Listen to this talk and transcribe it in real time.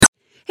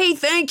Hey,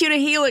 thank you to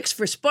Helix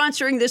for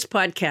sponsoring this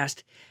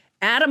podcast.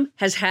 Adam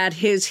has had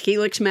his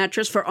Helix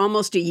mattress for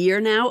almost a year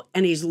now,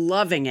 and he's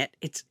loving it.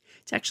 It's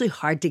actually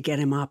hard to get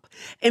him up.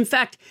 In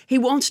fact, he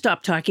won't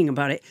stop talking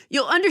about it.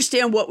 You'll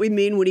understand what we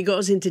mean when he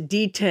goes into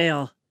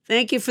detail.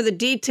 Thank you for the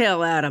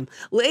detail, Adam,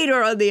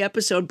 later on the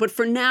episode. But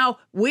for now,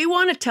 we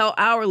want to tell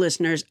our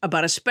listeners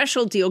about a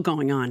special deal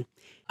going on.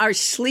 Our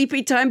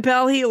Sleepy Time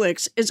pal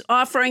Helix is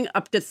offering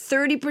up to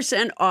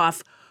 30%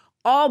 off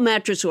all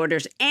mattress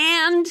orders,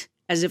 and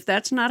as if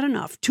that's not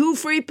enough, 2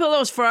 free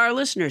pillows for our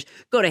listeners.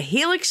 Go to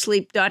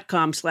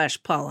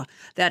helixsleep.com/Paula.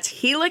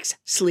 That's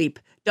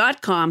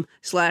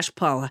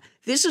helixsleep.com/Paula.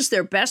 This is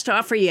their best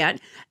offer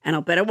yet, and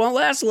I'll bet it won't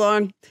last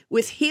long.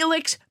 With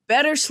Helix,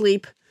 better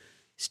sleep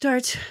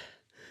starts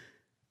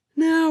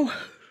now.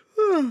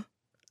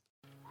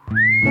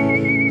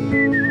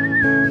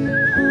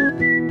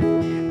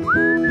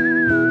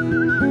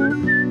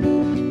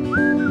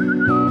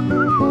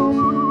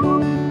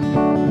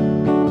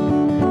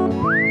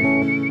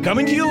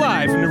 Coming to you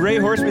live from the Ray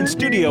Horseman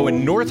studio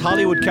in North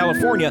Hollywood,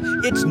 California,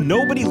 it's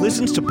Nobody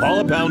Listens to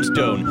Paula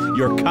Poundstone,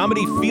 your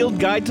comedy field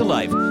guide to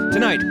life.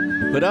 Tonight,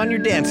 put on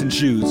your dancing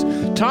shoes.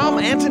 Tom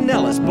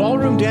Antonellis,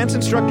 ballroom dance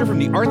instructor from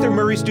the Arthur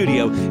Murray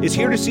Studio, is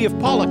here to see if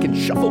Paula can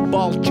shuffle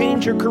ball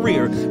change her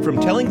career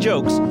from telling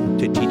jokes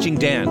to teaching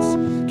dance.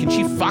 Can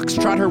she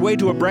foxtrot her way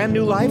to a brand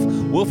new life?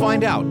 We'll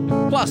find out.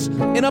 Plus,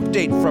 an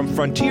update from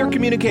Frontier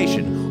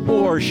Communication,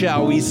 or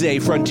shall we say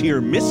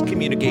Frontier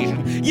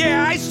Miscommunication.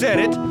 Yeah, I said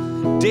it!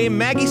 Dame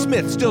Maggie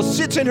Smith still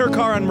sits in her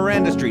car on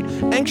Miranda Street,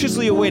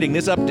 anxiously awaiting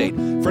this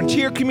update.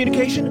 Frontier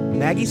Communication,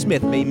 Maggie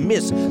Smith may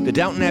miss the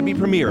Downton Abbey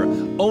premiere.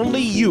 Only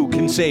you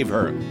can save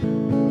her.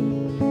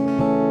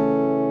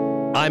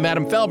 I'm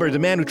Adam Felber, the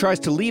man who tries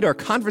to lead our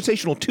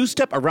conversational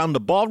two-step around the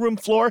ballroom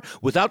floor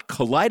without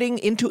colliding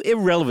into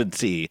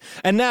irrelevancy.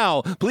 And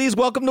now, please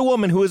welcome the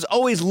woman who is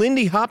always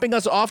Lindy hopping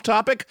us off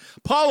topic,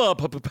 Paula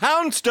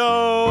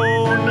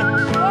Poundstone.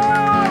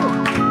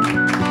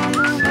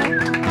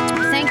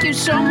 Thank you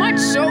so much.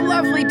 So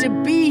lovely to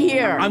be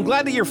here. I'm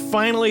glad that you're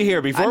finally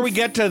here. Before we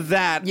get to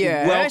that,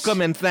 Yes. Welcome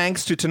and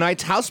thanks to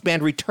tonight's house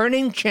band,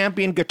 returning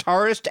champion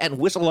guitarist and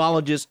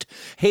whistleologist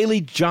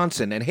Haley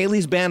Johnson. And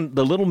Haley's band,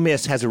 The Little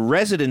Miss, has a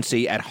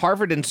residency at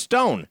Harvard and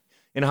Stone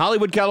in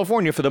Hollywood,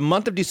 California for the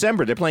month of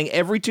December. They're playing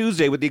every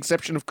Tuesday with the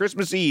exception of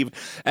Christmas Eve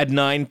at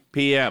 9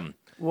 p.m.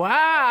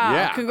 Wow.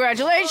 Yeah.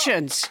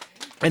 Congratulations.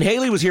 And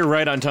Haley was here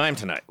right on time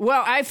tonight.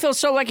 Well, I feel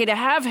so lucky to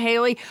have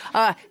Haley.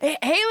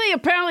 Haley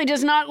apparently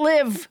does not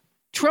live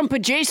Trump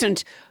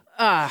adjacent.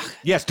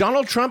 Yes,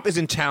 Donald Trump is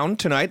in town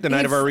tonight, the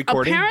night of our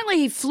recording. Apparently,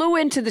 he flew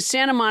into the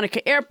Santa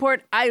Monica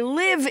airport. I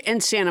live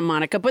in Santa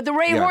Monica, but the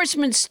Ray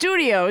Horseman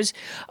studios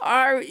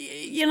are,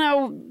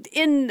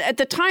 at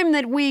the time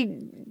that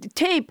we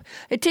tape,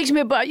 it takes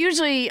me about,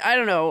 usually, I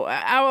don't know,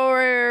 an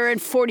hour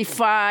and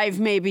 45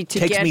 maybe to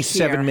get here. Takes me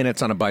 7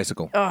 minutes on a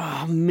bicycle.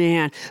 Oh,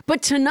 man.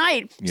 But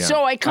tonight,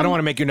 so I come... I don't want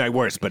to make your night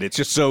worse, but it's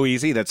just so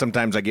easy that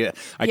sometimes I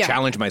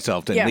challenge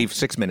myself to leave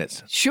 6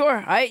 minutes.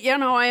 Sure. I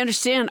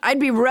understand. I'd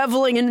be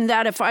reveling in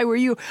that if I were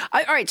you.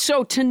 All right,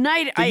 so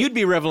tonight... So you'd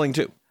be reveling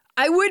too.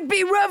 I would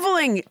be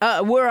reveling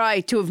were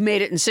I to have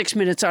made it in 6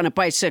 minutes on a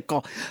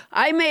bicycle.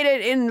 I made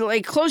it in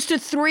like close to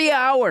 3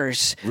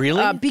 hours.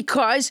 Really?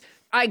 Because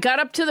I got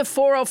up to the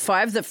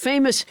 405, the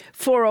famous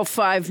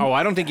 405. Oh,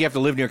 I don't think you have to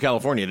live near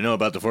California to know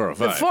about the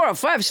 405. The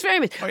 405 is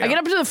famous. Oh, yeah. I get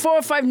up to the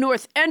 405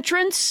 North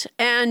entrance,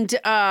 and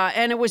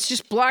it was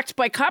just blocked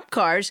by cop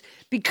cars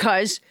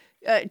because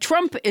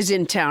Trump is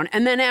in town.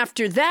 And then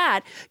after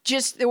that,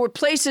 there were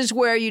places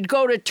where you'd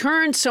go to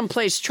turn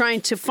someplace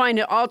trying to find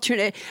an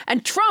alternate,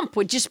 and Trump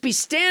would just be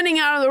standing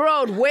out of the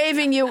road,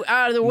 waving you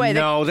out of the way.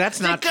 No,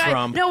 that's not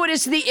Trump. No, it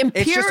is the imperial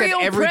presidency. It's just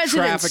that every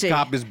presidency. traffic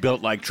cop is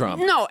built like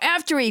Trump. No,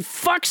 after he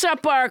fucks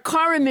up our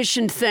car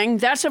emission thing,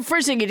 that's the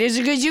first thing it is,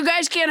 because you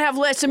guys can't have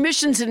less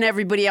emissions than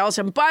everybody else.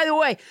 And by the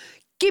way,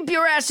 keep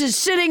your asses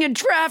sitting in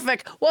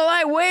traffic while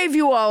I wave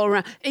you all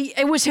around.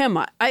 It was him.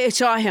 I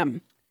saw him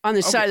on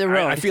the side of the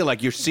road. I feel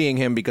like you're seeing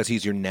him because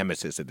he's your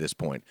nemesis at this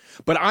point.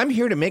 But I'm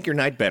here to make your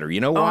night better.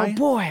 You know why? Oh,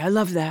 boy, I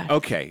love that.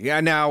 Okay.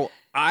 Yeah, now,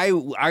 I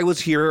was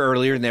here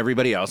earlier than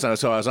everybody else,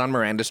 so I was on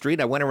Miranda Street.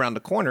 I went around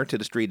the corner to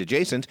the street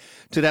adjacent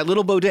to that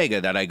little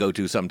bodega that I go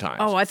to sometimes.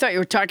 Oh, I thought you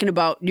were talking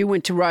about you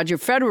went to Roger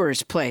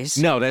Federer's place.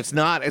 No, that's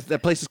not.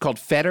 That place is called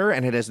Federer,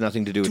 and it has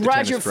nothing to do with the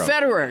Roger tennis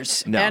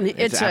Federer's. No, and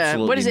it's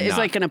absolutely what is it? not. It's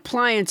like an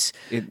appliance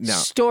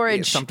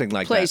storage something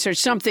like place that. Or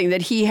something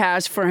that he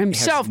has for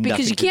himself,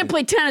 because you can't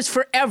play tennis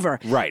forever.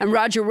 Right. And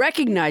Roger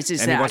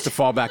recognizes that. And he wants to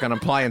fall back on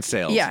appliance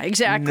sales. Yeah,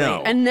 exactly.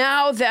 No. And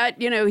now that,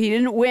 he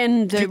didn't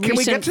win the recent thing. Can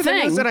we get to the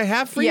news that I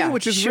have for you,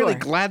 which is really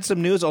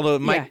gladsome news, although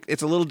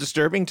it's a little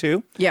disturbing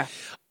too. Yeah.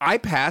 I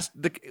passed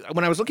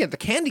when I was looking at the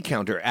candy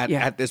counter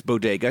at this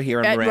bodega here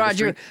on Miranda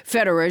Roger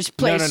Street. Federer's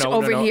place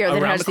over here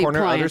that around has the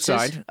corner, appliances.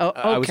 other side. Oh,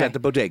 okay. I was at the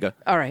bodega.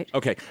 All right.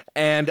 Okay,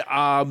 and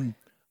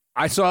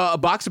I saw a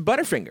box of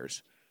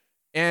Butterfingers,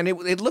 and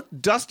it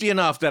looked dusty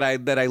enough that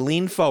I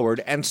leaned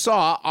forward and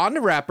saw on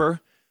the wrapper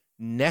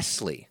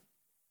Nestle.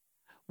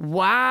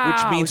 Wow.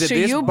 Which means that so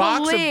this you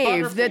box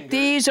believe of that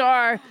these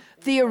are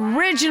The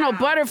original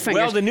Butterfingers.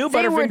 Well, the new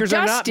They were Butterfingers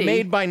are not dusty.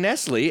 made by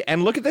Nestle.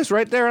 And look at this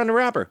right there on the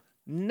wrapper.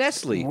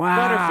 Nestle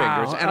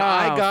Butterfingers. And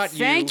I got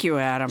thank you,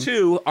 Adam.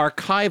 2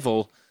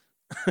 archival.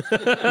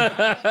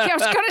 Yeah, I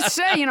was going to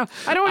say,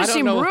 I don't want to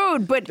seem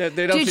rude, but They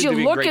don't did seem you to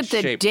be in look great at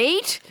the shape.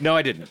 date? No,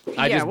 I didn't.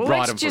 I just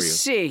brought them for you.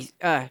 Let's just see.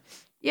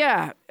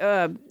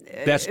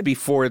 Best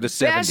before the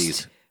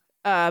 70s.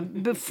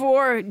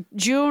 Before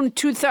June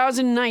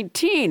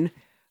 2019.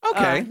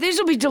 Okay. These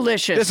will be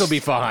delicious. This will be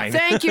fine.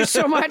 Thank you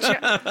so much.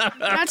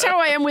 That's how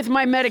I am with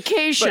my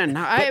medication.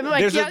 I'm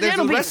like, there's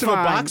it'll the be rest fine. of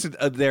a box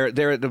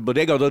there at the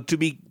bodega. Though to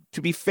be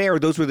fair,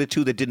 those were the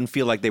 2 that didn't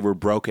feel like they were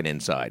broken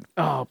inside.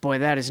 Oh boy,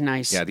 that is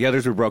nice. Yeah, the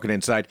others were broken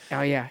inside.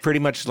 Oh yeah. Pretty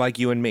much like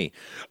you and me.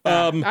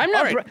 I'm not.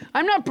 all right.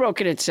 I'm not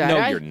broken inside.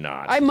 No, you're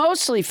not. I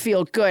mostly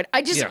feel good.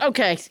 I just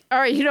okay. All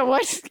right. You know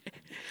what?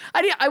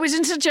 I was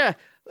in such a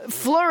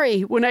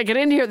flurry when I got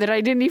in here that I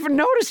didn't even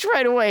notice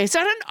right away. Is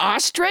that an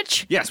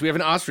ostrich? Yes, we have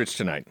an ostrich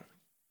tonight.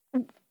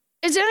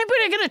 Is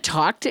anybody going to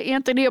talk to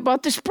Anthony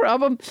about this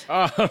problem?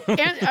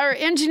 Our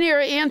engineer,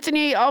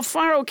 Anthony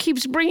Alfaro,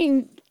 keeps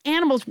bringing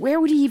animals. Where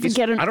would he even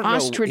get an I don't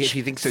ostrich know if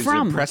he thinks he's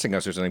from? impressing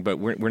us or something, but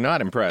we're not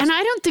impressed. And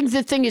I don't think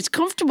the thing is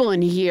comfortable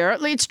in here.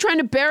 It's trying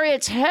to bury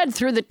its head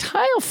through the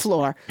tile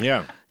floor.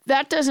 Yeah.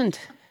 That doesn't...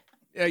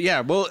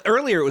 Yeah, well,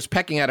 earlier it was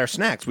pecking at our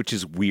snacks, which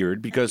is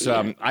weird because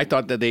I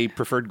thought that they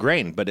preferred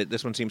grain, but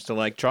this one seems to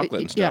like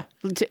chocolate and stuff.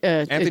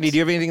 Yeah. Anthony, do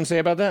you have anything to say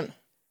about that?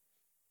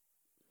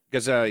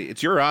 Because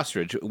it's your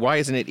ostrich. Why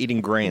isn't it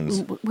eating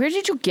grains? Where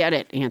did you get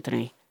it,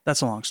 Anthony? That's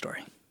a long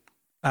story.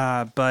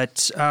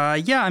 But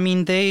I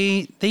mean,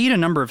 they eat a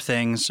number of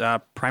things,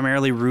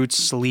 primarily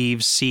roots,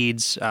 leaves,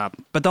 seeds,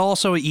 but they'll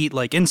also eat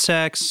like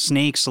insects,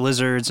 snakes,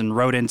 lizards, and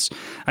rodents.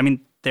 I mean,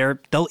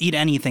 they'll eat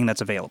anything that's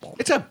available.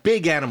 It's a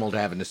big animal to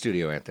have in the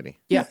studio, Anthony.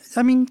 Yeah.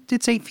 I mean,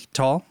 it's 8 feet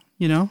tall,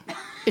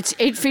 It's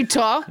 8 feet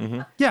tall?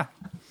 Mm-hmm. Yeah.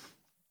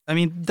 I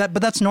mean, but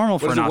that's normal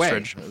for an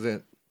ostrich. Is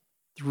it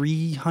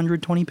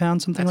 320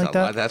 pounds, something like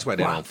that. That's why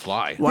they don't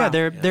fly. Wow.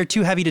 Yeah, they're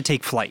too heavy to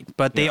take flight,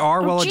 but they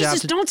are well Jesus,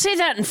 adapted. don't say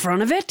that in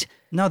front of it.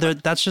 No,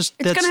 that's just...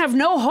 It's going to have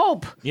no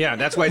hope. Yeah,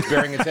 that's why it's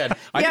burying its head.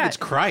 I think it's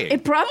crying.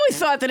 It probably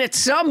thought that at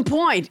some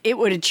point it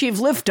would achieve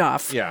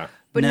liftoff. Yeah.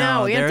 But No,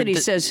 now they're- Anthony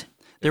th- says...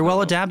 They're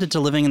well adapted to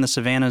living in the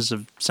savannas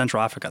of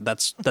Central Africa.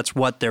 That's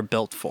what they're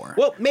built for.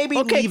 Well, maybe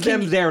leave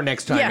them there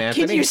next time, Yeah,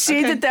 Anthony. can you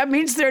see that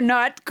means they're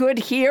not good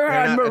here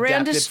They're on not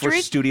Miranda adapted for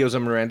Street? studios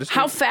on Miranda Street.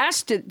 How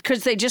fast?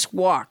 Because they just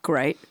walk,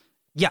 right?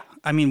 Yeah,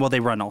 I mean, well,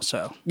 they run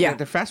also. Yeah.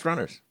 They're fast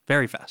runners.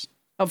 Very fast.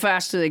 How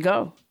fast do they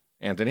go?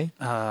 Anthony?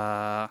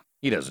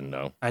 He doesn't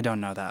know. I don't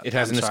know that. It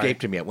hasn't I'm sorry.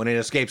 escaped him yet. When it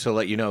escapes, he'll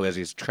let you know as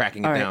he's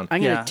tracking it All right, down.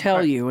 I'm going to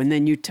tell you, and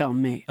then you tell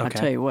me. I'll Okay.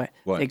 tell you what.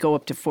 They go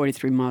up to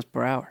 43 miles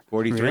per hour.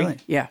 43? Really?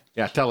 Yeah.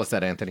 Yeah, tell us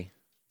that, Anthony.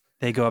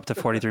 They go up to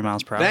 43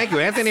 miles per hour. Thank you,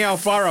 Anthony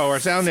Alfaro, our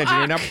sound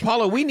engineer. Now,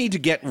 Paula, we need to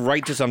get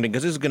right to something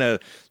because this is going to...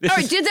 All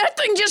right, did that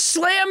thing just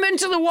slam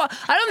into the wall?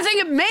 I don't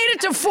think it made it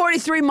to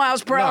 43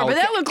 miles per hour, but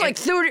that looked like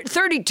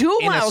 32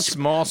 in a miles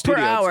small studio,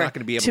 per it's hour. not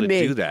gonna be able to to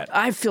me. do that.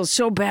 I feel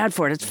so bad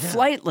for it. It's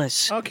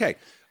flightless. Okay.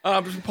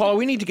 Paula,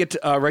 we need to get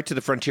right to the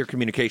Frontier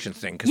Communications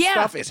thing because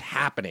stuff is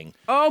happening.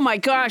 Oh, my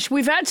gosh.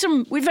 We've had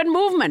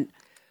movement.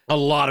 A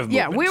lot of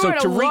movement. Yeah, we so were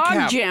at to a log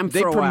recap, jam for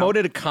they a while.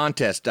 promoted a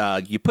contest.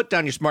 You put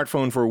down your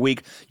smartphone for a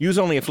week, use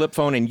only a flip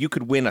phone, and you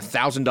could win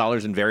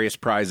 $1,000 in various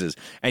prizes.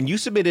 And you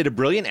submitted a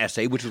brilliant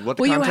essay, which is what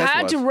the contest was. Well, you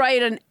had to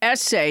write an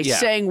essay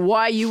saying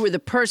why you were the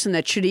person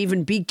that should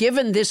even be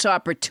given this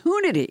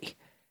opportunity.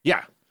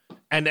 Yeah,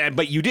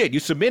 but you did. You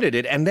submitted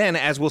it, and then,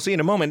 as we'll see in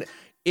a moment,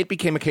 it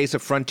became a case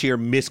of Frontier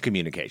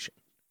miscommunication.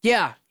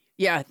 Yeah.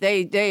 Yeah,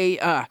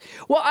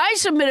 well, I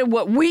submitted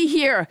what we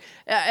here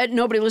at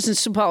Nobody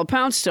Listens to Paula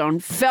Poundstone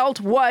felt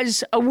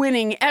was a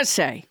winning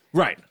essay.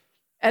 Right.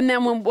 And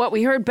then what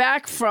we heard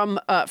back from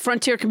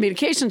Frontier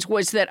Communications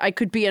was that I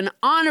could be an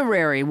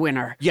honorary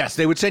winner. Yes,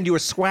 they would send you a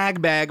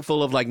swag bag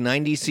full of like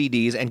 90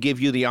 CDs and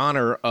give you the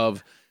honor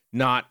of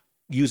not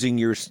using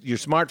your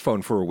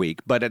smartphone for a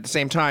week. But at the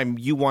same time,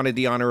 you wanted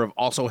the honor of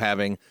also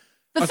having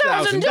the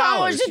 $1,000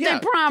 that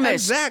they promised.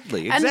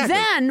 Exactly. And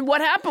then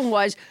what happened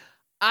was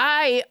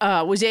I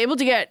was able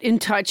to get in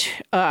touch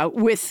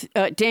with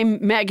Dame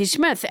Maggie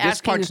Smith asking...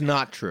 This part's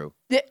not true.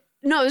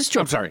 No, this is true.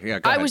 I'm sorry. Yeah,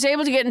 go I ahead. was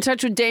able to get in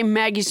touch with Dame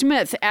Maggie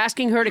Smith,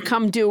 asking her to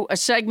come do a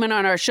segment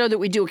on our show that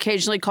we do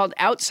occasionally called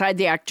Outside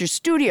the Actor's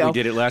Studio. We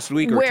did it last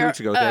week or 2 weeks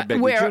ago.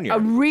 Where Jr. a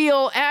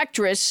real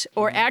actress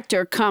or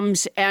actor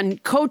comes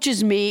and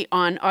coaches me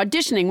on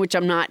auditioning, which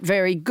I'm not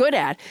very good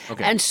at.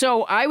 Okay. And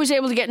so I was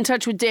able to get in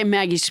touch with Dame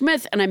Maggie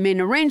Smith, and I made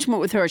an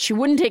arrangement with her. She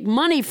wouldn't take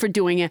money for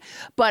doing it,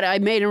 but I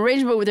made an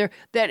arrangement with her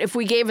that if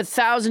we gave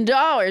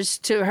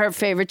 $1,000 to her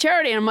favorite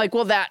charity, and I'm like,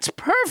 well, that's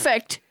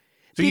perfect.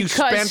 So you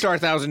spent our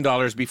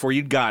 $1,000 before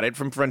you got it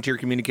from Frontier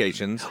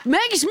Communications.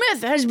 Maggie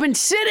Smith has been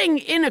sitting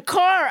in a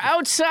car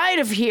outside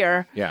of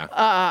here,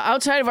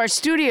 outside of our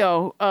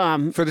studio.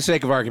 For the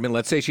sake of argument,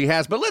 let's say she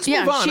has, but let's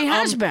move on. She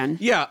has been.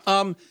 Yeah.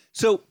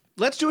 So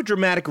let's do a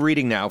dramatic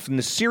reading now from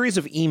the series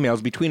of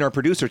emails between our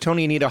producer,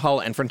 Tony Anita Hull,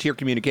 and Frontier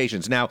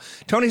Communications. Now,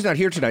 Tony's not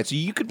here tonight, so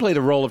you could play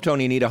the role of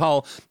Tony Anita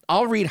Hull.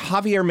 I'll read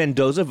Javier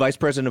Mendoza, Vice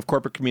President of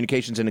Corporate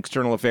Communications and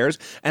External Affairs,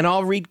 and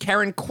I'll read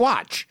Karen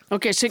Quach,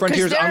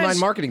 Frontier's online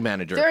marketing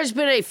manager. There's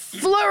been a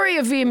flurry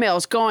of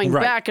emails going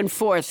back and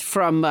forth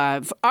from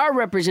our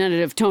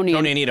representative, Tony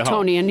Anita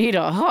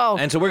Hull.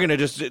 And so we're going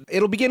to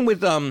it'll begin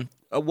with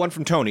one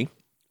from Tony.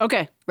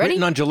 Okay, ready?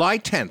 Written on July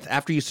 10th,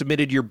 after you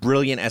submitted your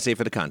brilliant essay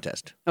for the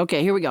contest.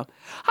 Okay, here we go.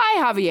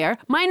 Hi, Javier.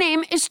 My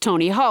name is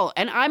Tony Hull,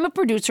 and I'm a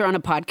producer on a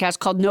podcast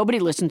called Nobody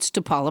Listens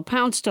to Paula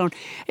Poundstone.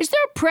 Is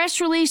there a press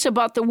release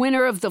about the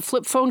winner of the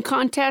flip phone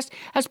contest?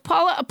 As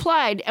Paula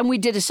applied, and we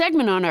did a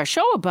segment on our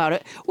show about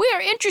it, we are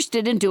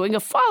interested in doing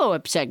a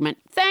follow-up segment.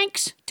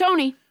 Thanks,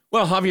 Tony.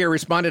 Well, Javier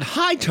responded,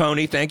 "Hi,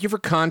 Tony. Thank you for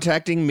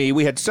contacting me.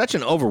 We had such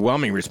an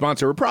overwhelming response,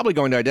 so we're probably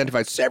going to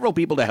identify several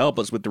people to help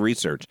us with the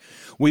research.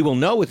 We will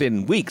know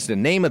within weeks the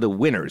name of the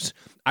winners.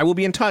 I will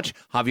be in touch.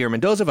 Javier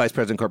Mendoza, Vice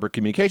President, Corporate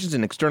Communications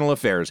and External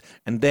Affairs."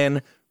 And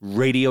then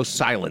radio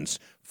silence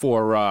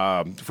for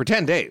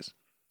 10 days.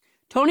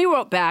 Tony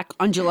wrote back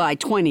on July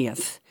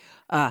 20th.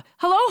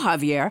 Hello,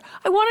 Javier.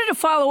 I wanted to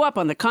follow up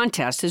on the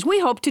contest as we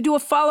hope to do a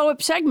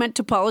follow-up segment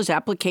to Paula's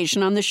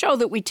application on the show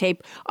that we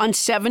tape on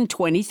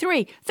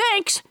 7/23.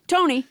 Thanks,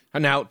 Tony.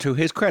 And now, to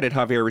his credit,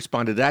 Javier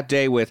responded that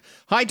day with,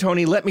 "Hi,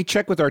 Tony. Let me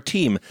check with our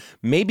team.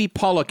 Maybe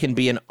Paula can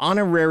be an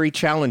honorary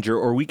challenger,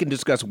 or we can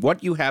discuss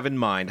what you have in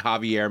mind,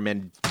 Javier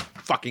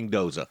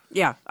Mendoza."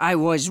 Yeah, I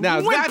was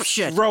Now, that's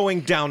throwing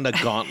down the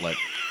gauntlet.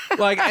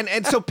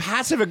 And so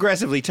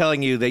passive-aggressively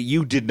telling you that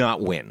you did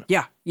not win.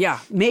 Yeah.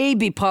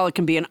 Maybe Paula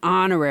can be an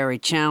honorary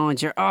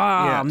challenger.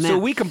 Oh, man. So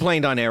we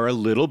complained on air a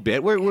little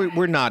bit.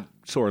 We're not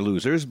sore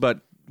losers, but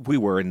we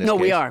were in this case. No,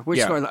 we are.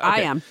 We're sore. Okay. I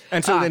am.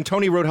 And so then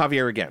Tony wrote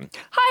Javier again.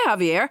 Hi,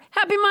 Javier.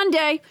 Happy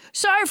Monday.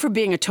 Sorry for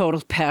being a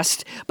total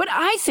pest, but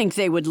I think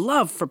they would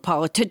love for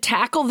Paula to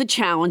tackle the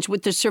challenge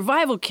with the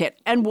survival kit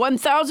and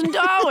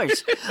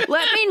 $1,000.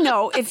 Let me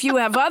know if you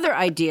have other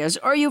ideas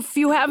or if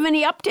you have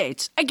any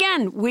updates.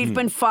 Again, we've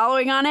been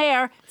following on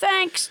air.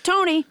 Thanks,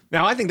 Tony.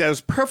 Now, I think that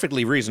was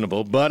perfectly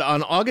reasonable, but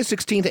on August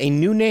 16th, a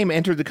new name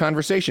entered the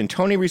conversation.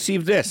 Tony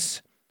received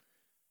this.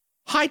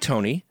 "Hi,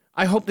 Tony.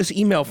 I hope this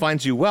email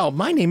finds you well.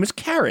 My name is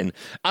Karen.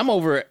 I'm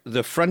over at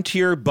the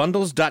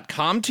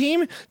FrontierBundles.com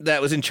team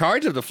that was in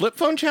charge of the flip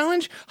phone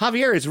challenge.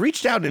 Javier has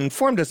reached out and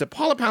informed us that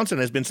Paula Poundstone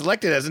has been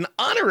selected as an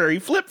honorary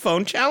flip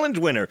phone challenge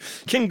winner.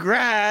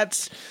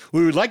 Congrats.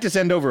 We would like to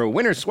send over a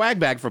winner's swag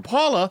bag for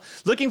Paula.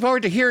 Looking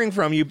forward to hearing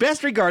from you.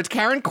 Best regards,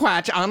 Karen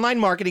Quach, online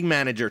marketing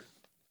manager."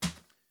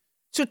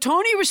 So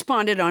Tony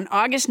responded on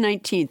August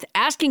 19th,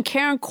 asking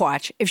Karen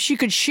Quach if she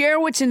could share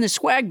what's in the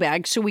swag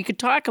bag so we could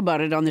talk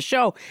about it on the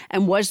show,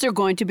 and was there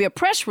going to be a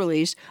press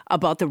release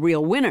about the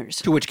real winners?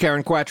 To which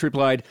Karen Quach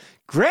replied,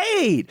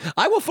 "Great!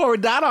 I will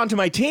forward that on to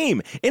my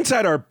team.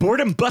 Inside our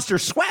Boredom Buster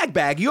swag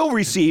bag, you'll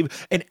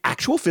receive an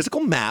actual physical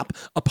map,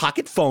 a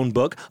pocket phone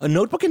book, a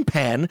notebook and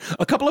pen,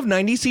 a couple of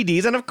 90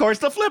 CDs, and of course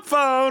the flip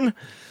phone.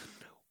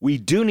 We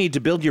do need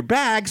to build your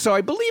bag, so I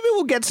believe it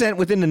will get sent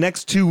within the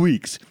next 2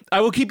 weeks. I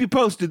will keep you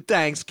posted.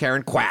 Thanks,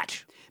 Karen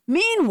Quach."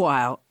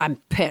 Meanwhile, I'm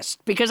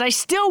pissed because I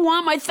still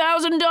want my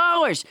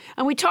 $1,000,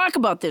 and we talk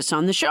about this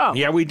on the show.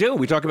 Yeah, we do.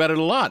 We talk about it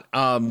a lot.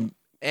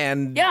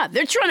 Yeah,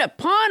 they're trying to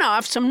pawn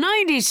off some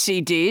 90s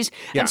CDs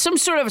and some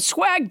sort of a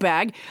swag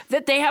bag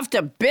that they have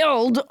to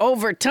build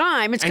over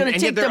time. It's going to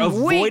take them weeks. And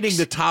they're avoiding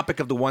the topic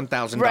of the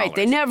 $1,000. Right.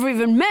 They never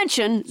even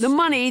mention the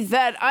money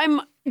that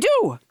I'm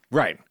due.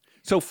 Right.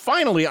 So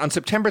finally, on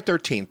September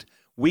 13th,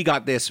 we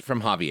got this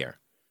from Javier.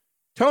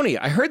 "Tony,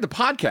 I heard the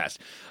podcast.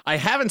 I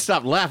haven't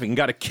stopped laughing and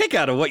got a kick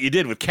out of what you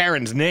did with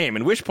Karen's name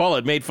and wish Paula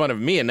had made fun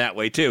of me in that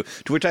way, too."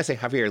 To which I say,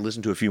 "Javier,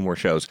 listen to a few more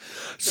shows.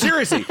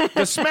 Seriously,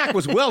 the smack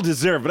was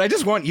well-deserved, but I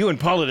just want you and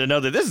Paula to know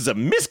that this is a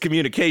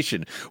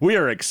miscommunication. We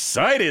are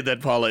excited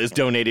that Paula is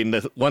donating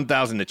the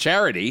 $1,000 to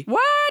charity."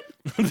 What?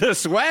 The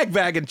swag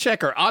bag and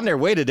check are on their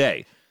way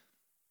today.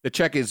 The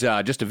check is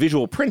just a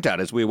visual printout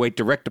as we await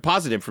direct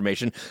deposit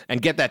information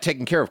and get that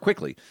taken care of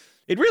quickly.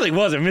 It really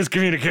was a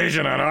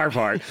miscommunication on our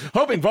part.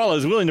 Hoping Paula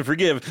is willing to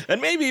forgive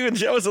and maybe even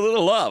show us a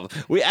little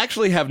love. We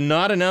actually have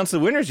not announced the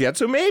winners yet,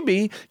 so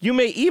maybe you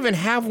may even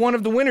have one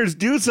of the winners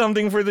do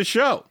something for the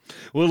show.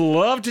 We'd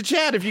love to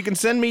chat. If you can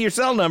send me your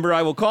cell number,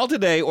 I will call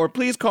today, or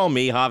please call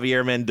me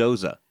Javier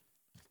Mendoza.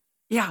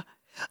 Yeah.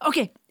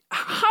 Okay,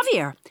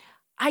 Javier,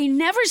 I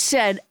never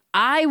said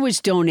I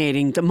was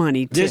donating the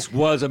money to... This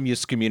was a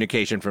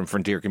miscommunication from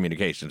Frontier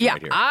Communications right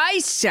here. I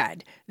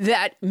said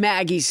that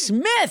Maggie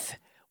Smith...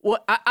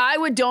 Well, I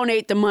would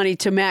donate the money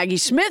to Maggie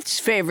Smith's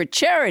favorite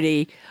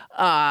charity.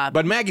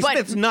 But Maggie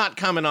Smith's not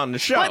coming on the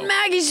show. But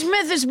Maggie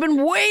Smith has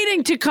been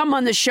waiting to come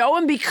on the show,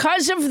 and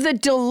because of the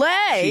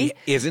delay...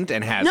 She isn't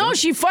and hasn't. No,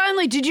 she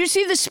finally... Did you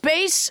see the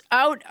space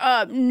out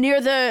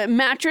near the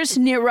mattress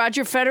near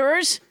Roger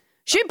Federer's?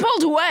 She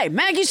pulled away.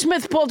 Maggie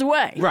Smith pulled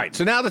away. Right.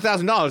 So now the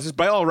 $1,000 is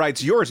by all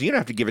rights yours. You don't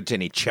have to give it to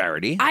any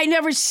charity. I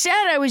never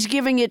said I was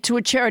giving it to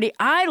a charity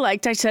I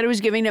said I was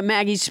giving it to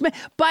Maggie Smith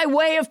by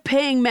way of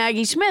paying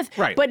Maggie Smith.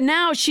 Right. But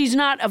now she's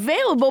not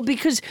available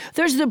because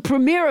there's the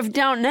premiere of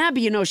Downton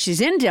Abbey. You know, she's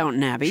in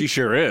Downton Abbey. She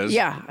sure is.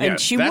 Yeah. And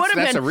she would have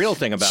been. That's a real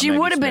thing about She Maggie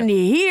would have been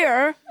Smith.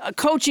 here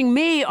coaching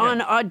me on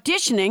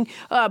auditioning,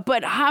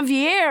 but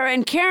Javier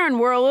and Karen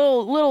were a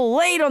little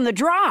late on the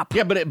drop.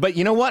 Yeah, but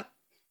you know what?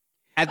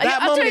 At that I'll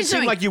tell moment, you it seemed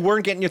something. like you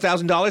weren't getting your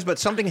 $1,000, but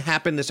something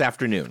happened this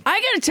afternoon.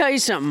 I got to tell you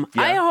something.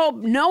 Yeah. I hope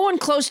no one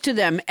close to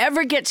them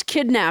ever gets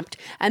kidnapped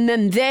and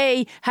then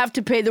they have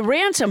to pay the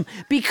ransom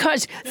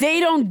because they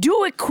don't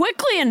do it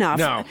quickly enough.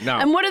 No.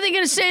 And what are they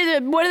going to say?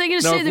 What are they going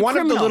to No, say if to the one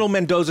criminal? of the little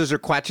Mendozas or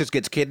Quatches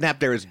gets kidnapped,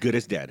 they're as good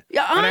as dead.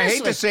 Yeah, and I hate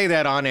honestly. to say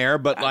that on air,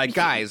 but like,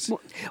 guys,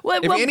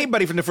 if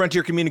anybody from the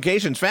Frontier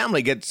Communications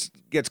family gets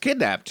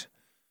kidnapped,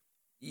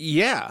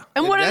 yeah.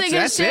 And what are they going to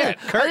that's say?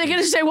 it. Are they going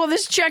to say, well,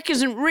 this check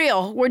isn't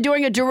real. We're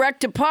doing a direct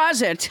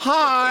deposit.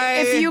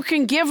 Hi. If you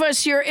can give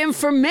us your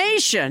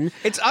information.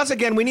 It's us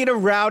again. We need a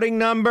routing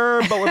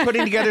number, but we're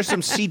putting together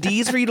some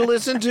CDs for you to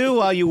listen to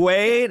while you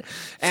wait.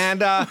 And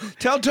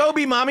tell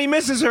Toby Mommy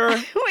misses her.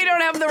 We don't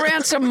have the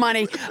ransom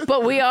money,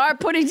 but we are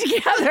putting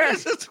together.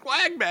 There's a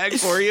swag bag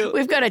for you.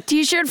 We've got a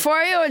T-shirt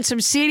for you and some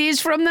CDs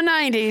from the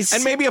 90s.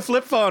 And maybe a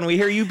flip phone. We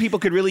hear you people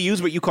could really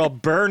use what you call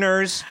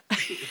burners.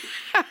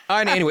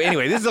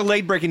 Anyway, this is a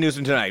late breaking news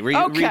from tonight. Read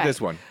this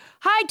one.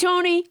 Hi,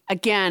 Tony.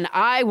 Again,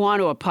 I want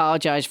to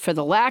apologize for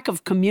the lack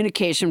of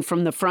communication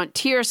from the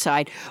Frontier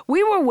side.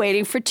 We were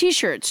waiting for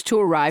T-shirts to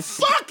arrive.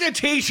 Fuck the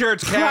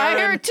T-shirts, Prior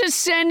Karen. to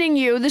sending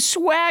you the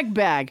swag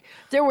bag.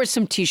 There were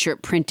some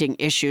T-shirt printing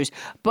issues,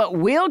 but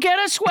we'll get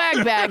a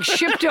swag bag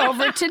shipped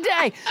over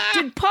today.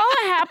 Did Paula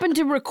happen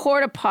to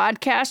record a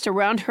podcast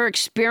around her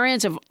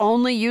experience of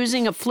only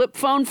using a flip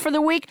phone for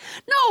the week?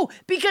 No,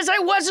 because I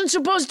wasn't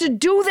supposed to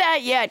do that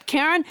yet,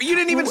 Karen. You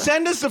didn't even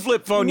send us the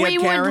flip phone yet,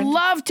 Karen. We would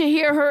love to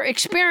hear her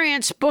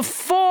experience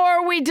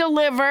before we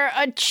deliver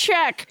a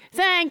check.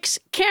 Thanks,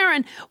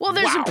 Karen. Well,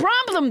 there's a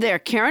problem there,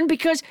 Karen,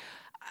 because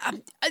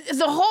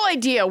the whole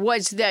idea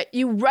was that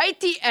you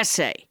write the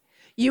essay.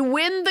 You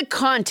win the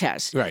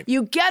contest. Right.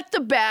 You get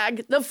the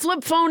bag. The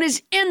flip phone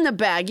is in the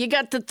bag. You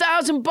got the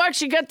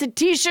 $1,000. You got the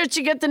T-shirts.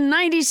 You got the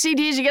 90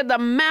 CDs. You got the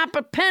map,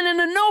 a pen, and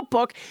a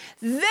notebook.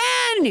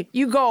 Then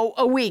you go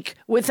a week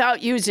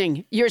without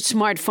using your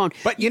smartphone.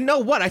 But you know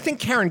what? I think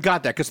Karen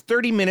got that because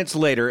 30 minutes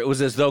later, it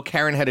was as though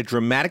Karen had a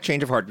dramatic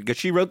change of heart because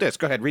she wrote this.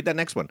 Go ahead, read that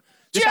next one.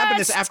 This happened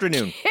this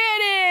afternoon.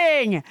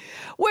 Kidding!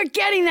 We're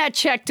getting that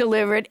check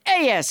delivered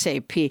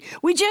ASAP.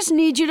 We just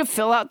need you to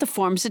fill out the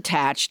forms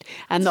attached.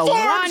 And the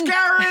Forms, one...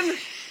 Karen!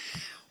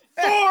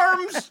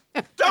 Forms!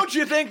 Don't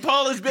you think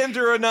Paula's been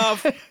through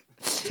enough?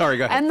 Sorry,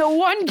 go ahead. And the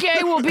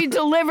 1K will be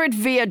delivered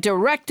via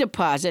direct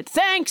deposit.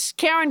 Thanks,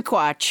 Karen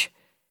Quatch.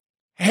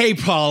 Hey,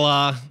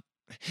 Paula.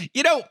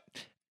 You know,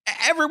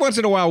 every once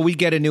in a while we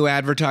get a new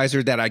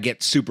advertiser that I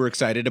get super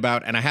excited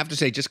about. And I have to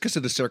say, just because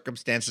of the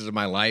circumstances of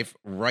my life,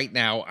 right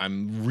now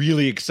I'm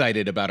really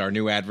excited about our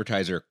new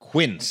advertiser,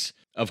 Quince,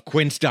 of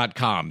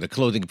Quince.com, the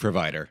clothing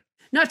provider.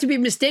 Not to be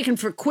mistaken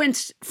for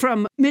Quince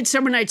from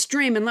Midsummer Night's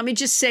Dream. And let me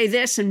just say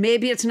this, and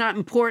maybe it's not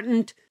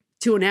important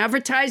to an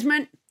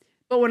advertisement,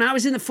 but when I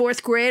was in the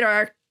 4th grade,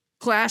 our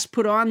class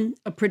put on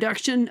a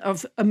production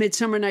of A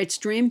Midsummer Night's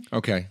Dream.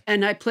 Okay.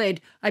 And I played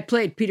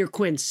Peter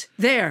Quince.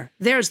 There's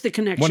the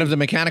connection. One of the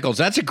mechanicals.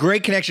 That's a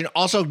great connection.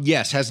 Also,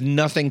 yes, has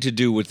nothing to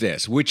do with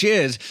this, which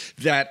is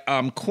that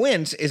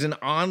Quince is an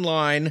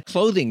online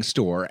clothing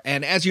store.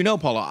 And as you know,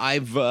 Paula,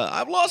 I've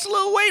lost a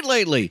little weight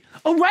lately.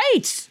 Oh,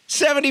 right.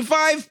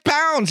 75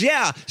 pounds,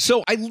 yeah.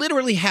 So I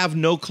literally have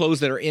no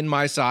clothes that are in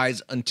my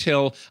size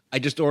until I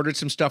just ordered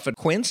some stuff at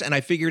Quince. And I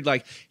figured,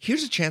 like,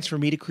 here's a chance for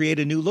me to create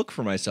a new look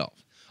for myself.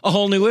 A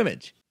whole new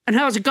image. And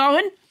how's it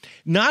going?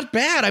 Not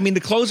bad. I mean,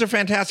 the clothes are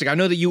fantastic. I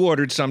know that you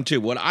ordered some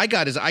too. What I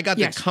got is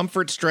Yes. the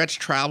Comfort Stretch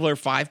Traveler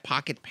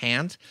 5-pocket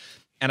pant.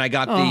 And I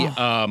got and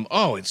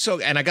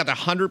I got the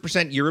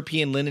 100%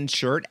 European linen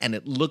shirt, and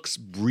it looks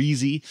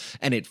breezy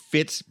and it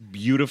fits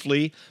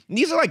beautifully. And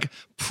these are like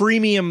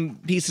premium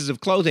pieces of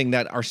clothing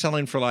that are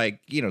selling for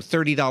like,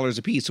 $30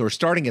 a piece or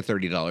starting at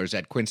 $30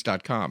 at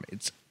quince.com.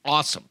 It's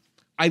awesome.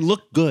 I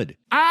look good.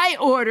 I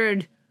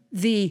ordered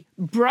the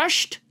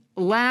brushed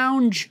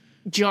lounge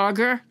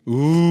jogger.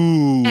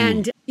 Ooh.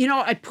 And,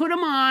 I put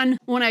them on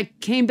when I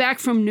came back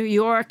from New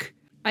York.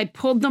 I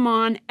pulled them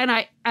on, and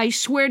I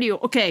swear to you,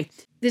 okay,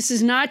 this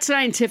is not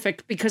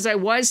scientific because I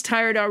was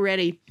tired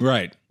already.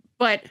 Right.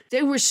 But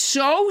they were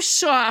so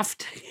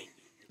soft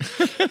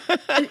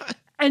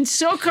and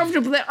so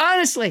comfortable that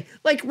honestly,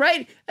 like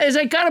right as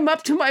I got them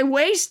up to my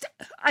waist,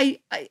 I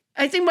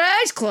think my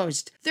eyes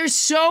closed. They're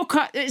so,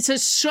 it's a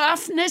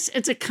softness.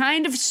 It's a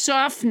kind of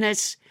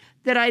softness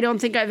that I don't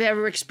think I've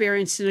ever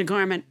experienced in a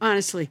garment,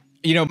 honestly.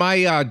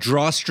 My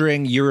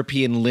drawstring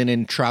European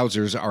linen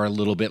trousers are a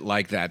little bit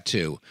like that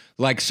too.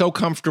 Like so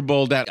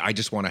comfortable that I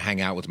just want to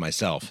hang out with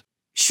myself.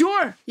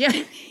 Sure. Yeah.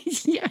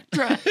 Yeah.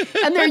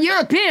 And they're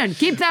European.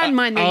 Keep that in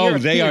mind.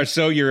 European. They are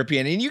so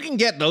European. And you can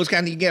get those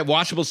kinds. You can get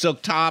washable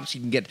silk tops.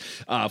 You can get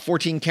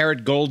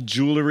 14-karat gold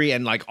jewelry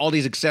and like all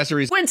these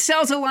accessories. Quince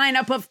sells a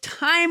lineup of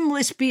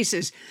timeless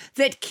pieces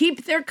that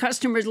keep their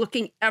customers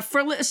looking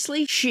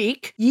effortlessly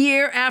chic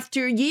year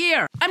after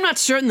year. I'm not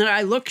certain that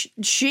I look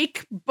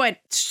chic, but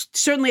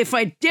certainly if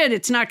I did,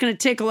 it's not going to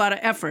take a lot of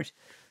effort.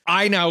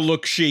 I now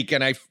look chic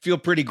and I feel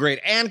pretty great.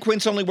 And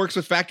Quince only works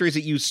with factories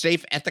that use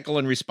safe, ethical,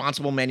 and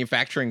responsible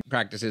manufacturing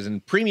practices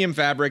and premium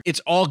fabric. It's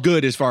all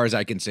good as far as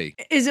I can see.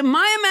 Is it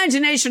my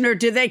imagination or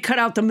did they cut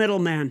out the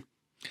middleman?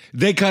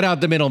 They cut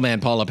out the middleman,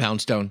 Paula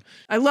Poundstone.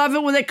 I love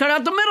it when they cut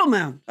out the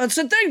middleman. That's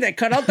the thing. They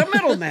cut out the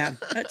middleman.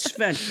 That's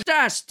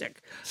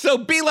fantastic. So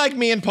be like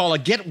me and Paula.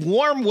 Get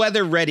warm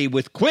weather ready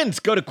with Quince.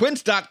 Go to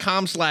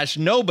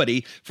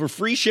quince.com/nobody for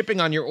free shipping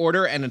on your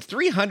order and a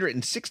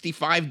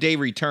 365-day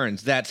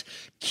returns. That's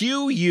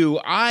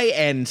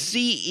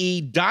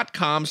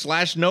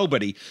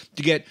QUINCE.com/nobody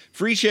to get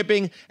free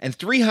shipping and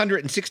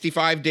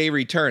 365-day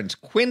returns.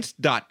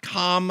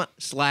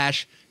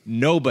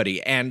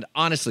 Quince.com/nobody. And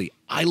honestly,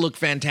 I look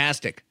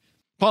fantastic.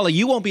 Paula,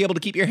 you won't be able to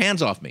keep your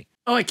hands off me.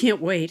 Oh, I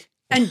can't wait.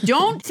 And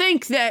don't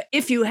think that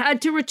if you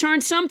had to return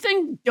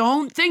something,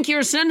 don't think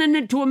you're sending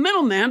it to a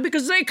middleman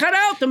because they cut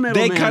out the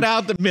middleman. They cut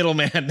out the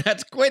middleman.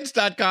 That's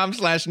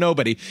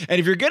quince.com/nobody. And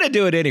if you're going to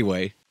do it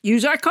anyway,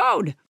 use our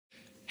code.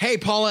 Hey,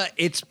 Paula,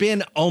 it's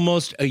been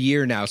almost a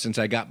year now since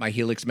I got my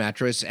Helix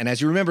mattress. And as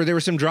you remember, there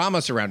was some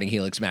drama surrounding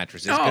Helix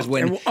mattresses. Because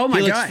when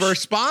Helix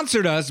first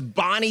sponsored us,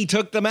 Bonnie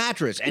took the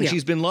mattress. And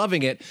she's been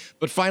loving it.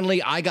 But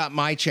finally, I got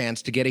my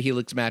chance to get a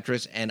Helix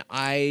mattress. And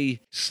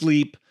I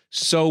sleep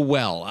so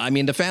well. I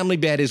mean, the family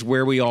bed is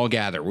where we all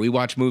gather. We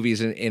watch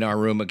movies in our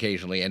room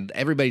occasionally. And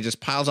everybody just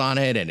piles on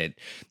it. And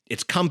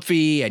it's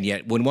comfy. And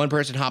yet, when one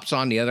person hops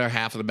on, the other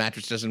half of the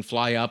mattress doesn't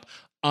fly up.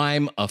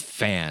 I'm a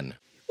fan.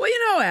 Well,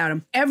 you know,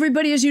 Adam,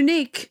 everybody is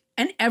unique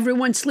and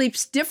everyone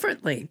sleeps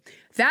differently.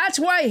 That's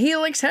why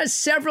Helix has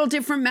several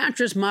different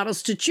mattress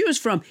models to choose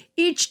from,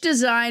 each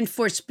designed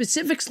for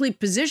specific sleep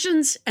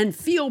positions and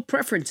feel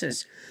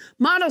preferences.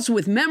 Models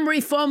with memory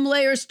foam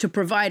layers to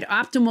provide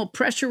optimal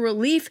pressure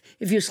relief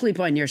if you sleep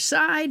on your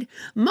side.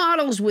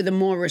 Models with a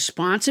more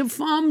responsive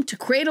foam to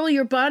cradle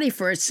your body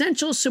for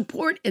essential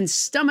support in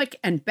stomach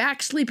and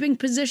back sleeping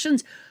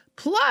positions.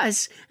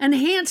 Plus,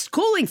 enhanced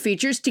cooling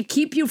features to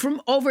keep you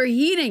from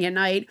overheating at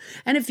night.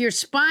 And if your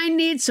spine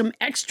needs some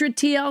extra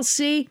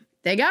TLC,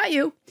 they got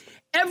you.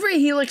 Every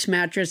Helix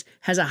mattress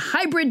has a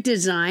hybrid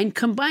design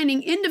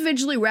combining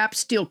individually wrapped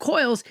steel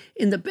coils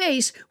in the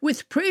base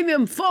with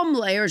premium foam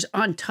layers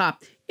on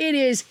top. It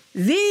is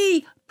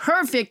the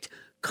perfect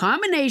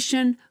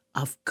combination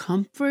of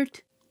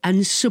comfort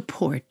and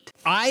support.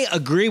 I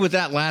agree with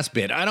that last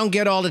bit. I don't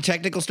get all the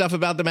technical stuff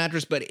about the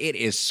mattress, but it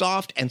is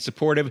soft and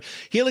supportive.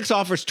 Helix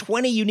offers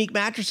 20 unique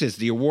mattresses,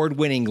 the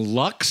award-winning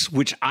Luxe,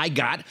 which I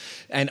got,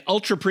 and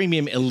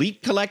ultra-premium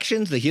Elite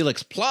collections, the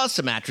Helix Plus,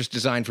 a mattress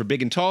designed for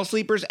big and tall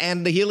sleepers,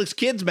 and the Helix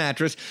Kids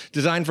mattress,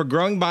 designed for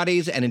growing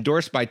bodies and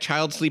endorsed by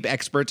child sleep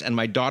experts, and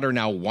my daughter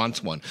now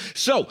wants one.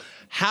 So,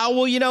 how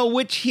will you know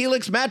which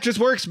Helix mattress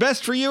works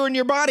best for you and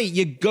your body?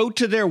 You go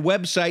to their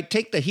website,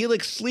 take the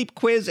Helix sleep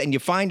quiz, and you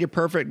find your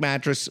perfect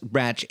mattress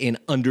match in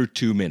under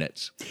 2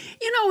 minutes.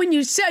 You know, when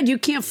you said you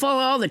can't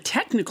follow all the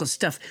technical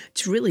stuff,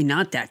 it's really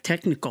not that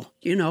technical.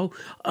 You know,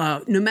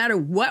 no matter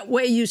what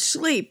way you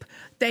sleep,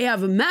 they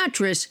have a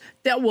mattress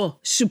that will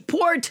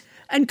support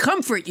and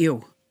comfort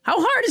you.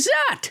 How hard is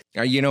that?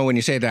 You know, when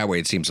you say it that way,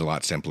 it seems a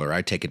lot simpler.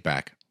 I take it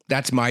back.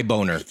 That's my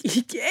boner.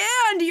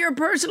 And your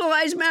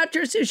personalized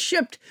mattress is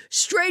shipped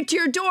straight to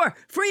your door,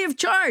 free of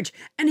charge.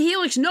 And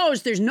Helix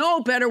knows there's no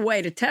better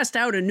way to test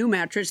out a new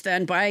mattress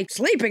than by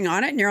sleeping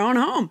on it in your own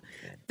home.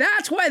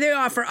 That's why they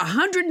offer a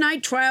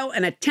 100-night trial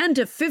and a 10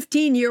 to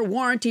 15-year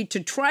warranty to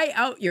try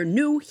out your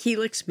new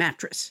Helix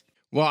mattress.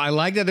 Well, I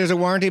like that there's a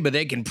warranty, but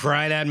they can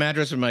pry that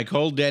mattress with my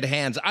cold, dead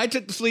hands. I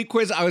took the sleep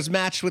quiz. I was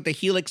matched with the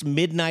Helix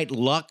Midnight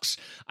Luxe.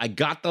 I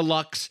got the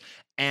Luxe,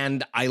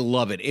 and I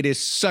love it. It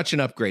is such an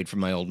upgrade from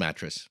my old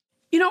mattress.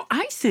 You know,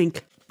 I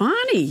think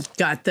Bonnie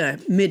got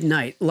the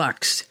Midnight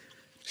Luxe.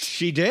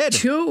 She did.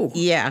 Too.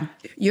 Yeah.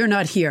 You're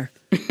not here.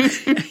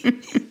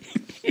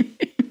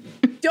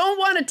 Don't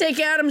want to take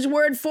Adam's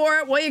word for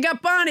it? Well, you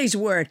got Bonnie's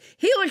word.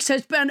 Helix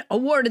has been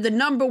awarded the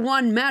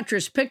 #1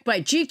 mattress picked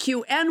by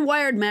GQ and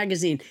Wired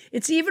magazine.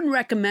 It's even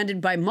recommended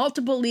by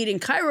multiple leading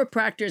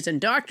chiropractors and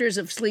doctors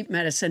of sleep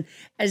medicine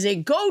as a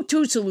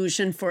go-to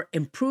solution for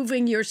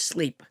improving your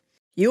sleep.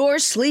 Your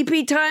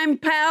sleepy time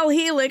pal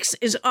Helix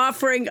is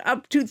offering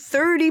up to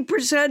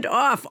 30%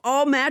 off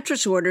all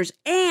mattress orders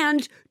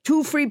and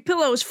 2 free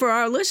pillows for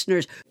our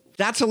listeners.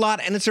 That's a lot,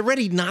 and it's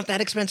already not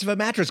that expensive a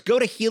mattress. Go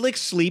to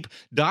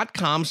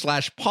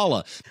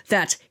helixsleep.com/Paula.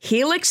 That's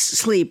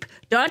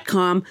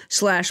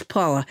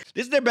helixsleep.com/Paula.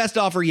 This is their best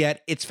offer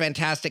yet. It's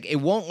fantastic. It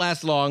won't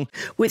last long.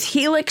 With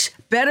Helix,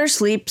 better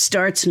sleep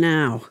starts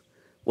now.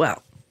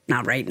 Well,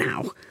 not right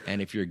now. And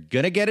if you're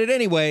going to get it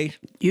anyway,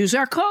 use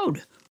our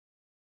code.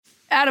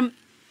 Adam,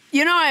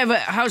 you know I have a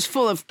house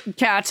full of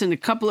cats and a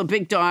couple of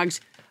big dogs.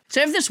 So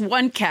I have this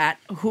one cat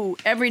who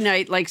every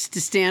night likes to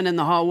stand in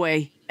the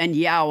hallway and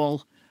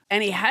yowl.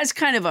 And he has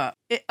kind of a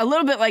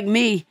little bit like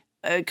me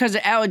because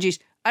of allergies.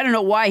 I don't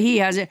know why he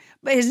has it,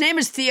 but his name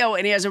is Theo,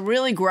 and he has a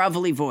really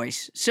grovelly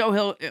voice.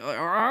 So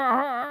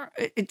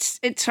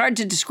it's hard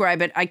to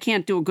describe it. I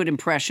can't do a good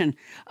impression,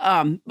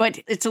 but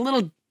it's a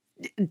little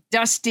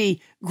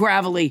dusty,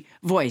 gravelly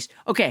voice.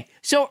 Okay,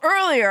 so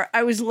earlier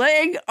I was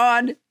laying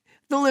on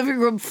the living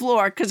room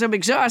floor because I'm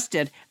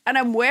exhausted, and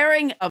I'm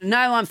wearing a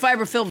nylon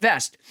fiber-filled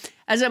vest.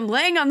 As I'm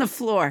laying on the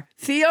floor,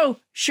 Theo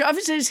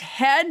shoves his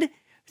head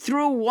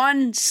through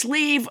one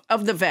sleeve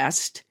of the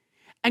vest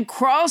and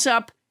crawls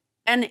up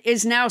and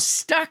is now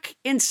stuck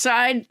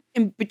inside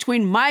in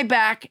between my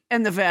back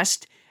and the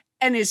vest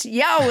and is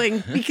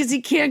yowling because he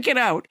can't get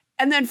out.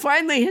 And then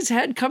finally his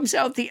head comes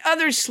out the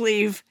other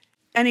sleeve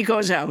and he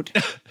goes out.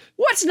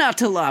 What's not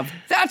to love?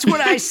 That's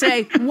what I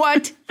say.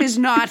 What is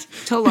not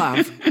to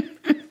love?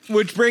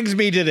 Which brings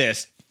me to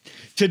this.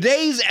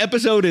 Today's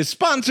episode is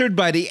sponsored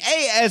by the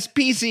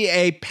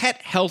ASPCA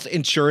Pet Health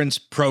Insurance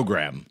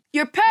Program.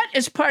 Your pet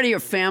is part of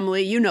your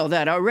family, you know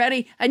that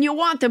already, and you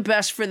want the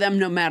best for them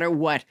no matter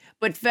what.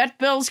 But vet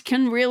bills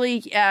can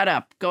really add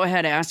up. Go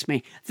ahead, ask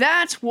me.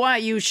 That's why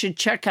you should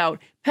check out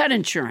pet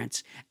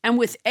insurance. And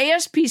with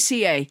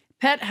ASPCA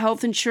Pet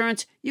Health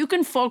Insurance, you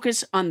can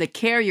focus on the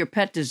care your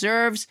pet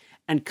deserves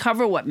and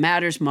cover what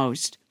matters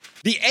most.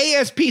 The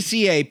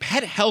ASPCA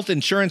Pet Health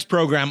Insurance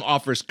Program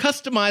offers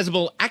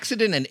customizable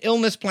accident and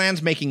illness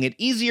plans, making it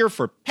easier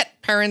for pet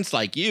parents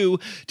like you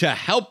to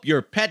help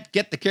your pet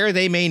get the care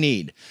they may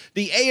need.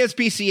 The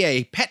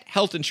ASPCA Pet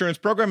Health Insurance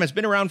Program has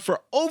been around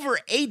for over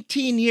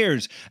 18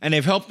 years, and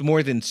they've helped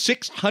more than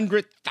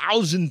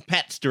 600,000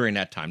 pets during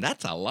that time.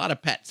 That's a lot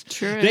of pets.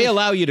 Sure They is.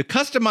 allow you to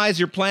customize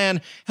your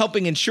plan,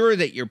 helping ensure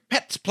that your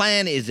pet's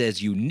plan is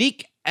as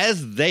unique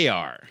as they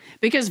are.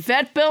 Because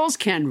vet bills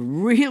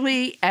can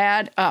really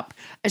add up,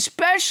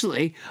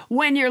 especially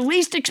when you're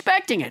least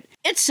expecting it.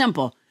 It's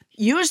simple.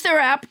 Use their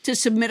app to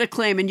submit a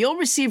claim, and you'll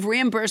receive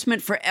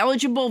reimbursement for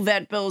eligible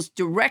vet bills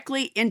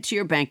directly into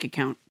your bank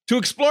account. To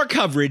explore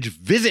coverage,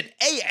 visit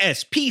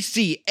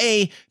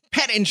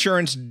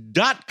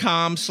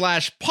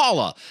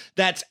ASPCAPetInsurance.com/Paula.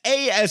 That's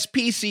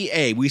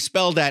ASPCA. We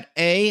spell that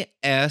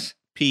ASPCA.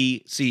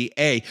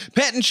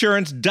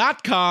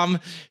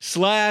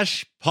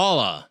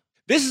 Petinsurance.com/Paula.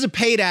 This is a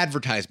paid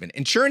advertisement.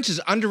 Insurance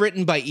is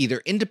underwritten by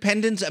either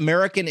Independence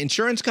American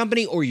Insurance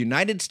Company or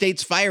United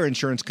States Fire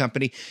Insurance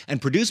Company and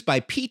produced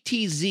by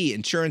PTZ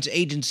Insurance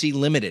Agency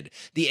Limited.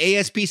 The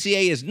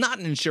ASPCA is not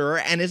an insurer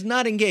and is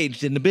not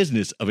engaged in the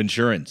business of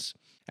insurance.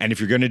 And if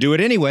you're going to do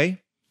it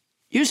anyway,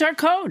 use our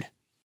code.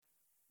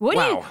 Who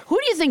do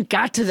you think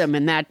got to them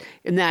in that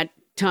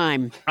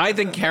time? I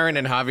think Karen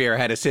and Javier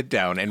had to sit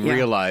down and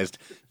realized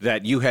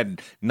that you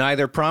had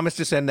neither promised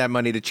to send that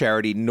money to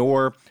charity,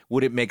 nor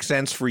would it make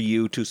sense for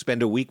you to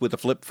spend a week with a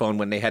flip phone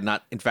when they had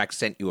not, in fact,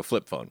 sent you a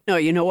flip phone. No,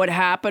 you know what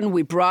happened?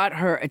 We brought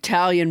her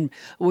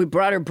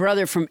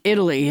brother from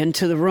Italy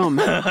into the room.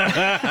 And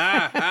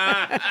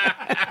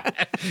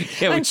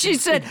she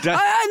said,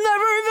 I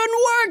never even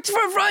worked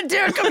for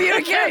Frontier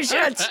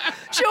Communications.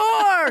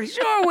 Sure,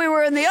 we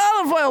were in the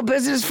olive oil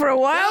business for a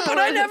while, but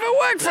I never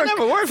worked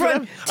for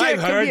them.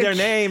 I've heard their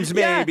names,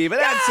 maybe, but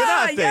that's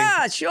nothing.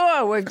 Yeah,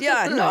 sure.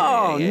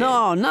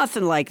 No,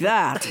 nothing like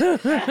that.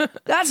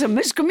 That's a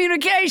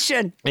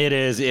miscommunication. It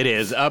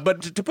is.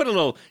 But to put a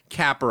little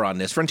capper on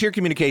this, Frontier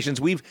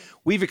Communications, we've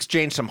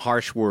exchanged some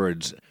harsh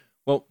words.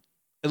 Well,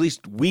 at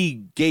least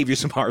we gave you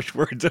some harsh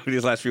words over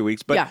these last few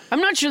weeks. But yeah,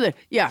 I'm not sure that.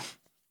 Yeah.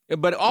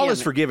 But all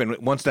is forgiven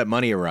once that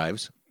money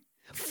arrives.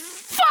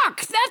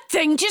 Fuck! That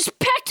thing just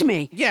pecked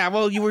me. Yeah,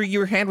 well,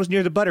 your hand was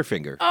near the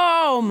Butterfinger.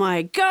 Oh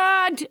my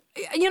God!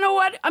 You know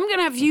what? I'm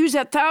gonna have to use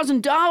that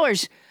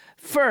 $1,000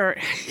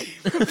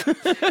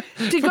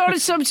 to go to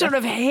some sort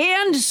of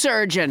hand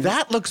surgeon.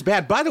 That looks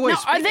bad. By the way, now,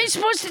 are they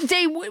supposed to?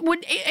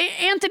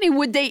 Anthony?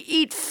 Would they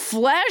eat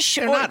flesh?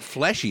 They're not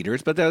flesh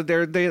eaters, but they're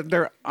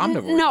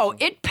omnivores. No,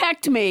 it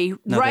pecked me.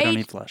 No, right? they don't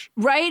eat flesh.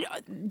 Right?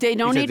 They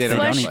don't eat They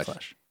flesh. don't eat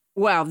flesh.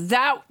 Well,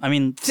 that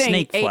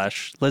snake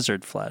flesh,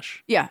 lizard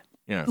flesh. Yeah.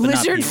 Yeah.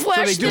 Lizard So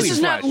flesh? they do This eat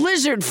is not flesh.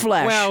 lizard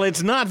flesh. Well,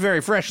 it's not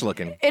very fresh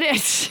looking. It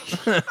is.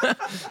 A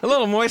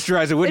little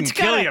moisturizer wouldn't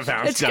kill you,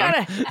 Poundstone. It's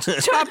got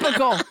a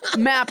topical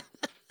map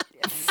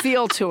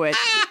feel to it.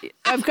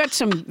 I've got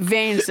some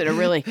veins that are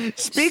really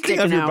Speaking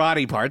of your out.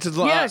 body parts, it's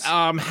Yes.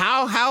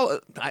 how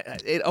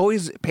it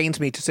always pains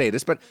me to say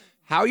this, but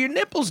how are your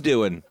nipples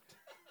doing,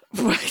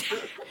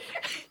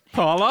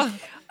 Paula?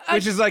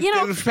 Which is like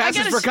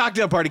passes for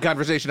cocktail party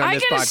conversation on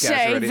this podcast. I gotta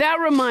say, already. that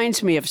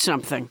reminds me of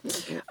something.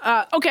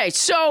 Okay,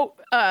 so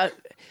now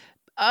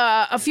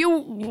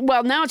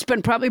it's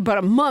been probably about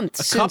a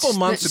month couple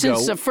months ago,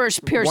 since the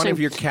first piercing. one of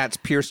your cats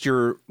pierced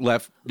your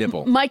left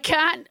nipple. My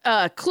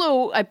cat,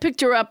 Clue, I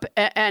picked her up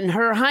and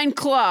her hind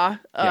claw,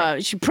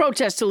 she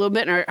protested a little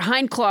bit and her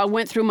hind claw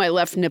went through my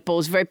left nipple. It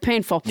was very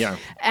painful. Yeah.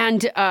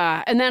 And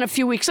then a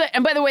few weeks later,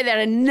 and by the way, that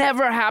had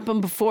never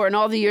happened before in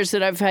all the years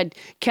that I've had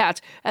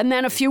cats. And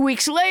then a few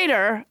weeks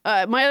later,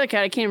 my other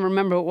cat, I can't even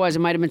remember who it was. It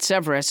might have been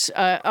Severus.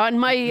 On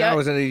my... No, it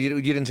was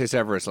you didn't say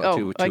Severus like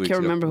two weeks ago. I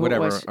can't remember who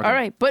Whatever. it was. Okay. All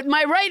right. But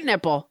my right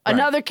nipple,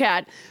 another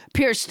cat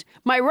pierced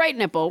my right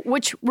nipple,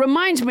 which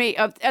reminds me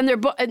of, and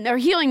they're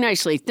healing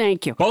nicely.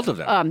 Thank you. Both of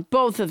them?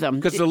 Both of them.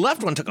 Because the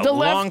left one took a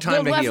long time to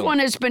heal. The left one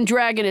has been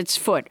dragging its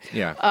foot.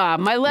 Yeah.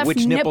 My left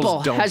Which nipple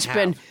nipples has don't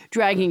been have.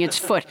 dragging its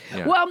foot.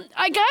 Yeah. Well,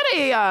 I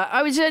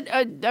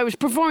got I was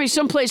performing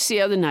someplace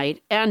the other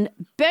night, and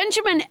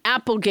Benjamin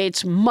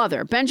Applegate's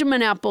mother,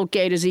 Benjamin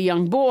Applegate is a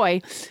young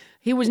boy.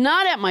 He was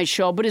not at my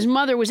show, but his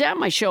mother was at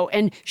my show,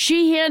 and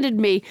she handed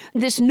me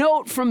this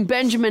note from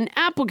Benjamin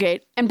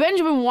Applegate, and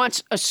Benjamin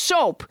wants a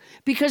soap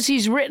because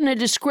he's written a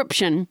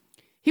description.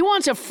 He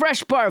wants a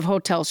fresh bar of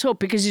hotel soap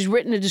because he's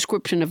written a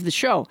description of the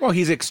show. Well,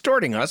 he's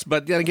extorting us,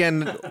 but then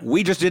again,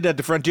 we just did that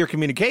to Frontier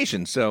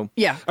Communications, so...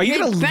 Yeah. Are you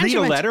going to read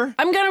a letter?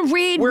 I'm going to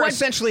read We're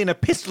essentially an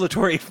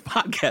epistolatory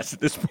podcast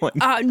at this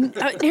point.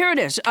 Here it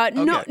is.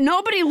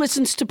 Nobody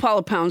Listens to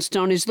Paula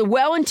Poundstone is the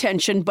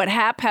well-intentioned but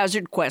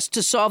haphazard quest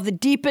to solve the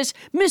deepest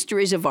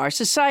mysteries of our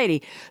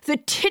society. The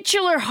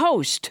titular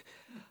host,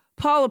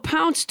 Paula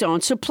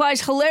Poundstone,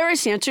 supplies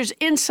hilarious answers,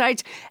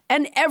 insights,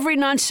 and every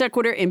non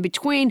sequitur in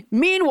between.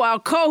 Meanwhile,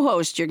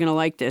 co-host, you're going to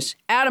like this,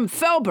 Adam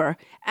Felber,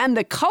 and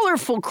the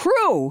colorful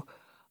crew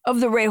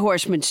of the Ray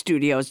Horseman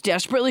Studios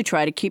desperately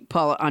try to keep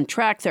Paula on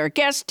track. There are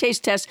guests,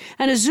 taste tests,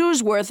 and a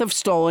zoo's worth of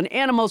stolen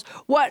animals.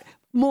 What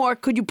more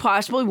could you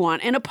possibly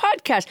want in a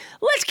podcast?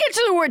 Let's get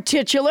to the word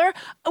titular.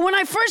 When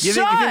I first You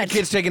think saw the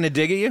kid's taking a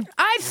dig at you?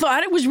 I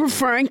thought it was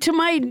referring to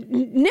my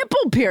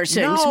nipple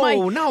piercings.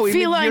 No,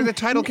 feline... you're the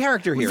title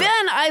character here.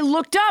 Then I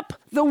looked up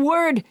the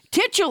word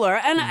titular,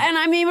 and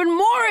I'm even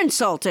more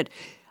insulted.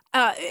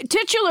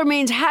 Titular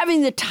means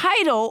having the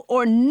title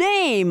or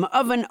name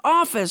of an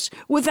office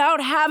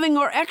without having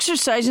or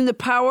exercising the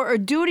power or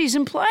duties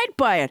implied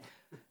by it.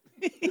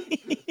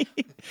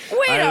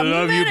 Wait a minute.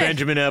 love you,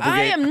 Benjamin Applegate.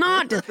 I am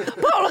not.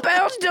 Paula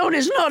Poundstone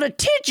is not a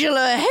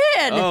titular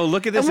head. Oh,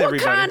 look at this, and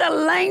everybody. What kind of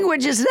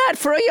language is that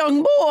for a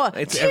young boy?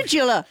 It's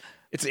titular.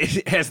 It's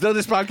as though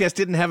this podcast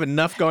didn't have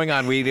enough going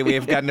on. We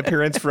have got an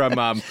appearance from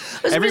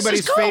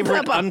everybody's Mrs.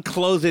 favorite Culpepper.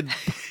 unclothed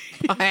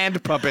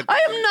hand puppet. I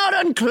am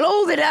not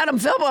unclothed, Adam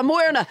Felber. I'm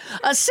wearing a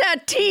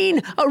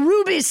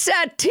ruby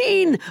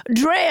sateen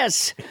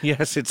dress.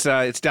 Yes, it's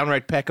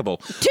downright peckable.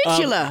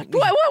 Titular.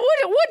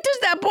 What does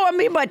that boy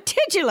mean by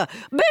titular?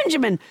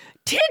 Benjamin,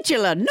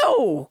 titular,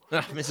 no.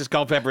 Mrs.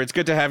 Culpepper, it's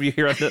good to have you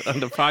here on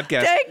the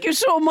podcast. Thank you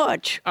so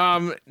much.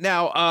 Now,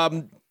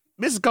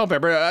 Mrs.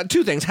 Culpepper,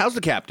 two things. How's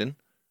the captain?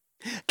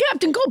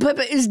 Captain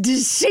Culpepper is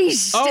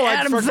deceased,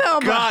 Adam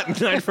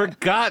Felber. I'd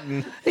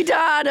forgotten. He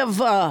died of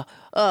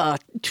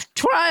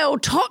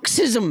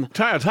triotoxism.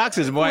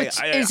 Triotoxism. Why?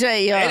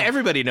 And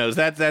everybody knows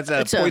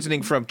that's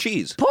poisoning from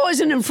cheese.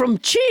 Poisoning from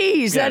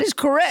cheese. That Yes. is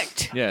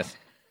correct. Yes.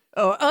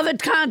 Or other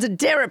kinds of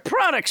dairy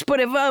products, but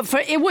it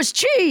was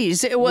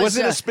cheese. It was. Was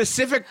it a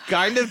specific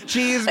kind of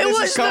cheese? It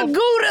was the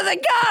Gouda that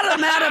got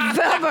him, Adam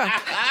Felber.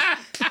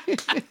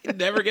 You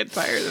never get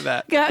tired of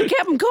that.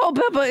 Captain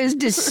Culpepper is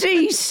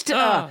deceased.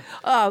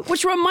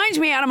 Which reminds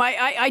me, Adam,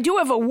 I do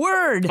have a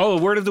word. Oh,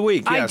 a word of the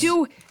week. Yes. I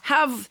do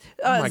have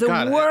Oh my the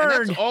God. word.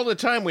 And that's all the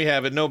time we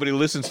have, and nobody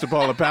listens to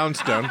Paula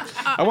Poundstone.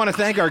 I want to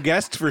thank our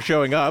guests for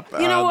showing up.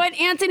 You know what,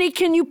 Anthony?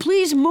 Can you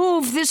please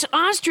move this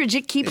ostrich?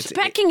 It keeps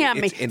pecking at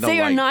me. it's in the They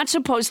are light. not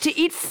supposed to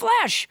eat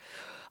flesh.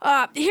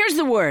 Here's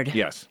the word.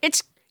 Yes.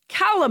 It's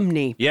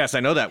calumny. Yes,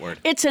 I know that word.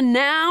 It's a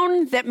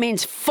noun that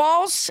means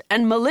false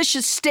and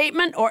malicious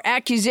statement or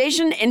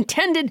accusation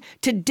intended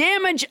to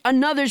damage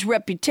another's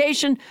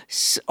reputation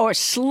or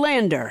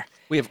slander.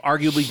 We have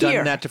arguably Here.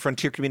 done that to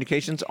Frontier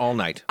Communications all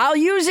night. I'll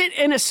use it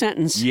in a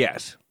sentence.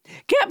 Yes.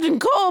 Captain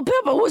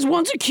Culpepper was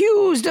once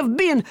accused of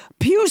being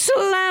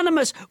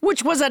pusillanimous,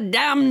 which was a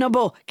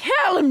damnable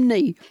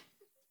calumny.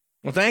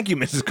 Well, thank you,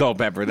 Mrs.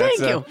 Culpepper.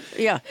 Thank you.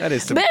 Yeah. That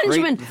is some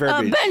Benjamin, great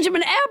verbiage.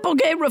 Benjamin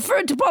Applegate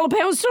referred to Paula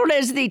Poundstone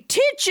as the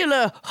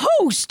titular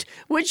host,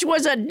 which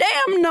was a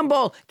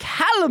damnable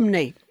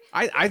calumny.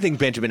 I think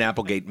Benjamin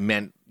Applegate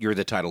meant you're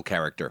the title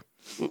character.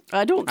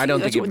 I don't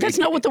think that's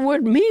not what the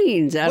word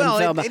means, Adam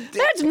Felber. it-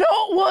 That's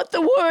not what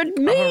the word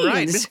means. All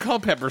right, Miss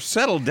Culpepper,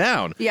 settle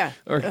down. Yeah.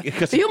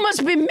 Because You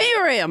must be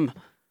Miriam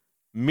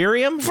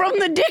Miriam? from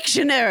the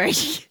dictionary.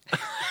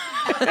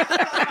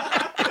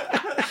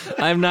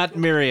 I'm not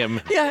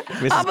Miriam. Yeah,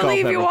 Mrs. I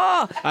believe you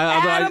are.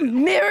 Culpepper.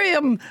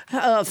 Miriam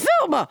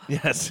Felber.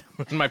 Yes,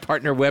 my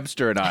partner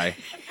Webster and I,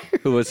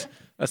 who was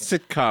a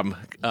sitcom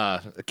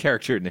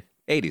character in the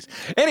 80s.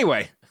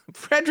 Anyway,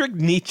 Friedrich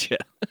Nietzsche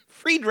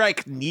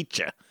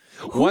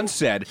once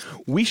said,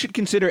 "We should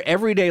consider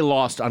every day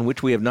lost on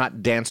which we have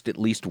not danced at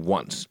least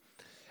once."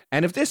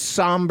 And if this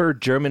somber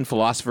German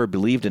philosopher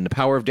believed in the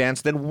power of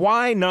dance, then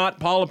why not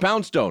Paula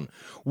Poundstone?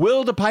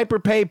 Will the piper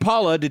pay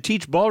Paula to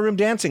teach ballroom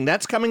dancing?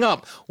 That's coming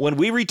up when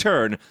we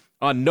return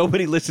on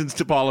Nobody Listens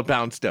to Paula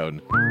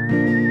Poundstone.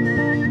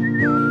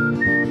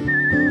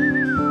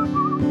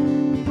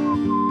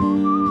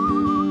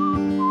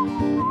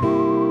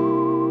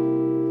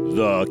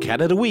 The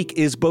cat of the week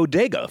is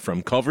Bodega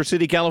from Culver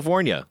City,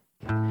 California.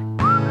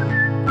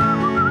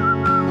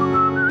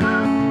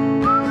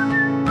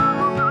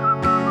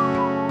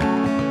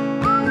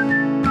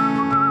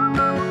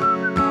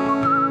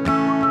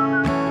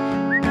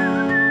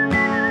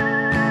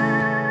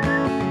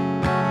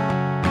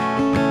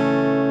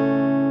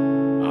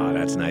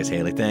 Nice,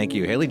 Haley. Thank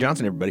you. Haley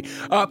Johnson, everybody.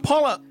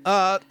 Paula,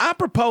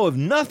 apropos of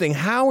nothing,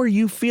 how are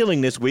you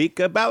feeling this week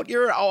about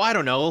your,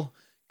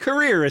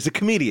 career as a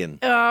comedian?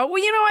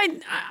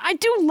 I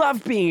do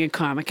love being a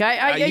comic.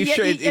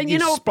 You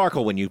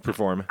sparkle when you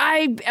perform.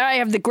 I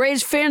have the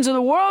greatest fans in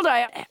the world.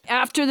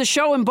 After the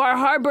show in Bar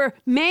Harbor,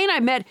 Maine, I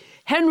met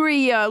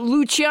Henry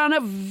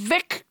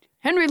Lucianovic.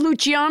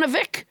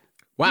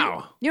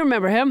 Wow. You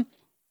remember him?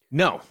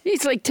 No.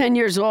 He's like 10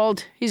 years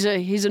old. He's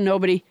a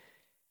nobody.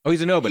 Oh,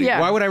 he's a nobody.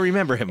 Yeah. Why would I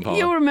remember him, Paul?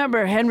 You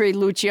remember Henry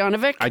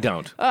Lucianovic? I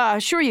don't.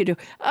 Sure you do.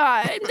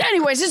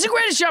 Anyways, it's the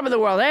greatest job in the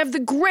world. I have the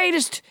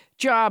greatest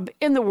job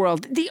in the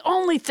world. The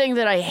only thing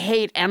that I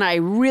hate, and I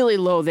really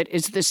loathe it,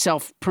 is the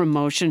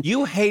self-promotion.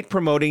 You hate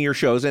promoting your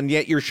shows, and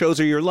yet your shows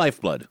are your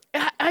lifeblood.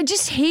 I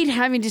just hate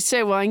having to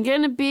say, well, I'm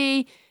going to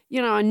be,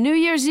 on New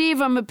Year's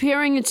Eve, I'm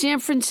appearing in San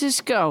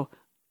Francisco.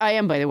 I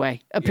am, by the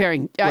way,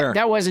 appearing. Where?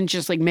 That wasn't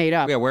just like made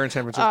up. Yeah, where in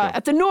San Francisco?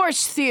 At the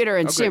Norse Theater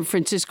in San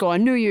Francisco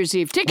on New Year's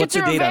Eve. Tickets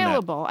are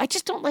available. I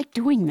just don't like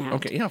doing that.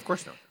 Okay, yeah, of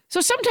course not. So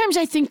sometimes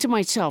I think to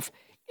myself,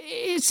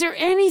 is there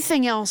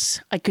anything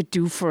else I could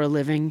do for a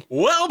living?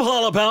 Well,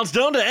 Paula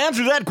Poundstone, to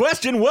answer that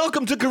question,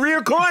 welcome to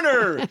Career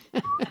Corner.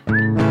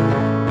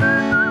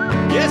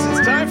 Yes,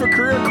 it's time for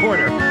Career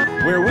Corner,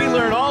 where we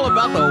learn all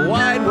about the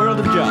wide world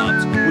of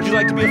jobs. Would you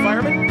like to be a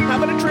fireman?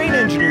 How about a train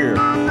engineer?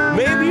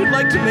 Maybe you'd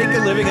like to make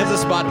a living as a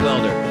spot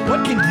welder.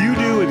 What can you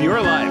do with your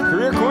life?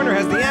 Career Corner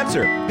has the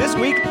answer. This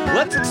week,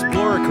 let's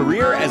explore a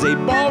career as a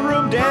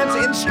ballroom dance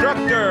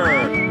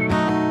instructor.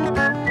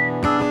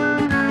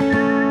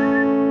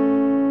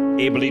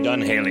 Ably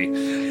done, Haley.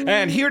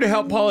 And here to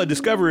help Paula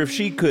discover if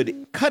she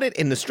could cut it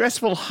in the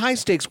stressful,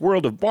 high-stakes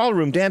world of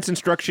ballroom dance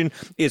instruction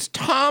is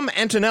Tom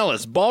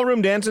Antonellis,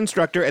 ballroom dance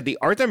instructor at the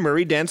Arthur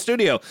Murray Dance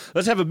Studio.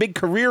 Let's have a big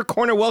Career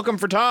Corner welcome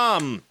for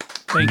Tom.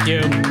 Thank you.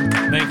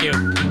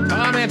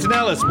 Tom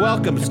Antonellis,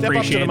 welcome. Step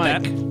up to the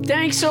mic. That.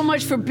 Thanks so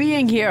much for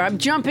being here. I'm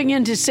jumping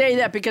in to say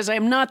that because I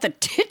am not the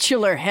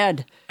titular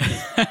head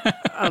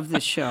of the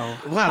show.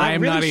 Wow, I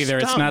am really not either.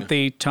 stung. It's not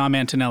the Tom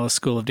Antonellis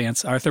School of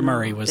Dance. Arthur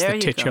Murray was there the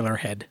you titular go.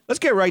 head. Let's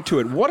get right to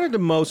it. What are the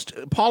most...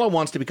 Paula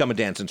wants to become a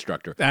dance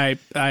instructor. I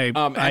And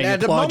at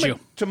the applaud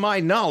moment, to my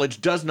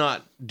knowledge, does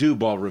not do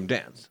ballroom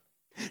dance.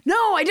 No,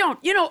 I don't.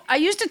 I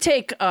used to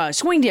take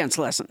swing dance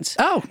lessons.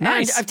 Oh, And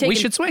nice. We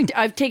should swing.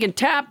 I've taken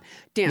tap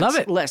dance Love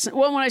it. lessons.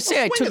 Well, when I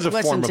say Well, swing I is a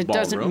took form lessons, of it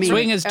doesn't ballroom. mean...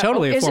 Swing is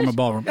totally a is form it? of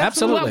ballroom.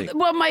 Absolutely.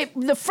 Well,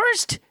 the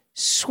first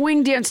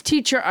swing dance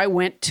teacher I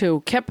went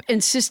to kept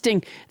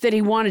insisting that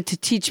he wanted to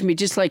teach me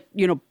just like,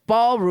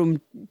 ballroom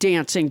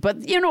dancing.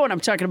 But you know what I'm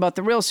talking about,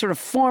 the real sort of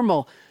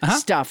formal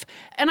stuff.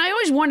 And I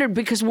always wondered,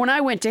 because when I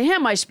went to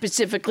him, I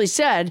specifically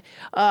said,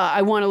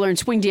 I want to learn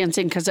swing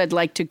dancing because I'd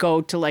like to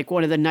go to like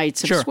one of the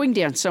nights of Sure. swing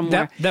dance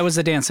somewhere. That was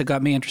the dance that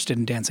got me interested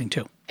in dancing,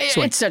 too.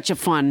 Swing. It's such a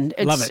fun.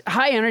 It's Love it.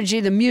 high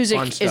energy. The music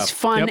Fun stuff. is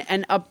fun Yep.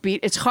 and upbeat.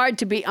 It's hard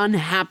to be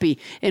unhappy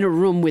in a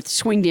room with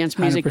swing dance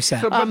music.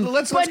 100%. So, but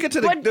let's get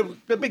to but-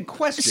 the big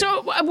question.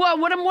 So, well,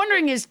 what I'm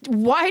wondering is,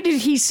 why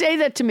did he say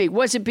that to me?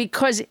 Was it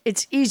because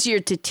it's easier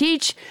to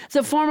teach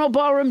the formal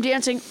ballroom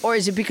dancing, or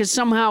is it because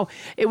somehow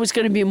it was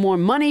going to be more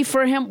money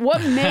for him?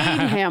 What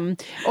made him,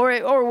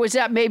 or was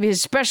that maybe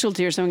his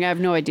specialty or something? I have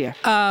no idea.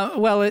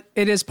 Well, it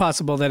is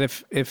possible that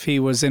if he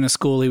was in a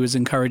school, he was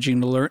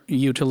encouraging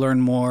you to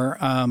learn more,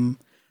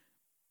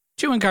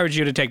 to encourage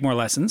you to take more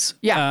lessons.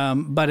 Yeah.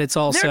 But it's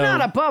also... They're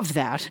not above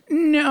that.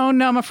 No,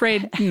 I'm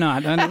afraid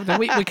not.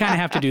 We kind of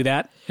have to do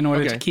that in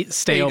order Okay. to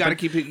stay you open. got to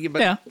keep it.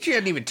 But Yeah. she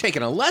hadn't even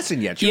taken a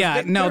lesson yet. She was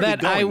Yeah, no, barely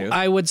that going to.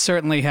 I would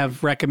certainly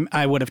have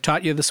I would have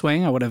taught you the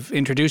swing. I would have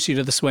introduced you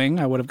to the swing.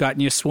 I would have gotten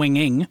you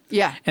swinging.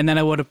 Yeah. And then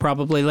I would have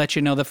probably let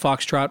you know that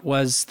foxtrot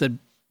was the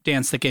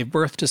dance that gave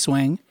birth to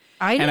swing.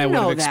 I didn't and I would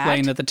know have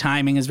explained that. that the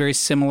timing is very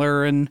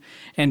similar and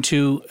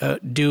to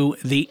do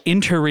the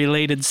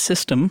interrelated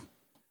system,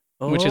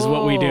 which is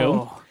what we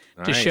do.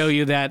 To Nice. show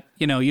you that,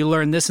 you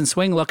learn this in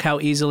swing. Look how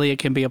easily it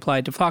can be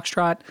applied to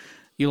foxtrot.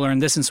 You learn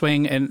this in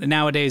swing. And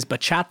nowadays,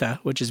 bachata,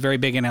 which is very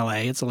big in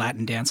LA, it's a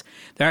Latin dance.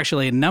 There are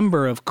actually a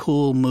number of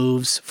cool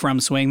moves from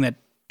swing that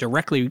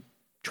directly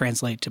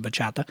translate to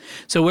bachata.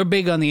 So we're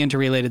big on the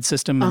interrelated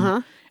system.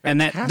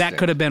 And that Fantastic.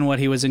 could have been what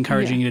he was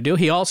encouraging you to do.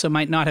 He also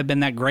might not have been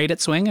that great at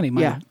swing, and he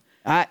might Yeah.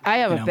 have. I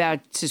have a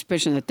bad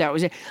suspicion that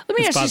was it. Let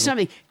me ask you possible.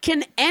 something.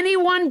 Can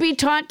anyone be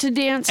taught to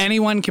dance?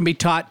 Anyone can be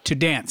taught to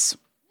dance.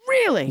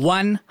 Really?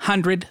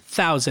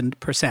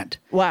 100,000%.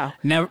 Wow.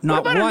 Never, What not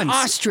about once. an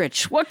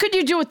ostrich? What could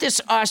you do with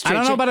this ostrich? I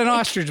don't know about an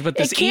ostrich, but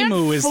this it can't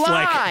emu is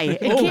fly.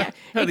 like.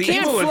 It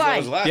can't fly.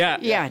 Yeah.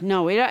 Yeah,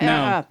 no.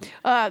 No.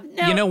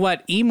 You know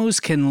what? Emus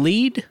can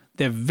lead.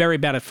 They're very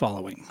bad at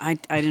following. I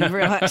didn't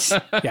realize.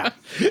 Yeah.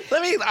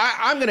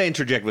 I'm going to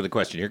interject with a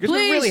question here because we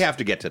Please. really have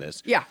to get to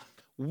this. Yeah.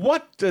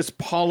 What does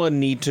Paula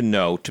need to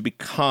know to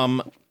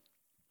become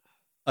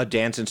a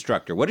dance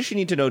instructor? What does she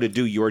need to know to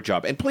do your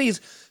job? And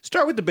please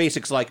start with the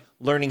basics like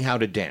learning how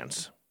to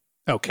dance.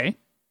 Okay.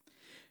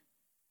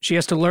 She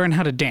has to learn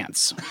how to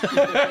dance.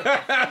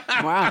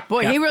 Wow.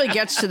 Boy, he really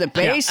gets to the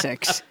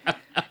basics.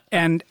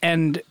 And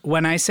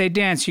when I say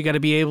dance, you got to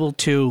be able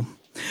to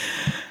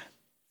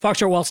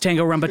foxtrot, waltz,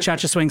 tango, rumba,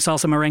 cha-cha, swing,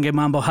 salsa, merengue,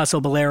 mambo,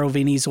 hustle, bolero,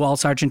 Viennese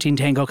waltz, Argentine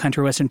tango,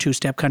 country western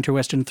two-step, country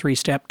western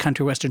three-step,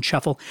 country western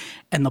shuffle,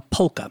 and the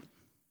polka.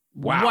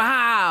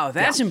 Wow.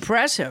 That's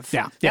impressive.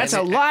 Yeah. That's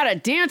a lot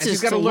of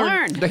dances to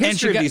learn. the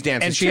history of these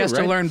dances And she too, has to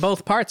right? learn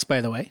both parts, by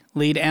the way,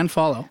 lead and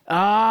follow.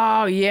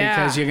 Oh, yeah.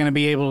 Because you're going to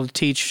be able to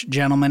teach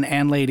gentlemen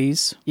and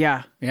ladies.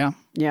 Yeah. Yeah.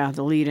 Yeah,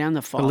 the lead and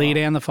the follow. The lead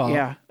and the follow.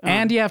 Yeah.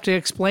 And you have to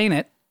explain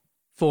it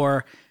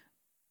for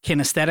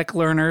kinesthetic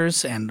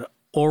learners and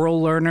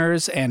oral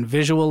learners and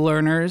visual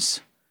learners.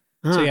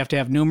 So you have to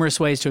have numerous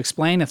ways to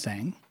explain a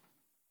thing.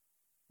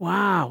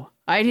 Wow.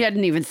 I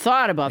hadn't even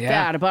thought about Yeah.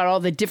 that, about all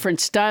the different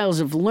styles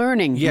of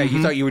learning. Yeah,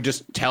 you thought you would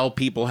just tell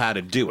people how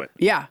to do it.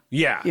 Yeah.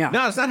 Yeah. Yeah.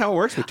 No, that's not how it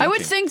works with teaching. I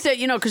would think that,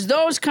 because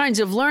those kinds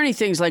of learning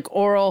things like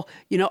oral,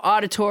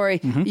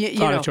 auditory,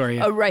 Auditory,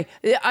 yeah. right.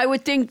 I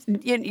would think,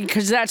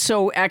 because that's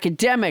so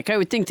academic, I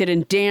would think that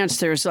in dance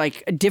there's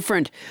like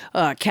different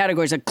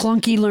categories, like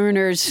clunky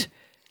learners,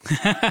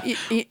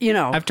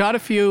 I've taught a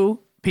few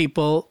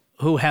people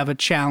who have a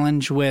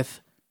challenge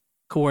with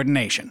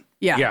coordination.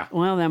 Yeah. Yeah.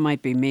 Well, that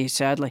might be me,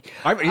 sadly.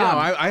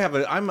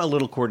 I'm a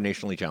little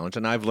coordinationally challenged,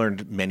 and I've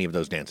learned many of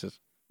those dances.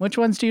 Which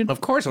ones do you?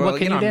 Of course. What Well,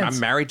 can you dance? I'm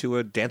married to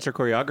a dancer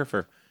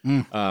choreographer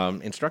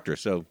instructor.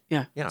 So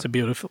Yeah. It's a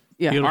beautiful,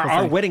 Yeah. beautiful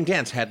our thing. wedding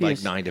dance had like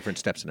Yes. 9 different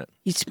steps in it.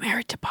 He's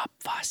married to Bob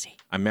Fosse.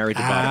 I'm married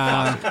to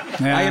Bob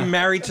Fosse. yeah. I am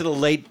married to the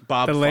late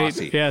Bob late-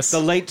 Fosse. yes. The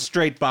late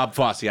straight Bob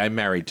Fosse I'm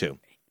married to.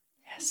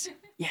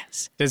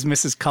 Yes. Does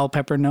Mrs.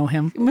 Culpepper know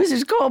him?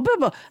 Mrs.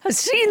 Culpepper has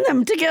seen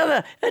them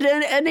together at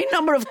any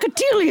number of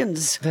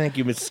cotillions. Thank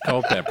you, Mrs.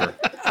 Culpepper.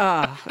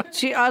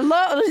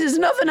 There's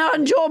nothing I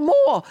enjoy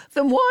more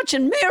than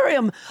watching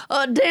Miriam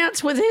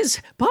dance with his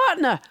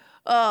partner,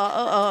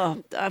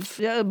 Bob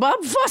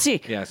Fosse.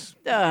 Yes.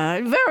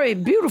 Very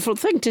beautiful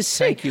thing to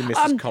see. Thank you,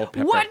 Mrs.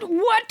 Culpepper.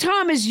 What,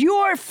 Tom, is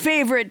your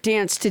favorite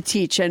dance to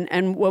teach,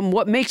 and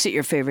what makes it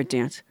your favorite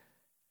dance?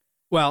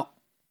 Well,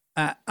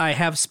 I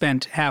have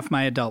spent half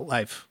my adult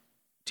life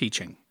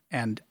teaching,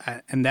 and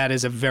that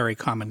is a very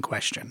common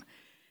question.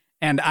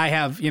 And I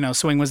have,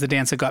 swing was the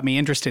dance that got me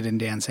interested in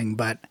dancing.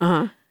 But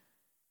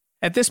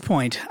at this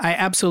point, I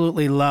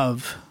absolutely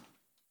love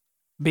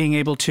being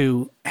able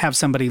to have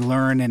somebody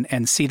learn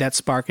and see that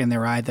spark in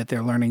their eye that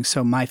they're learning.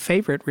 So my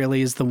favorite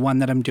really is the one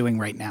that I'm doing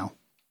right now.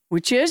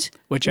 Which is?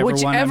 Whichever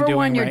one I'm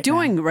doing you're right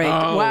doing now. right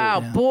now.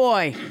 Wow,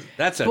 boy.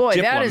 That's a Boy,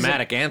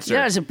 diplomatic answer.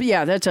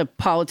 That's a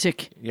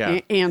politic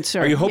answer.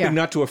 Are you hoping Yeah.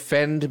 not to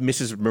offend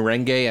Mrs.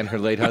 Merengue and her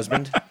late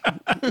husband?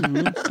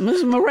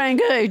 Mrs.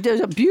 Merengue does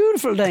a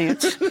beautiful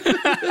dance.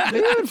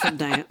 Beautiful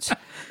dance.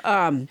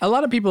 A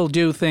lot of people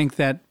do think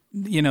that,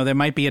 there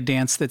might be a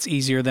dance that's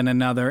easier than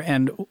another.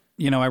 And,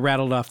 I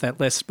rattled off that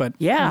list, but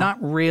not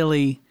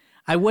really.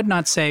 I would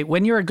not say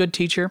when you're a good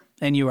teacher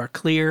and you are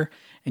clear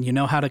and you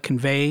know how to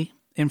convey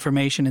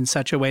information in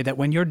such a way that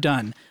when you're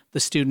done, the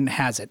student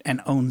has it and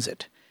owns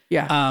it.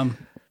 Yeah.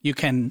 You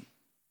can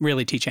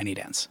really teach any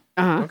dance.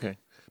 Okay.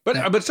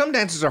 But some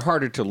dances are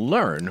harder to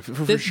learn,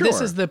 for sure. This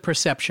is the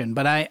perception,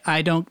 but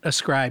I don't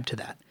ascribe to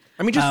that.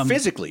 I mean, just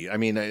physically. I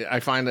mean, I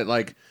find that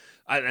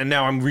and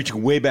now I'm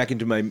reaching way back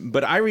into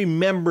but I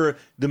remember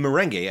the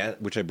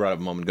merengue, which I brought up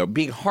a moment ago,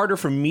 being harder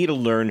for me to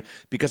learn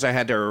because I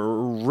had to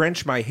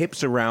wrench my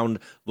hips around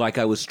like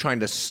I was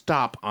trying to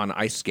stop on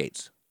ice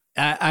skates.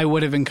 I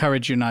would have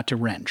encouraged you not to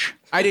wrench.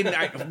 I didn't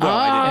have to. Wrench.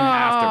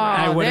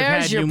 I would have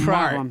there's had your you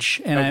problem.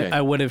 march, and Okay.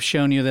 I would have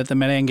shown you that the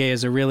merengue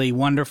is a really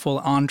wonderful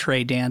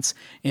entree dance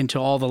into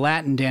all the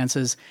Latin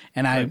dances,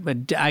 and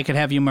I could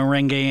have you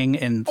merengueing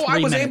in 3 I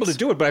was minutes. able to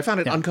do it, but I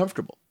found it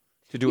uncomfortable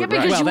to do Yeah, it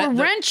because right. you Well, were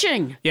that-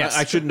 wrenching. Yes.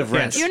 I shouldn't have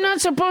wrenched. You're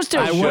not supposed to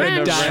I would have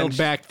wrench. dialed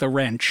back the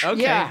wrench.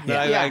 Okay. Yeah,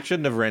 No, yeah. I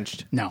shouldn't have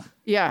wrenched. No.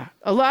 Yeah.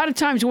 A lot of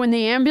times when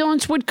the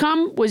ambulance would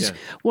come,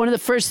 one of the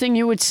first thing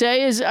you would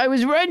say is, I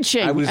was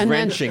wrenching. I was And then-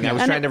 wrenching. I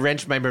was and trying to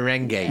wrench my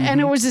merengue.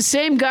 And it was the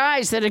same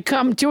guys that had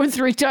come 2 and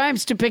 3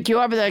 times to pick you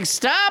up and they're like,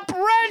 stop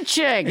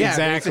wrenching. Yeah,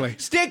 Exactly.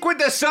 Stick with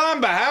the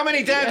samba. How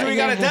many times are we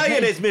going to tell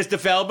you this, Mr.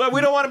 Felber?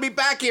 We don't want to be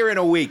back here in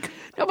a week.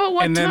 No, but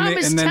what And then, Tom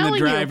is the telling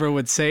driver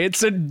would say,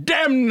 it's a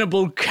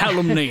damnable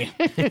calumny.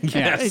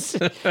 Yes.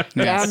 you.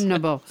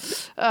 Damnable.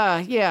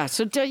 Yeah.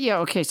 So,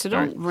 okay. So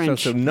don't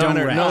wrench. So Don't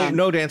wrench.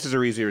 no dances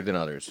are easier than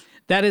others.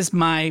 That is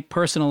my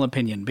personal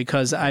opinion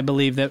because I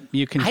believe that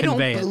you can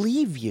convey it.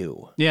 believe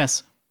you.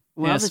 Yes.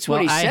 Well, Yes. that's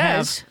what he I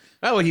says.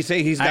 Oh, well,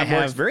 he's got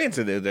more experience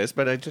in this,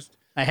 but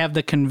I have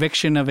the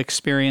conviction of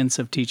experience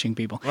of teaching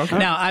people. Okay.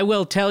 Now, I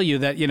will tell you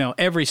that,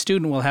 every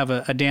student will have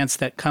a dance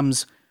that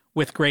comes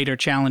with greater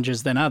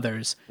challenges than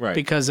others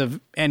because of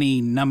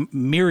any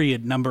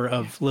myriad number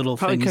of little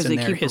things in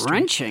their history. Because they keep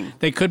wrenching.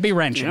 They could be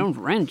wrenching. You don't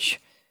wrench.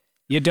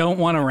 You don't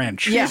want to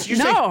wrench. Yes, I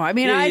can't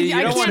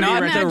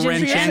imagine. The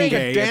wrenching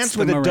day. A dance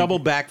with a double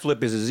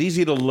backflip is as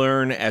easy to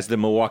learn as the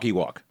Milwaukee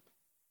Walk.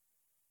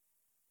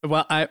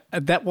 Well,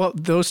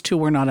 those two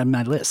were not on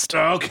my list.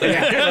 Okay.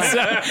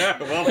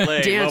 Well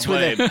played. Dance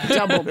with a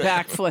double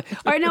backflip.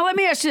 All right, now let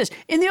me ask you this.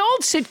 In the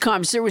old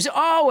sitcoms, there was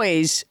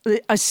always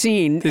a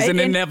scene. There's an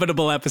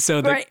inevitable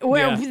episode.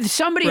 Where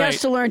somebody has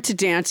to learn to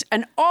dance,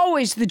 and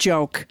always the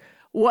joke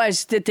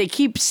was that they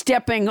keep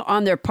stepping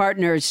on their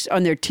partners,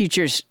 on their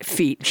teacher's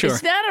feet. Sure.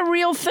 Is that a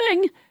real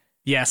thing?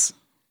 Yes.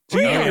 So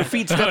you have your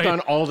feet stepped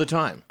on all the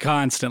time?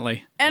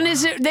 Constantly. And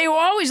they were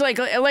always like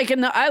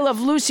in the I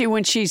Love Lucy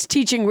when she's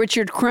teaching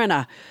Richard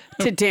Crenna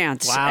to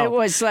dance. Wow. It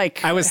was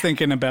like... I was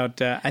thinking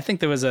about, I think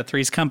there was a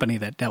Three's Company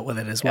that dealt with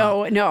it as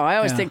well. Oh, no, I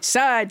always think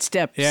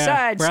sidestep,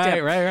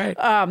 sidestep.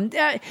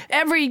 Right.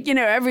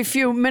 Every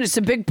few minutes,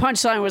 the big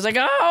punchline was like,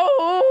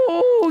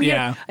 oh,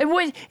 yeah.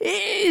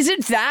 Is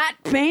it that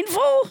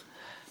painful?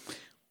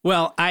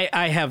 Well,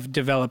 I have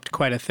developed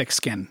quite a thick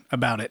skin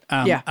about it.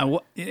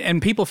 And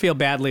people feel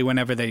badly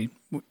whenever they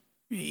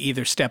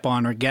either step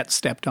on or get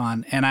stepped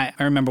on. And I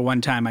remember one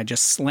time I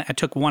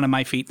took one of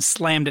my feet and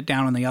slammed it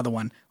down on the other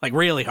one, like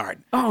really hard.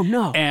 Oh,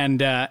 no.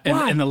 And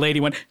the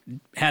lady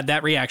had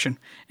that reaction.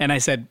 And I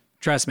said,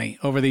 trust me,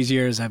 over these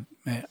years,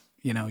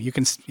 you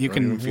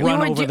can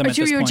run over them at this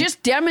point. You were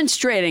just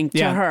demonstrating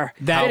to her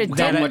that it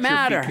didn't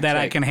matter. That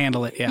I can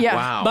handle it, yeah.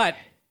 Wow. But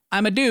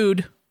I'm a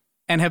dude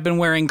and have been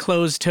wearing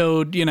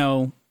closed-toed,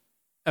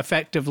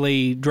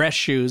 effectively dress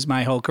shoes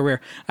my whole career.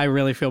 I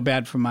really feel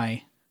bad for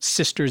my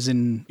sisters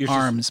in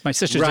arms, my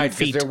sisters in feet. Right,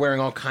 because they're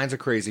wearing all kinds of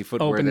crazy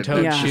footwear.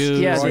 Open-toed shoes,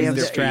 they have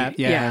the strap,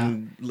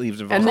 and leaves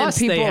them. And then plus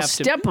people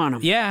step on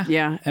them.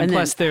 Yeah. And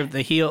plus the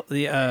heel,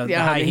 the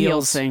high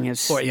heels thing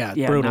is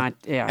brutal.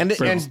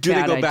 And do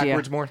they go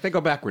backwards more? They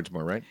go backwards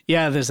more, right?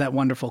 Yeah, there's that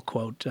wonderful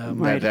quote.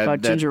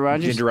 About Ginger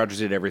Rogers. Ginger Rogers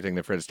did everything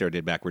that Fred Astaire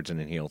did backwards and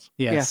in heels.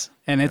 Yes,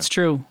 and it's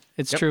true.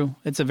 It's true.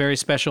 It's a very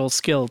special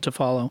skill to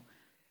follow.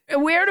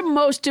 Where do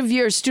most of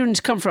your students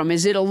come from?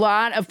 Is it a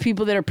lot of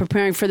people that are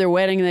preparing for their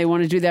wedding and they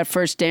want to do that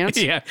first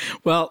dance? Yeah.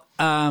 Well,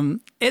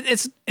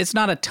 it's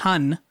not a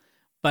ton,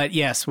 but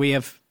yes,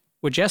 we're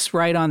just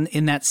right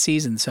in that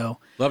season. So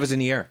love is in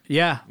the air.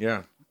 Yeah.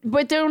 Yeah.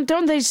 But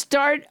don't they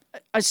start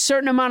a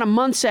certain amount of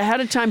months ahead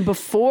of time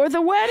before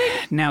the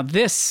wedding? Now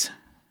this,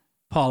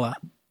 Paula,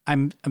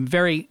 I'm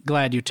very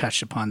glad you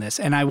touched upon this,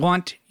 and I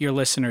want your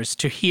listeners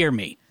to hear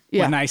me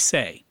when I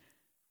say,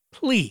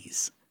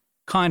 please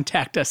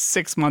contact us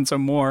 6 months or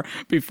more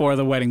before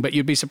the wedding, but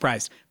you'd be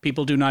surprised.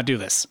 People do not do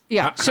this.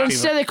 Yeah. So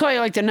instead they call you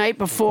like the night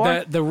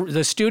before?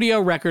 The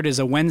studio record is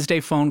a Wednesday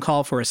phone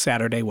call for a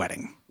Saturday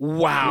wedding.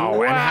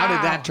 Wow. And how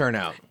did that turn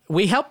out?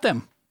 We helped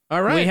them.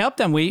 All right. We helped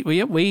them. We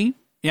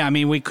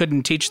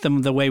couldn't teach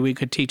them the way we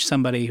could teach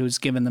somebody who's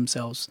given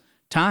themselves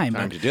time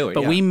to do it.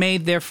 But we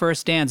made their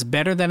first dance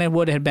better than it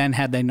would have been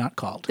had they not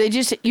called. They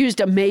just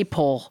used a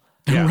maypole.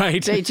 Yeah.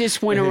 Right. They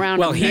just went around.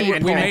 Well, we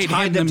made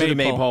tied him them to the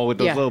maypole with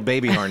those little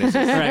baby harnesses.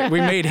 Right. We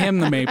made him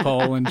the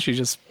maypole, and she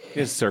just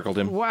circled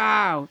him.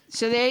 Wow.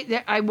 So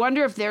I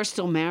wonder if they're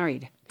still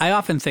married. I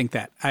often think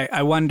that.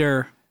 I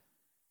wonder,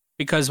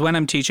 because when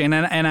I'm teaching,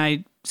 and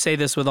I say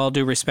this with all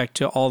due respect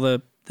to all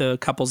the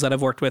couples that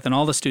I've worked with and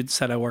all the students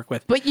that I work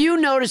with. But you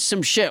notice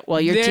some shit while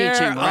you're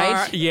teaching,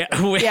 right?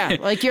 Yeah.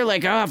 Like you're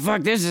like, oh,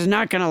 fuck, this is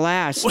not going to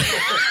last.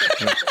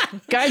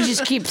 Guy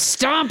just keeps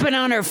stomping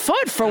on her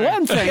foot for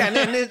one thing. Yeah,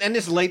 and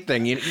this late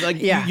thing,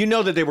 you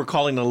know that they were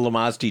calling the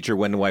Lamaze teacher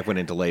when the wife went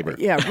into labor.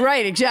 Yeah,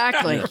 right,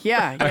 exactly.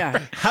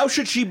 Yeah. How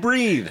should she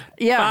breathe?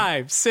 Yeah.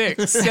 5,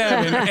 6,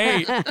 7,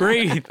 8,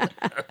 breathe.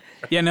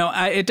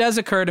 It does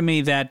occur to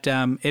me that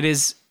it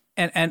is,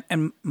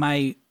 and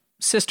my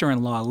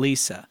sister-in-law,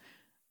 Lisa.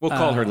 We'll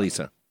call her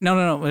Lisa.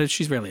 No,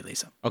 she's really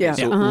Lisa.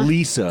 Okay,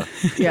 Lisa.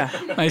 Yeah.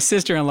 My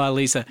sister-in-law,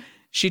 Lisa,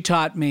 she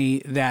taught me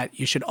that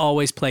you should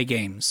always play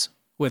games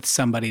with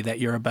somebody that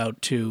you're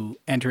about to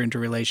enter into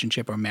a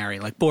relationship or marry,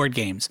 like board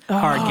games,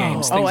 card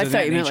games, things I of thought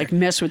that you meant nature. like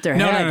mess with their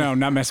head. No,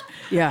 not mess.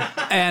 Yeah.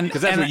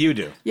 Because that's what you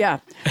do. Yeah.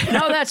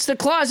 No, that's the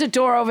closet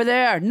door over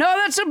there. No,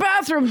 that's the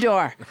bathroom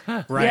door.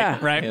 Right, Yeah.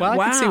 right. Well,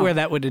 I can see where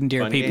that would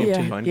endear Fun people game.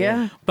 to you. Fun Yeah.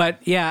 game. But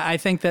yeah, I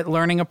think that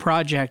learning a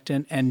project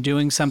and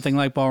doing something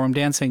like ballroom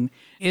dancing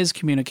is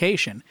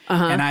communication.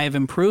 And I have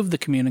improved the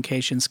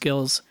communication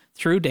skills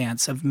through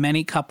dance of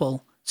many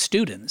couple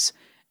students.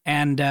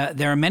 And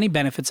there are many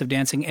benefits of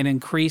dancing, and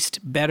increased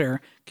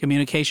better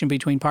communication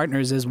between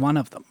partners is one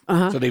of them.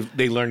 So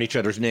they learn each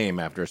other's name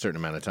after a certain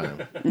amount of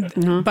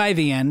time. By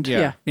the end.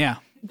 Yeah.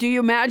 Do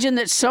you imagine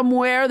that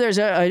somewhere there's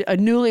a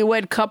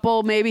newlywed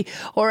couple maybe,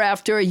 or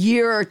after a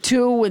year or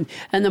two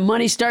and the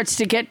money starts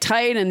to get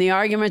tight and the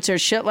arguments are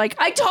shit like,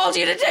 I told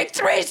you to take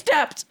 3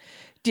 steps.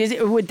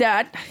 Would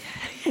that...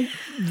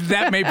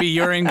 That may be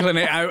your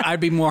inclination. I'd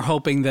be more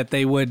hoping that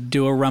they would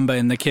do a rumba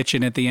in the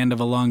kitchen at the end of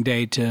a long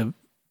day to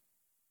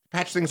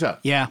Patch things up.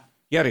 Yeah,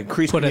 to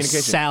increase put a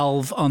communication.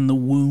 salve on the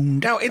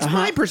wound. Now, it's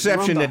my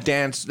perception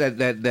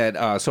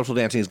that social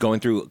dancing is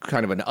going through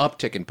kind of an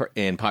uptick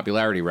in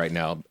popularity right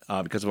now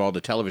because of all the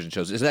television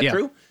shows. Is that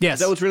true? Yes. Is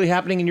that what's really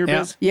happening in your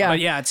biz? Yeah. But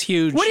yeah, it's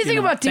huge. What do you think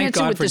about thank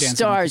Dancing God with for the Dancing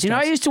Stars? with the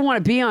I used to want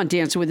to be on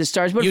Dancing with the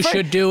Stars. But You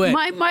should do it.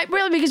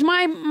 Because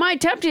my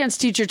tap dance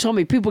teacher told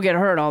me people get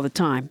hurt all the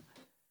time.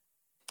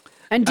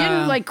 And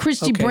didn't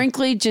Christy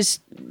Brinkley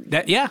just...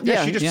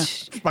 She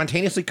just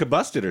spontaneously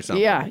combusted or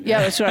something. Yeah,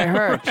 that's what I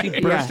heard. She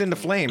burst into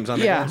flames on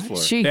the dance floor.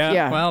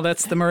 Well,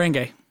 that's the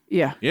merengue.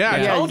 Yeah.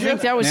 I told you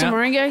think that was some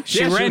merengue?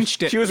 She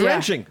wrenched it. She was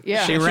wrenching.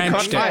 Yeah. She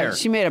wrenched it.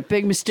 She made a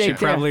big mistake She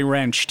probably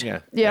wrenched. Yeah.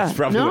 That's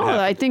probably what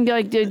happened. I think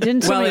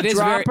didn't somebody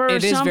drop her or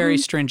it is something? very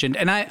stringent.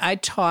 And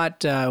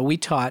we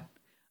taught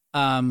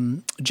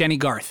Jenny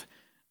Garth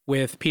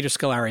with Peter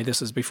Scolari.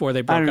 This is before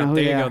they broke up.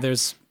 There you go.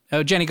 There's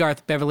Jenny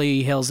Garth,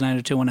 Beverly Hills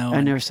 90210.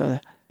 I never saw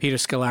that. Peter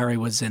Scolari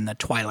was in the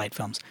Twilight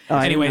films.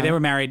 Anyway, they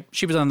were married.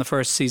 She was on the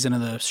first season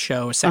of the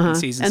show, second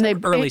season,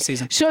 early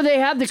season. So they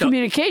had the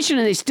communication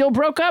and they still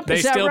broke up? They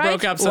is that still right?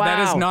 broke up, so that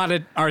is not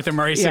an Arthur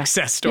Murray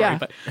success story. Yeah.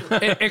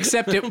 But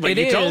except it But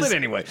you told it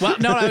anyway. Well,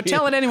 no, I would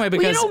tell it anyway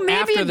because maybe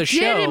after the it show...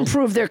 did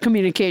improve their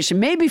communication.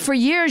 Maybe for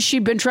years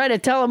she'd been trying to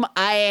tell him,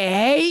 I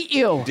hate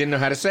you. Didn't know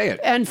how to say it.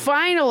 And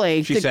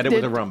finally... She said it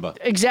with a rumba.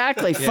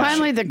 Exactly.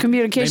 Finally, the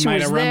communication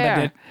was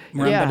there.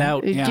 Rumba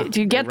out. Yeah.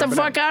 To get the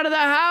fuck out of the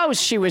house,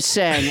 she was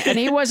saying. And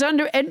he was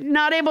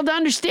not able to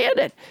understand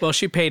it. Well,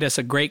 she paid us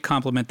a great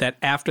compliment that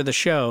after the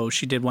show,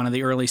 she did one of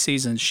the early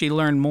seasons. She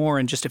learned more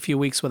in just a few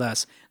weeks with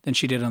us than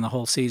she did on the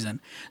whole season.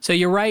 So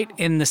you're right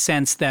in the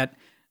sense that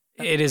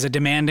it is a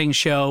demanding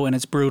show and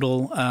it's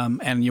brutal,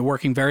 and you're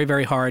working very,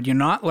 very hard. You're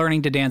not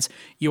learning to dance.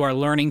 You are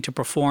learning to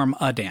perform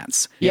a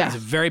dance. Yeah. There's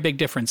a very big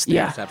difference there.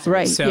 Yeah,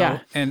 right. So,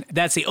 and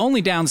that's the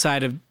only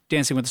downside of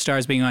Dancing with the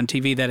Stars being on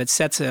TV, that it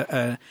sets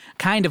a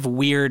kind of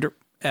weird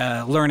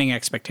learning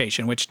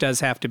expectation, which does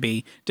have to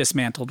be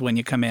dismantled when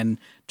you come in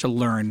to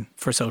learn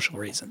for social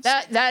reasons.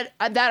 That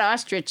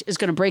ostrich is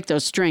going to break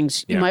those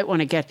strings. You might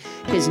want to get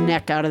his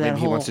neck out of that Maybe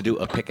hole. he wants to do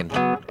a pick and...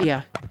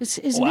 Yeah.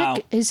 His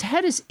neck, his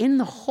head is in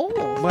the hole.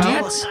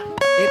 Well,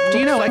 do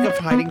you know like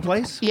a hiding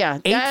place? Yeah.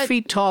 8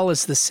 feet tall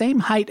is the same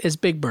height as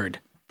Big Bird.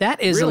 That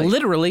is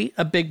literally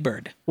a big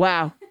bird.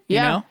 Wow.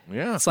 Yeah. You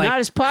know? Yeah. It's like, not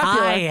as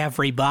popular. Hi,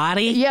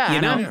 everybody. Yeah.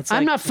 You know? I'm, It's I'm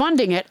like not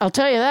funding it. I'll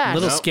tell you that. a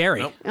little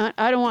scary.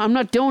 I'm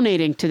not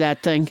donating to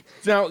that thing.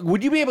 Now,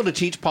 would you be able to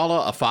teach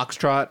Paula a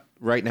foxtrot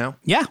right now?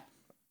 Yeah.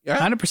 Yeah?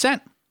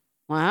 100%.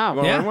 Wow. You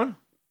want to Yeah. learn one?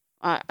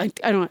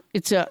 I don't.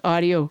 It's an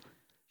audio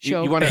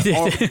show. You want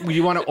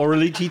to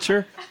orally teach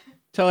her?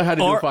 Tell her how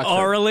to do a foxtrot.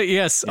 Orally,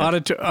 yes.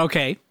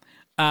 Okay.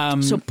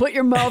 So put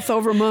your mouth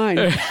over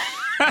mine.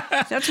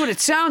 That's what it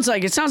sounds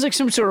like. It sounds like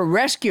some sort of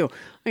rescue.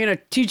 I'm going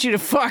to teach you to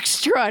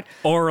foxtrot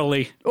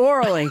Orally.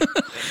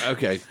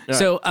 Okay.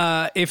 So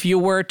if you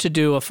were to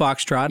do a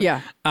foxtrot,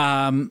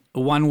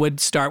 one would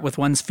start with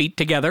one's feet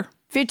together.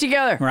 Feet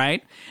together.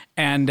 Right?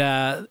 And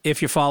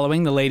if you're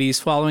following, the lady's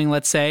following,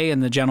 let's say,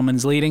 and the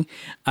gentleman's leading,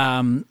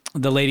 the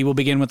lady will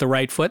begin with the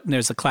right foot. And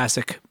there's a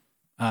classic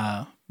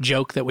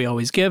joke that we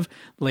always give.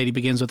 The lady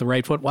begins with the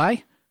right foot.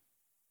 Why?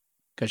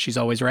 Because she's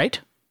always right.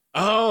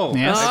 Oh.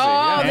 Yes.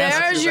 Oh, Yes.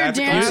 there's your That's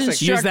a dance classic.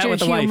 instructor Use that with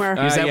the wife.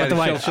 humor. Use that with the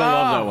wife. She'll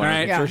love that one. All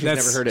right. I'm sure she's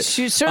That's- never heard it.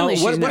 She's certainly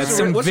what's never the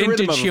heard it. what's the rhythm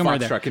vintage of a humor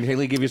foxtrot? there. Can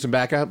Haley give you some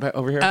backup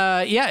over here?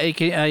 Yeah,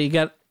 you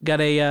got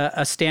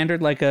a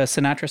standard, like a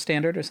Sinatra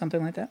standard or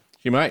something like that.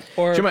 She might.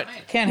 Or She might.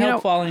 Can't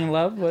Help Falling in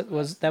Love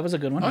that was a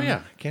good one. Oh,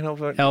 yeah. Can't help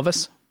it.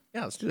 Elvis.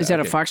 Yeah, let's do that. Is that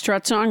a Okay.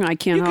 foxtrot song? I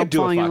can't You help could do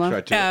a falling in love.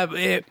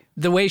 foxtrot, too.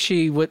 The way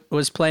she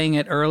was playing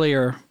it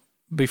earlier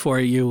before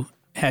you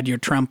had your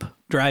Trump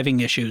driving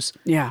issues.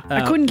 Yeah,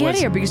 I couldn't get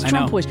here because I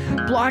Trump know. was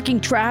blocking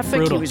traffic.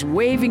 Brutal. He was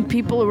waving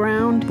people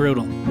around.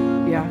 Brutal.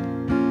 Yeah,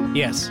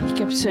 Yes. he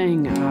kept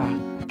saying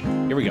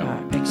Here we go.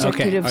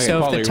 executive. Okay, So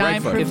Paula, if your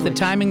right foot. the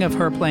timing of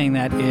her playing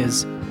that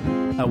is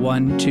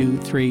 1, 2,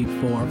 3,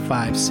 4,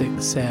 5,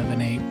 6,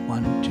 7, 8,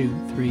 1,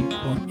 2, 3,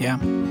 4. Yeah.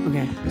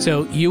 Okay.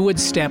 So you would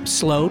step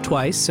slow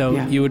twice. So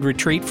Yeah. you would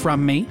retreat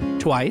from me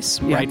twice,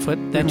 Yeah. right foot,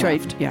 then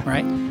Retreat, left. yeah.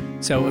 Right?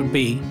 So it would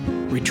be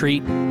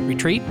retreat,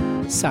 retreat,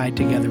 side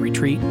together,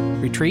 retreat,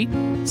 retreat,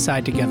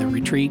 side together,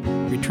 retreat,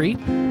 retreat,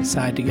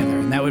 side together.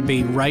 And that would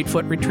be right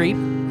foot retreat,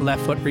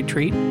 left foot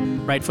retreat,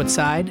 right foot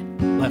side,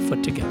 left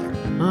foot together.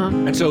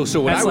 And so what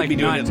That's I would like be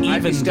doing not is I'd be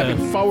even stepping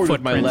the forward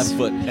with my footprints. left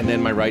foot and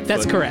then my right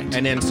That's foot. correct.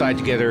 And then side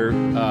together,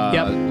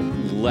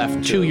 To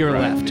left to your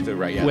right, left, to the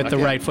right, yeah. with the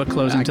Okay. right foot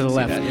closing I to can the see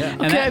left. that, yeah.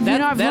 And Okay, I've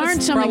that's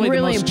learned something probably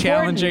really the most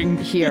important challenging.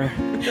 here.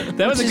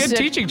 That was a Which is good that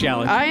teaching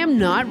challenge. I am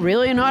not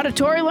really an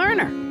auditory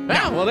learner.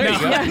 Oh, well, there you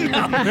go.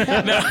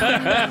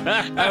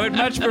 I would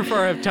much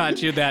prefer have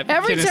taught you that.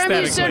 Every time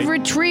you said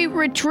kinesthetically.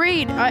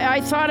 retreat,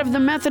 I thought of the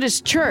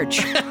Methodist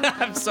Church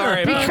I'm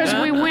sorry about because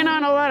that. we went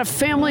on a lot of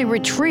family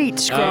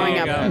retreats growing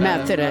There you up go.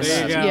 Methodist.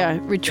 There you go. Yeah,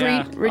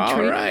 retreat.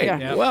 All right.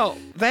 Yeah. Well,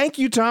 thank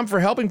you, Tom, for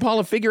helping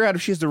Paula figure out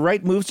if she has the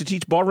right moves to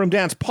teach ballroom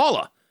dance.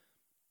 Paula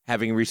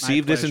Having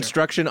received this pleasure.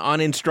 instruction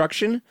on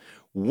instruction,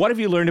 what have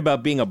you learned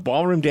about being a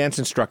ballroom dance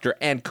instructor,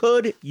 and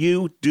could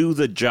you do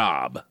the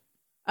job?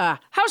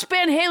 House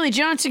band Haley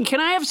Johnson, can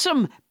I have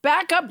some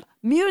backup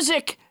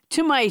music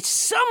to my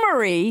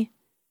summary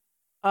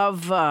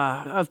of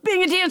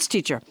being a dance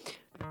teacher?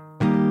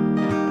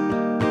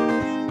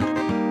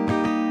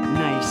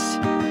 Nice.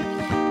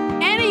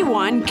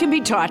 Anyone can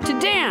be taught to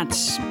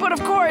dance, but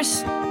of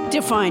course,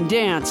 define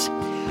dance.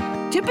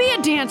 To be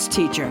a dance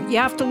teacher, you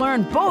have to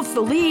learn both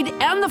the lead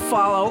and the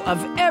follow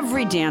of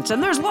every dance,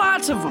 and there's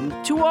lots of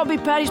them. 2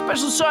 all-beef patties,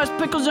 special sauce,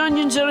 pickles,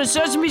 onions, and a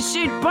sesame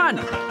seed bun.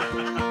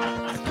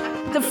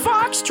 The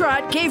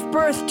foxtrot gave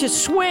birth to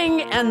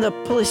swing, and the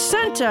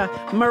placenta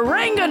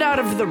merengued out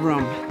of the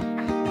room.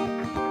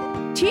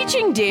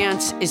 Teaching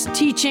dance is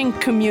teaching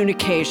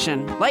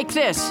communication. Like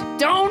this.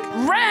 Don't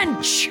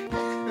wrench!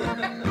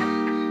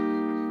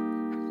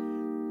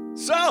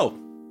 So,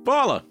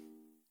 Paula,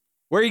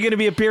 where are you going to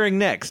be appearing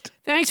next?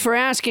 Thanks for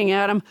asking,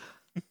 Adam.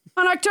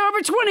 On October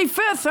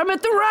 25th, I'm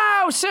at the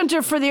Rao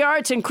Center for the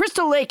Arts in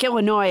Crystal Lake,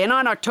 Illinois. And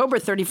on October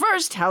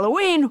 31st,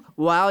 Halloween,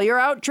 while you're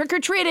out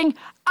trick-or-treating,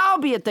 I'll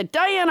be at the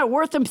Diana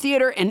Wortham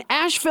Theater in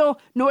Asheville,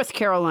 North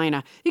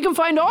Carolina. You can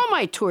find all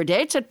my tour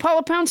dates at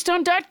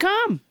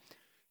paulapoundstone.com.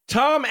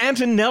 Tom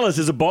Antonellis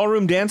is a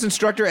ballroom dance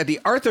instructor at the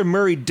Arthur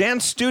Murray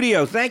Dance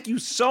Studio. Thank you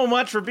so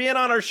much for being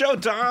on our show,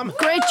 Tom.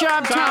 Great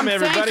job, Tom.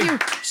 Everybody.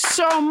 Thank you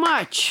so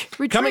much.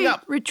 Coming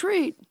up.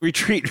 Retreat.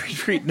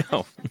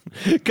 No.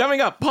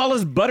 Coming up,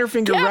 Paula's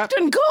Butterfinger rap.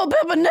 Captain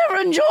Culpepper never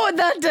enjoyed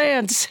that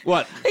dance.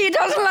 What? He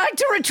doesn't like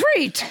to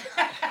retreat.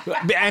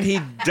 And he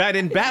died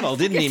in battle,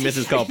 didn't he,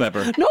 Mrs.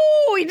 Culpepper? No,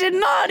 he did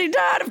not. He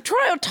died of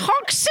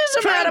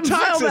triotoxism, Adam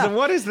Triotoxism, Felber.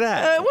 what is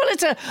that? Well,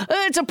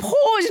 it's a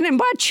poisoning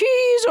by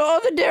cheese or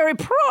other dairy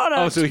products.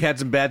 Oh, so he had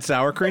some bad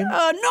sour cream?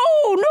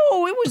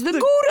 No, it was the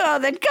Gouda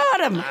that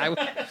got him.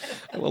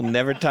 I will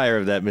never tire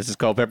of that, Mrs.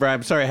 Culpepper.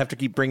 I'm sorry I have to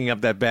keep bringing up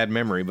that bad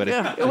memory, but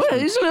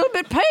It's a little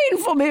bit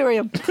painful,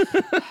 Miriam.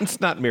 it's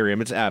not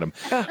Miriam, it's Adam.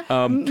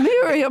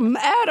 Miriam,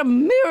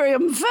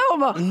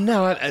 Felber.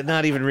 No,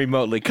 not even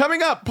remotely.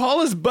 Coming up,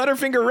 Paula's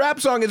Butterfinger rap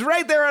song is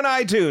right there on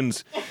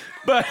iTunes.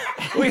 But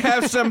we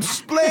have some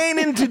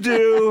splaining to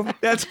do.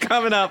 That's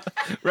coming up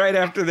right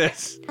after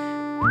this.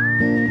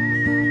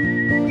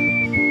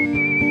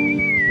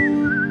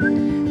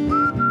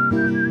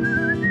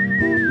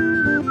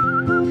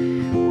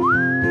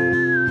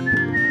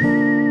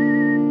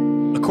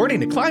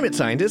 According to climate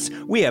scientists,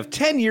 we have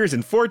 10 years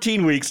and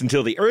 14 weeks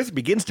until the Earth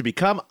begins to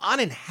become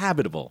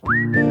uninhabitable.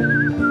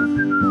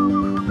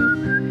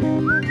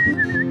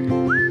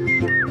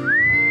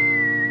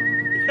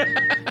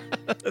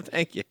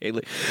 Thank you,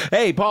 Haley.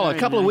 Hey, Paula, a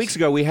couple of weeks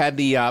ago, we had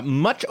the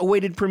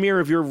much-awaited premiere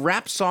of your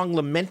rap song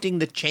lamenting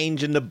the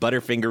change in the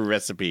Butterfinger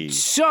recipe.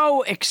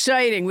 So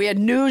exciting. We had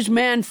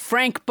newsman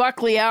Frank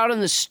Buckley out on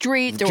the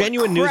street. There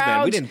Genuine were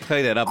newsman. We didn't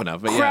play that up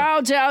enough, but yeah.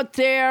 Crowds out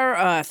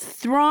there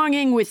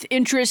thronging with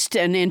interest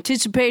and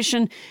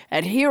anticipation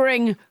at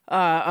hearing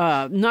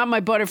Not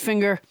My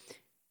Butterfinger.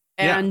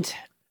 And,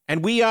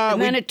 yeah.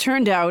 And then it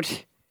turned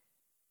out...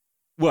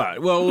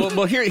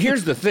 Well,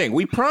 here's the thing.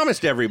 We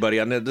promised everybody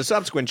on the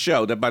subsequent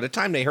show that by the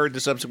time they heard the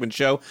subsequent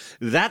show,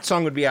 that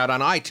song would be out on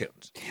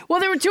iTunes. Well,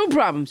 there were 2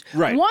 problems.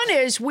 Right. One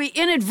is we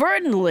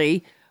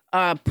inadvertently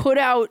put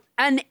out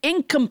an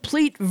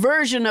incomplete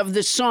version of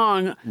the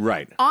song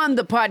on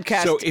the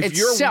podcast So if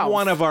itself. you're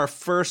one of our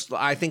first,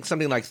 I think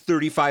something like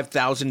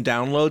 35,000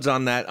 downloads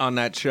on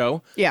that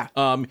show. Yeah.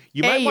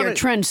 You might you're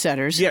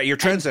trendsetters. Yeah, you're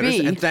trendsetters.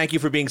 And B, and thank you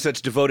for being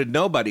such devoted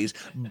nobodies.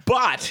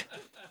 But...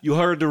 you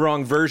heard the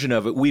wrong version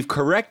of it. We've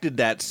corrected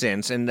that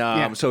since. And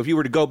so if you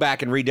were to go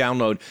back and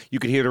re-download, you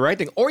could hear the right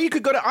thing. Or you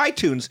could go to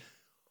iTunes.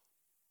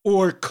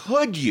 Or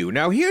could you?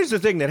 Now, here's the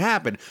thing that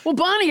happened. Well,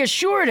 Bonnie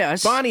assured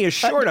us. That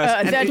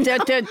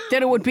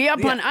it would be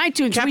up on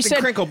iTunes.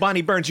 Captain Crinkle,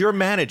 Bonnie Burns, your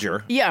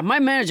manager. Yeah, my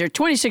manager,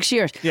 26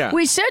 years. Yeah.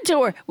 We said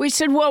to her,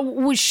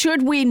 well,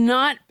 should we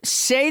not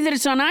say that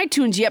it's on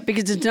iTunes yet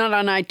because it's not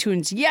on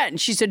iTunes yet?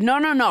 And she said,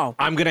 no.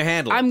 I'm going to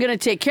handle it. I'm going to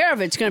take care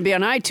of it. It's going to be on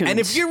iTunes. And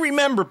if you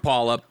remember,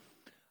 Paula...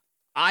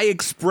 I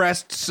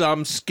expressed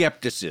some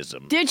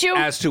skepticism. Did you?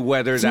 As to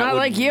whether that would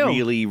like you.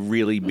 really,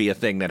 really be a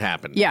thing that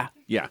happened. Yeah.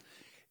 Yeah.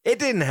 It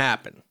didn't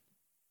happen.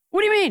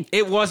 What do you mean?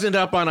 It wasn't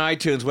up on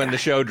iTunes when the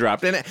show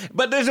dropped.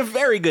 But there's a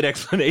very good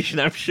explanation,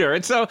 I'm sure.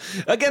 And so,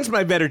 against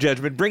my better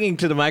judgment, bringing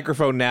to the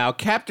microphone now,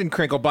 Captain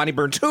Crinkle, Bonnie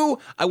Burns, who,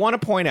 I want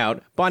to point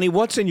out, Bonnie,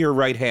 what's in your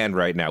right hand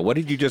right now? What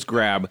did you just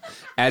grab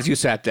as you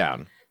sat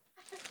down?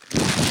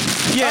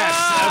 Yes,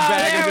 a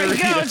bag of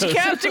Doritos. There we go. It's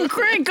Captain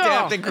Crinkle.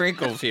 Captain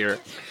Crinkle's here.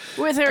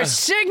 With her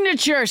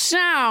signature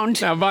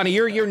sound. Now, Bonnie,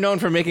 you're known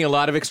for making a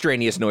lot of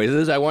extraneous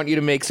noises. I want you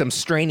to make some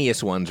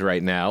strenuous ones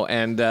right now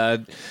and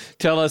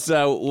tell us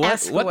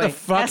what the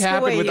fuck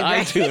happened with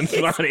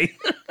iTunes, Bonnie.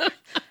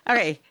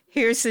 Okay,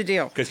 here's the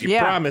deal. Because you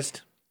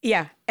promised.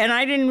 Yeah, and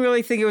I didn't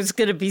really think it was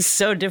going to be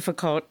so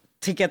difficult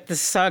to get this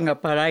song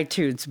up on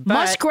iTunes. But,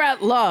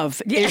 Muskrat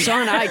Love is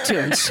on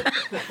iTunes.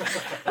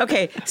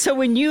 okay, so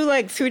when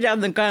you threw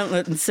down the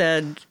gauntlet and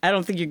said, I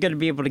don't think you're going to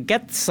be able to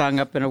get the song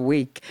up in a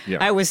week,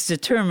 I was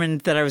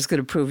determined that I was going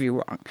to prove you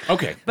wrong.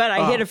 Okay. But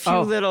I hit a few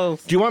little...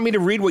 Do you want me to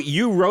read what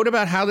you wrote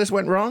about how this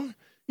went wrong?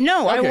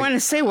 No, Okay. I want to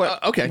say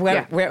what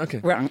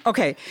went wrong.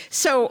 Okay,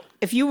 so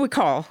if you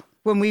recall,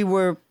 when we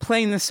were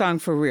playing the song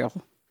for real...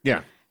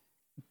 Yeah.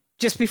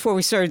 Just before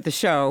we started the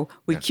show,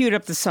 we queued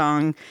up the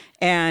song,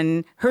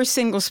 and her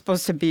single's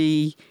supposed to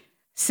be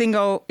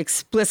single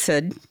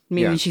explicit,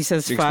 meaning she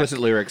says The fuck, explicit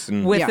lyrics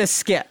and with a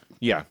skit.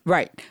 Yeah.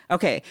 Right.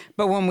 Okay.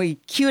 But when we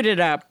queued it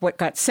up, what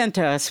got sent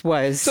to us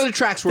was So the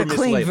tracks were the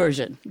clean mislabeled.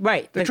 version.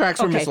 Right. The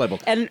tracks were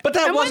mislabeled. But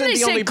that And when wasn't they the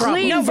say only problem.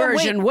 clean No, but wait.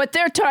 version, what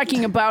they're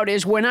talking about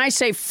is when I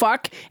say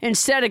fuck,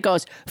 instead it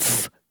goes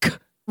f.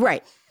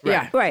 Right.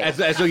 Yeah. Right.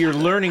 As though you're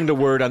learning the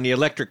word on the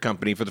electric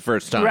company for the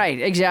first time. Right,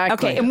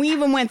 exactly. Okay, and we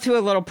even went through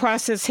a little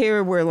process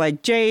here where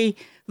Jay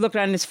looked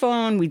on his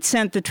phone, we'd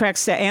sent the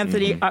tracks to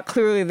Anthony,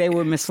 clearly they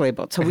were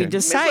mislabeled. So we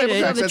decided... Mislabeled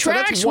tracks, the so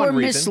that's tracks one were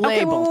reason.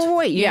 mislabeled. Okay,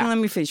 wait, you Yeah. didn't let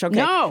me finish. Okay.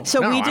 No. So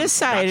No, we I'm not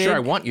decided sure I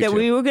want you that to.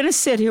 we were going to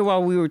sit here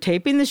while we were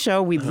taping the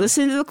show. We'd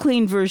listen to the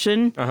clean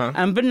version,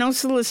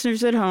 unbeknownst to the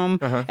listeners at home,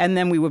 and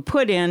then we would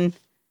put in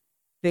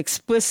the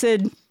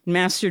explicit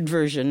mastered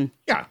version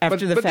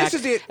after the but fact.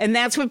 this is it. And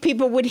that's what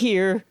people would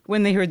hear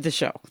when they heard the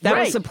show. That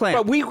was the plan.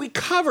 But we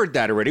covered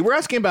that already. We're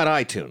asking about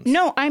iTunes.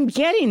 No, I'm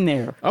getting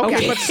there.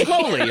 Okay, but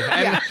slowly.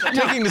 I'm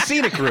taking the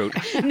scenic route.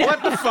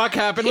 What the fuck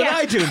happened with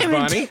iTunes,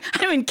 Bonnie?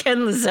 I'm in Ken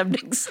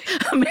Lesebnik's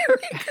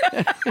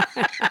America.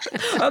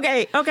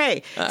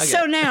 Okay.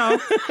 So now,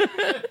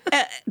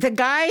 the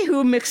guy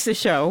who mixed the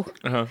show.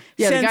 Yeah,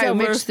 the sends guy who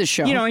over, mixed the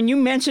show. And you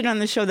mentioned on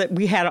the show that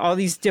we had all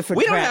these different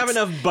We don't tracks. have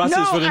enough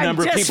buses for the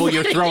number of people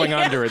you're throwing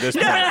under at this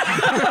point.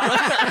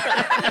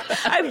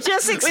 I'm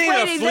just need a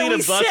explaining fleet that we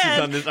of buses said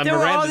on this- on there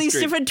were all Miranda these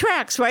Street. different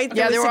tracks, right?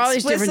 Yeah, there was were all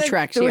these different explicit,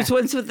 tracks, There was yeah.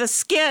 ones with the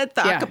skit,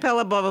 the Yeah.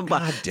 acapella, blah, blah, blah.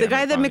 God The damn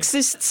guy it, that Bonnie. mixed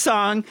this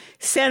song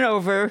sent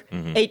over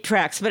 8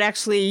 tracks, but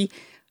actually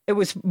it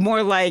was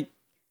more like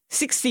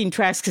 16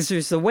 tracks because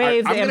there's the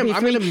wave, I'm the gonna- MP3.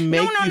 I'm gonna make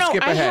no, you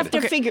skip I ahead. have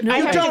to figure. No, I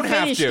you have don't to have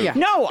finish. to. Yeah.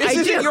 No, This I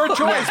isn't do. your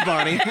choice,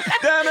 Bonnie. No,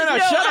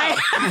 shut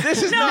up.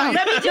 This is not.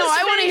 Let me just No,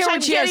 I wanna finish. hear what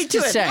I'm she has getting to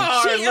to it. say. Oh,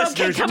 our Okay,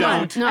 listeners come on.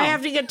 don't. No. I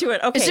have to get to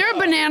it. Okay. Is there a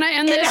banana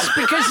in this?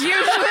 Because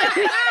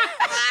usually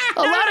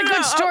a lot of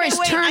good stories Okay,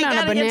 wait, turn I on a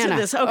gotta get to banana.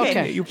 this.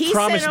 Okay. You He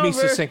promised sent me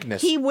over-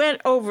 succinctness.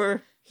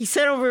 He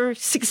sent over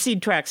 16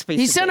 tracks,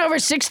 basically. He sent over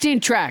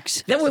 16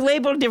 tracks. that were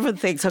labeled different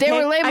things. Okay? They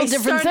were labeled I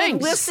different started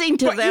things. listening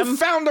to But them. you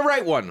found the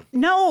right one.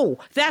 No,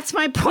 that's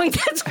my point.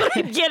 That's what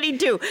I'm getting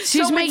to.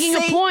 She's when making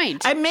a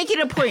point. I'm making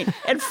a point.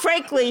 And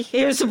frankly,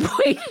 here's the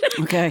point.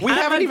 Okay. We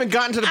haven't even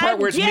gotten to the part I'm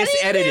where it's getting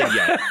misedited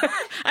yet.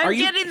 I'm Are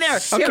you getting there.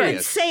 It serious?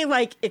 would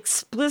say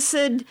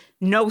explicit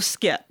no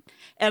skit.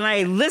 And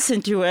I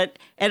listened to it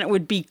and it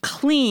would be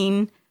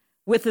clean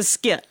with a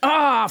skit.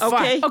 Oh, fuck.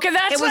 Okay? Okay,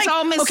 that's It was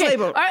all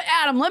mislabeled. Okay,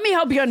 Adam, let me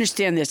help you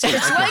understand this.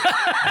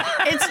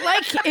 It's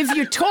like if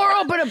you tore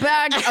open a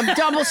bag of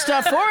double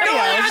stuffed I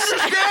Oreos.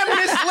 understand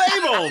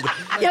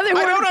mislabeled. Yeah, they I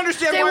were- don't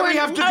understand they why were- we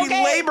have to okay,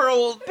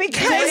 belabor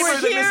because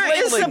labor the here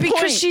is mislabeling. the Because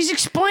point. she's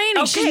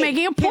explaining. She's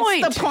making a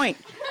point. Here's the point.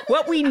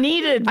 What we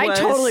needed was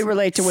I totally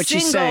relate to what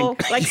she's single,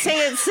 saying. Like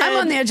say it said. I'm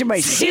on the edge of my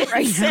seat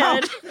right now.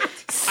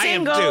 I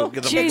am Single,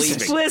 too, 'cause I'm leaving.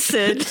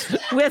 explicit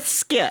with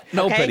skit.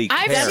 Nobody okay?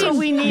 I've cares. That's what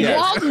we seen needed.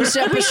 Walton's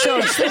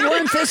episodes that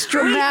weren't this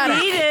dramatic.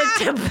 We needed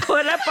to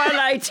put up on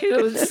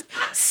iTunes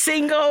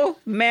single,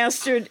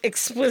 mastered,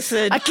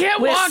 explicit. I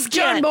can't with walk, skit.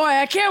 John Boy.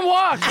 I can't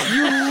walk.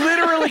 You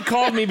literally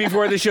called me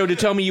before the show to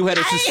tell me you had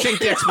a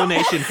succinct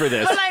explanation for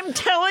this. But I'm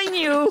telling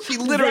you, She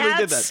literally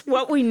did that's that.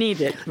 what we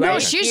needed. No,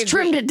 right? she's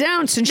trimmed it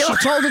down since she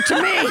told it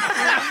to me.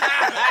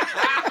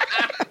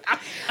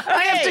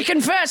 I have to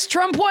confess,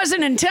 Trump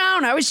wasn't in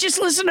town. I was just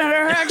listening to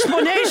her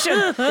explanation.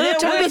 It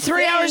took me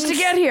 3 hours to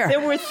get here. There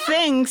were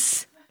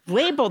things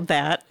labeled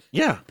that,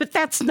 Yeah. but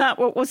that's not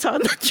what was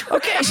on the track.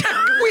 Okay,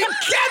 We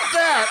get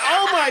that!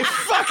 Oh my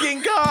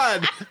fucking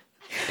god!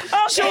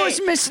 so it's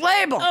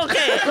mislabeled.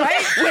 Okay.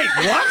 Right? Wait,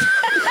 what?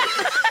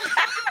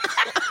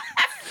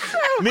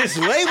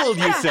 Mislabeled,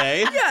 you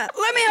say? Yeah,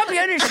 let me help you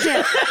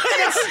understand.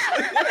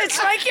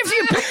 It's like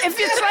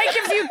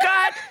if you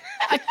got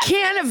a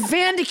can of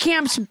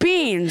Vandekamp's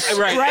beans,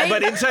 Right,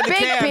 but inside the baked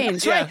can,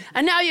 beans, yeah. right?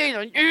 And now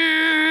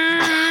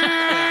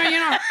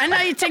and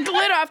now you take the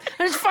lid off,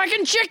 and it's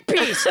fucking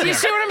chickpeas. Do you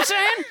see what I'm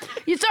saying?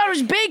 You thought it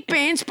was baked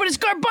beans, but it's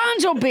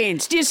garbanzo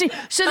beans. Do you see?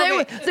 So they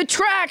were the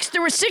tracks.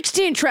 There were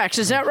 16 tracks.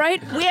 Is that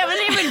right? We haven't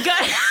even got.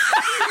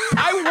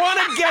 I want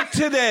to get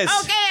to this.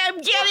 Okay, I'm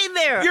getting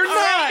there. You're All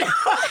not. right.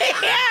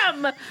 I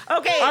am.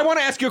 Okay. I want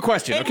to ask you a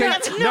question, okay?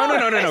 That's-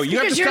 No. You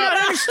have Because to you're stop.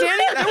 not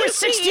understanding. There were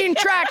 16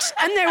 tracks,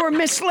 and they were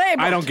mislabeled.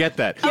 I don't get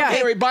that. Yeah.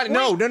 Anyway, Bonnie,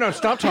 no.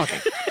 Stop talking.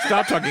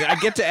 Stop talking. I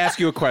get to ask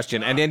you a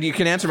question, and then you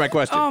can answer my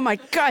question. Oh my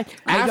God!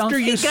 after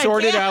you think I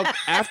sorted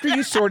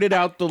can.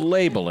 out the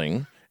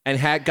labeling and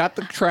got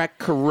the track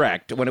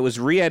correct when it was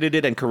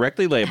re-edited and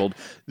correctly labeled,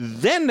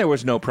 then there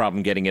was no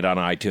problem getting it on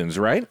iTunes,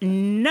 right?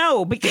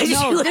 No, because you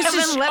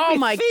haven't let me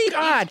my finish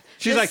God.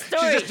 She's the like,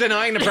 story. she's just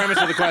denying the premise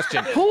of the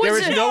question. There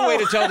is is it? no way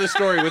to tell this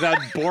story without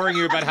boring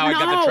you about how I got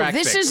the No, track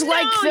this fixed. is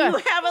like No,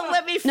 you haven't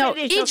let me No,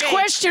 finish. each okay?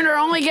 questioner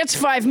only gets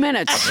 5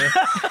 minutes.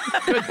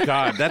 Good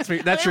God, that's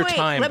your Wait,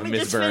 time, let me Ms.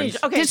 just Burns.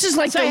 finish. Okay, This is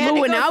like so the I had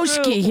to go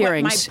Lewinsky through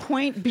hearings. My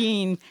point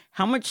being,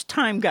 how much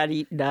time got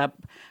eaten up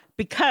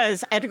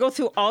because I had to go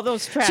through all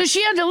those tracks. So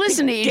she had to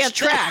listen to each get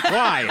track.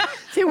 Why?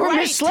 They were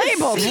Right,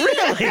 mislabeled.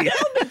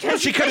 Really?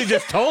 She could have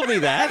just told me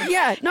that.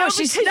 Yeah, no,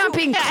 she's because not you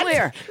being had-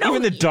 clear.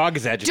 Even the dog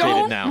is agitated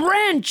Don't now.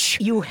 wrench.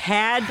 You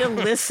had to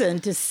listen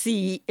to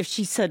see if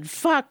she said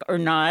fuck or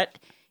not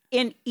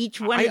in each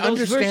one I of those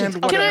understand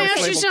versions. what Can a I ask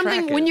you mislabeled something?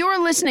 track When is. you were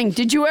listening,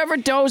 did you ever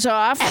doze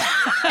off?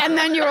 And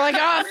then you were like,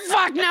 oh,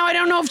 fuck, now I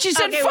don't know if she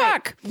said Okay, wait.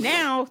 fuck.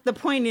 Now the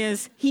point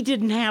is, he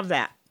didn't have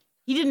that.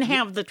 He didn't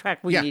have the track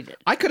we Yeah, needed.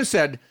 I could have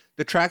said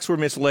the tracks were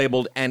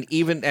mislabeled, and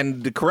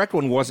the correct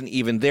one wasn't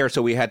even there,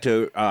 so we had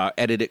to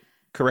edit it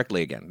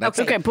correctly again. That's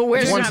Okay, but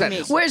where's, one not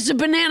sentence. me. where's the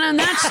banana in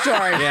that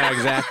story? Yeah,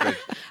 exactly.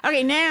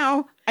 Okay,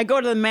 now I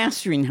go to the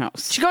mastering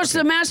house, She goes to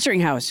the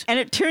mastering house. and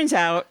it turns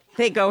out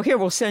they go, here,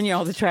 we'll send you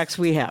all the tracks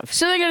we have.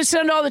 So they're going to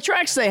send all the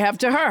tracks they have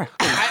to her.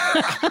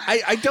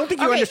 I don't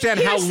think you Okay, understand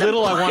how here's the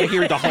little I want to point.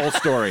 hear the whole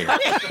story,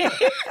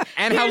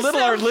 and how Here's little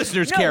the- our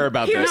listeners no, care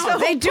about here's this. the whole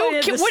They do. point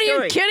of the What are you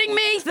story. kidding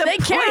me? The They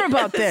care point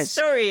about of the this.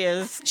 story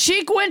is,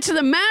 She went to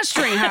the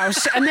mastering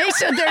house and they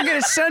said they're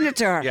going to send it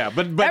to her. Yeah,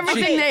 but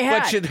everything they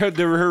had. But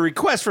her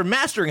request for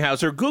mastering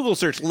house, her Google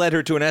search led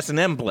her to an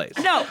S&M place.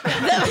 no,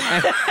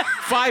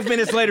 5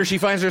 minutes later, she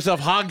finds herself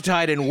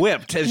hogtied and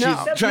whipped as No,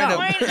 she's trying the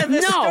to. point of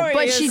the No, story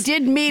but is, she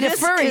did meet a this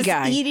furry is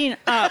guy. Eating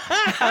up.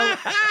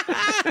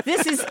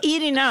 This is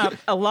eating up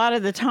a lot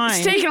of the time.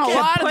 It's taking a to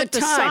lot of put the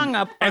the time. song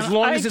up As on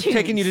long as it's iTunes.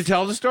 taking you to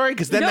tell the story,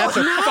 because then that's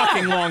a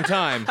fucking long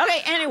time.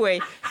 Okay, anyway,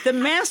 the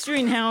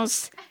mastering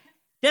house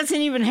doesn't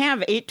even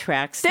have 8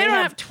 tracks. They don't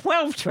have have-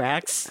 12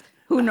 tracks.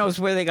 Who knows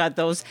where they got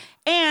those?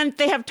 And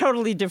they have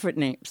totally different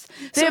names.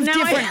 They So have now I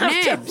different have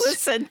to names.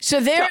 listen So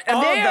to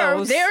all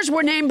those. theirs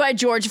were named by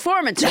George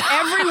Foreman. So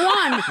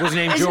everyone Was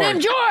named is George.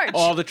 named George.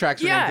 All the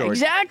tracks are yeah, named George.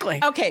 exactly.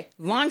 Okay,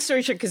 long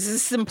story short, because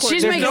this is important.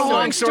 She's There's making no a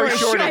long story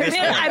short at this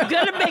point. I'm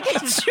gonna make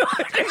it short.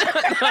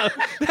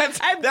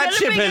 I'm That gonna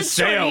ship make has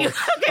it short. sailed Okay,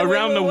 wait,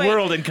 around wait, the wait.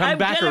 world and come I'm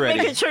back gonna already.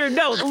 Make it short.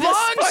 No, this Long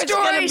part's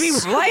gonna story, be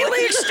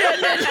slightly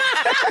extended.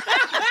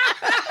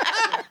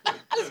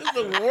 This is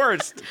the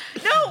worst.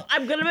 No,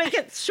 I'm gonna make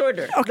it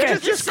shorter. Okay.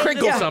 Let's just say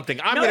crinkle this- something.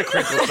 I'm going to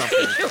crinkle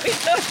something. Here we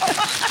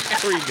go.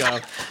 There we go.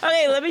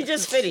 Okay, let me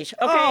just finish.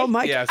 Okay. Oh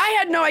my! Yes. I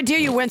had no idea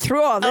you went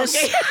through all this.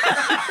 Okay.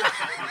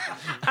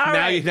 All Now,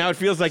 right. now it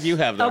feels like you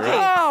have that, Okay.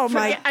 right? Oh,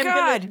 my I'm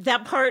God.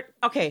 that part.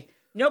 Okay.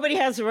 Nobody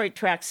has the right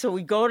track, so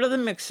we go to the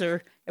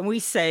mixer and we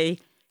say,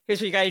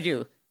 "Here's what you got to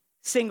do: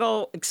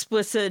 single,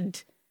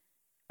 explicit."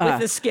 With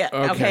the skit,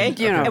 okay?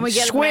 You know, and we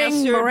get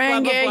swing, it mastered,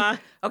 merengue. blah, blah, blah.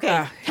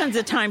 Okay, tons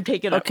of time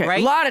taken Okay, up,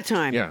 right? a lot of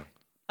time. Yeah.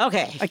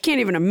 Okay. I can't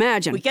even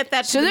imagine. We get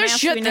that to So the there's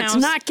shit mastering that's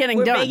house. not getting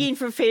We're done. begging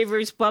for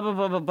favors, blah, blah,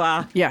 blah, blah,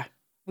 blah. Yeah.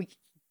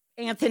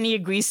 Anthony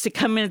agrees to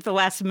come in at the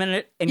last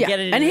minute and Yeah, get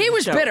it and into he the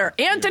was show. bitter.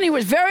 Anthony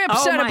was very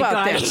upset my about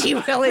God, this. he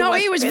really no,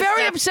 was he was pissed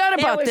very off. upset It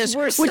about was this,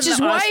 worse which than is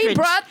the why he ostrich.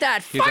 brought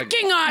that like-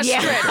 fucking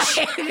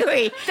ostrich.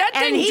 Anyway, That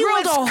and thing he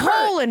drilled was a curt.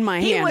 hole in my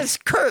He hand. was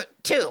curt,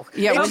 too.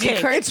 Yeah, was he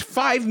okay. curt? It's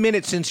 5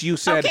 minutes since you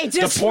said Okay, the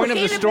just point of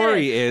the wait a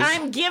story minute. is.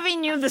 I'm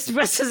giving you the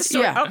rest of the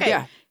story. Yeah, okay.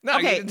 yeah. No, you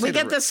okay, didn't say we the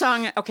get the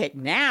song. Okay,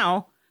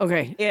 now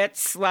Okay.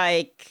 it's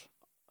like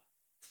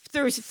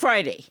Thursday,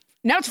 Friday.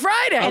 Now it's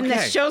Friday. And the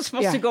Okay. show's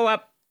supposed Yeah. to go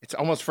up It's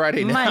almost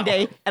Friday now.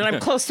 Monday, and I'm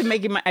close to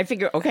making my. I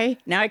figure, okay,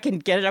 now I can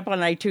get it up on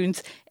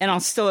iTunes, and I'll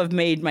still have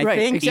made my Right,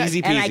 thing. exactly.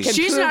 Easy And I peasy. can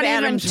She's prove not even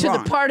Adam's to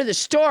wrong. the part of the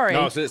story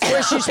No, it's-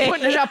 where she's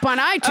putting it up on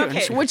iTunes,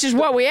 Okay. which is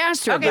what we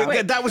asked her Okay, about.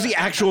 wait. That was the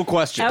actual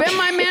question. Been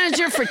my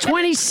manager for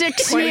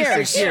 26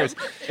 26 years.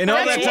 In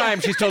all that Okay. time,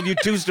 she's told you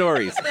 2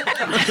 stories.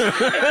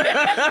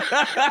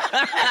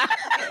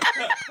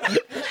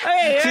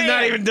 She's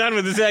not even done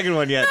with the second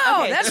one yet.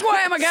 No, Okay. that's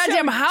why I'm a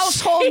goddamn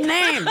household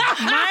name.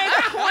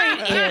 My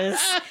point is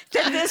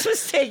that this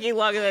was taking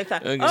longer than I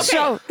thought. Okay,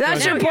 So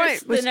that's now your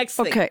here's point. The next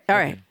thing. Okay, all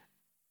right.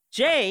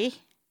 Jay,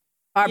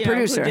 Our you know,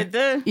 producer. who did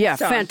the Yeah,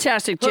 song,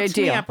 fantastic Jay hooks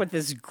me Deal. up with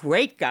this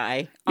great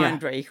guy, Yeah.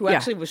 Andre, who Yeah.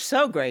 actually was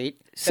so great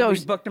So- that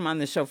we booked him on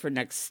the show for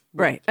next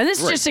week. Right. And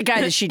this is just a guy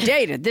that she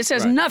dated. This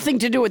has nothing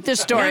to do with this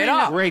story at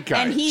all. Great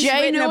guy. And he's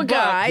Jay written knew a book.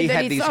 guy He that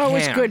had he these thought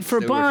was hands good for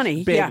that were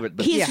Bonnie. big Yeah. with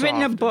the He's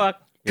written a soft. book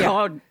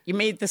called "You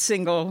Made the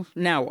Single.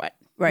 Now What?"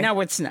 Right. Now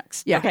what's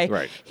next? Yeah. Okay.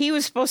 Right. He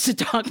was supposed to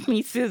talk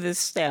me through the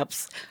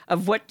steps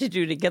of what to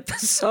do to get the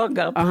song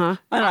up on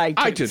iTunes.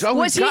 iTunes. Oh,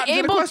 Was we've he gotten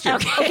to the able? question.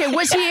 Okay,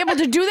 was he able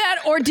to do that,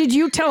 or did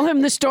you tell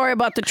him the story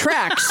about the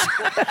tracks?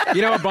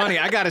 You know what, Bonnie?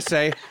 I got to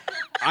say,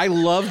 I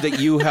love that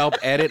you help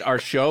edit our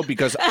show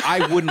because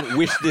I wouldn't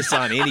wish this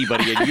on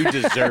anybody, and you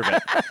deserve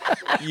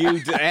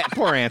it.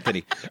 Poor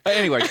Anthony.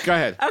 Anyway, go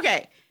ahead.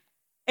 Okay.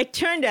 It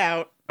turned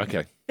out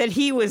Okay. that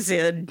he was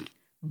in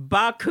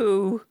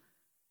Baku,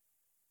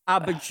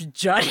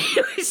 Johnny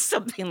or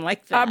something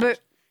like that.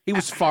 He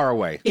was far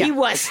away. He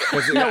was. I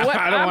don't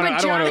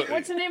want to.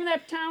 What's the name of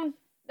that town?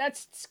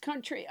 That's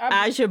country.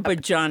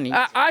 Azerbaijani.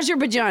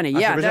 Azerbaijani.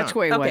 Yeah, Azerbaijan. that's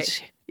where he Okay.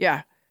 was.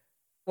 Yeah.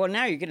 Well,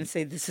 now you're going to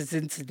say this is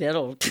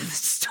incidental to the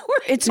story.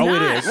 It's Oh,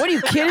 not. it is. What are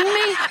you kidding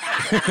me?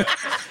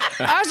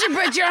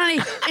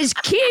 Azerbaijani is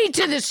key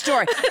to this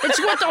story. It's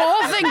what the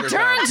whole thing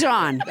turns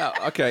on. No,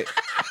 okay.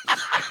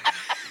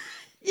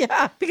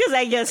 Yeah, because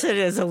I guess it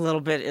is a little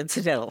bit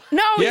incidental.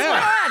 No, Yeah.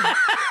 it's not.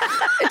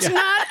 It's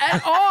not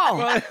at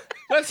all.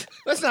 Well,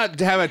 let's not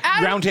have a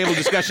roundtable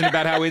discussion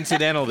about how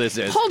incidental this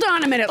is. Hold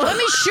on a minute. Let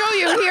me show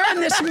you here on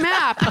this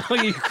map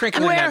You're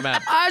crinkling where that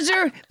map.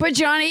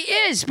 Azerbaijani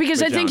is,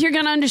 because I think you're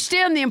going to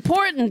understand the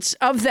importance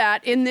of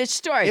that in this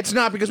story. It's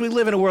not, because we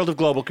live in a world of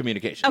global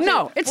communication.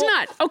 No, it's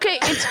not. Okay,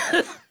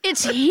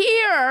 it's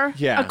here,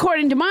 Yeah.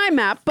 according to my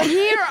map, but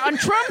here on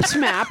Trump's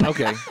map,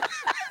 Okay.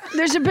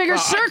 there's a bigger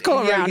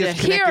circle yeah, around you it.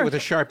 just connect it Here, with a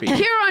Sharpie.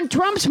 here on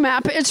Trump's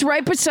map, it's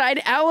right beside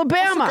For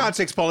Alabama. God's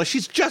sakes, Paula,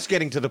 she's just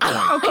getting to the point.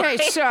 Okay,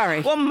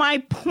 sorry. Well, my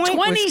point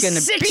was going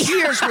to 26 be...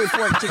 years we've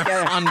worked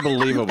together,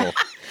 Unbelievable.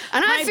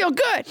 and I feel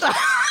good.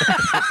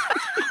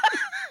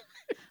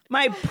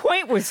 My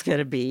point was going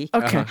to be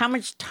Okay. how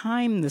much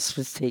time this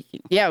was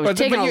taking. Yeah, it was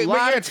taking a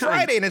lot of it's time.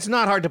 Friday, and it's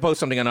not hard to post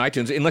something on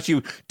iTunes unless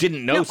you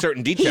didn't know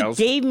certain details.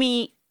 He gave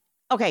me...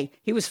 Okay,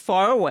 he was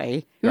far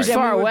away. He was Then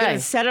far we were away. gonna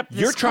set up this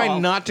You're trying call.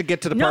 not to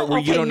get to the No, part where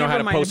you okay, don't know how never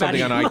to mind post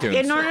something on about it. iTunes.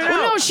 Okay, no.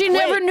 Well, no, she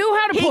never Wait. knew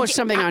how to He post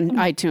something on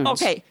iTunes.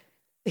 Okay,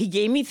 he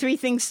gave me 3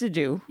 things to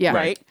do. Yeah.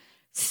 Right?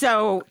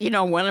 So,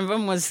 one of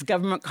them was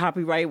government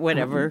copyright,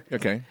 whatever.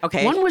 Okay.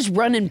 Okay. One was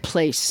run in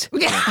place.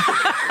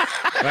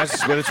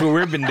 That's what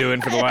we've been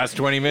doing for the last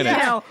 20 minutes.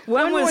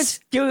 One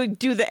was do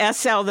the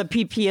SL, the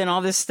PP, and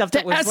all this stuff The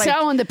that was SL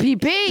like... and the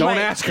PP. Don't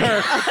ask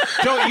her.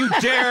 Don't you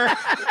dare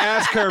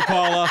ask her,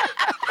 Paula.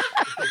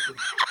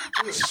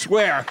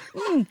 Swear.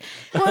 Well,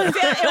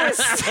 it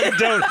was...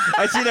 Don't.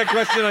 I see that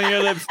question on your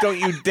lips. Don't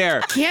you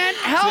dare. Can't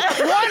help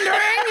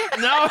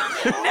wondering.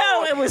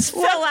 No, it was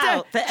fill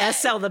out the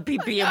SL, the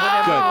PP, and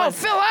whatever it Oh, was.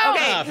 fill out.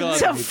 Okay, fill out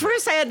so the PP.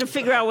 first I had to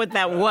figure out what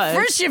that was.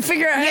 First, you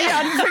figure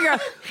out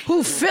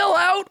who fill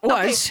out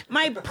was.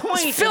 My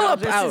point fill about up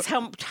this out. is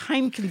how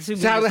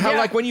time-consuming. How, this is.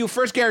 like when you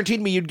first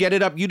guaranteed me you'd get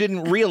it up, you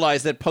didn't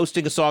realize that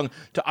posting a song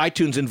to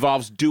iTunes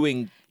involves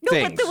doing No,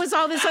 things. but there was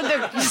all this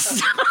other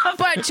stuff.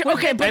 But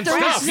okay, but And there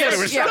stuff. was Yeah, this.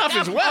 there was yeah. stuff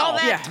as well. All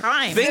that Yeah.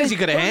 time. Things you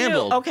could have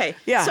handled. Okay.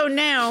 Yeah. So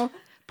now,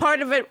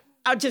 part of it,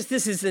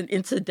 this is an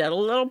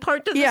incidental little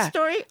part to the Yeah.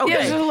 story. Yeah, Okay.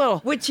 just a little.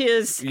 Which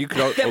is You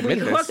could that we omit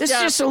this. hooked This is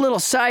up. just a little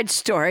side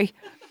story.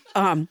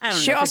 I don't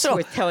She know if it's also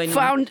worth telling you.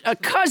 found a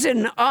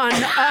cousin on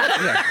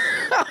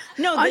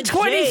No, on the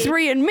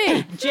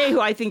 23andMe. Jay, who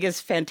I think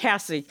is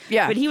fantastic.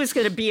 Yeah. But he was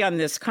going to be on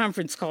this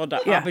conference called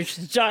Yeah.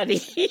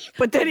 Abishjani.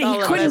 But then he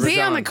All of couldn't us. be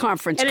on the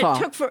conference And call. it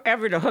took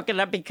forever to hook it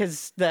up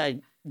because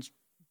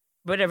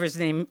whatever his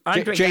name,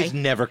 Andre Jay's guy.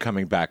 never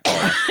coming back,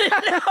 Paula.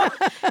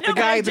 No,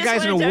 but I The just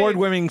guy's an wanna tell you-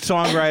 award-winning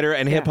songwriter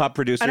and hip-hop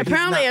producer. and He's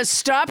apparently not- has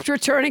stopped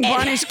returning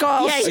Bonnie's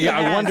calls. Yeah, Yeah,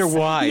 I wonder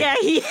why. Yeah,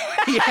 he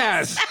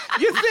Yes.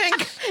 You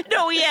think?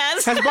 no,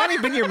 yes. Has Bonnie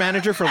been your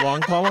manager for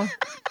long, Paula?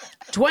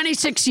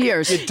 26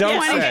 years. You don't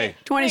 20 say.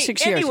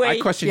 26 Wait, years. anyway, I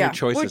question Yeah. your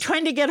choices. We're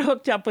trying to get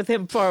hooked up with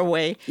him far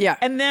away. Yeah.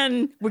 And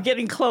then we're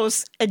getting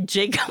close, and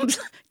Jake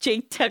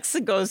texts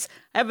and goes,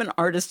 I have an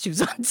artist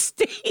who's on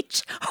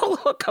stage. I'll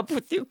hook up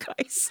with you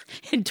guys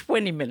in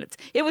 20 minutes.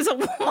 It was a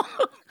long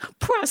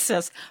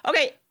process.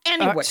 Okay,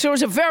 anyway. So it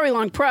was a very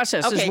long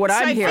process, is Okay, what so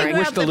I'm I hearing. figured I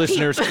wish out the the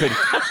listeners could.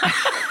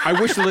 I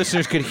wish the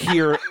listeners could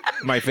hear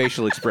my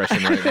facial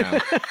expression right now.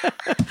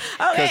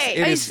 okay.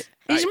 It is.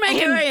 He's making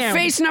Here I am.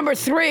 face number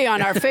 3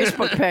 on our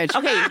Facebook page.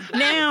 Okay,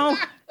 now.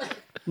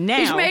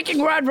 He's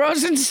making Rod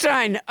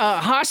Rosenstein a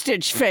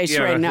hostage face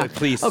Yeah, right now.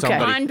 please, okay.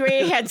 somebody.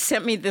 Andre had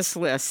sent me this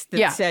list that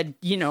Yeah. said,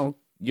 You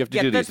have to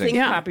get do the these thing things.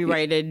 Yeah.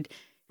 copyrighted.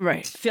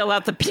 Right. Fill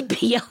out the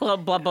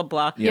PPL, blah, blah,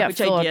 blah. Yeah, which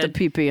fill I out did.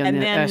 the PP and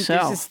the then SL.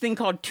 there's this thing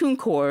called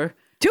TuneCore.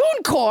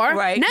 TuneCore?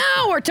 Right.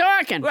 Now we're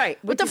talking. Right.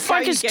 What which the is how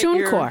fuck you is get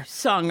your TuneCore?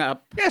 Song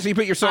up. Yeah, so you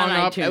put your song On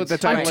up iTunes. at the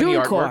title On and the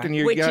TuneCore, artwork, and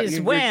you're, which is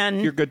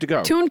when you're good to go.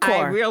 I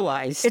TuneCore.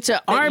 realized It's an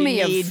that army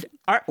you of- need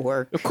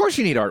artwork. Of course,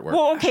 you need artwork.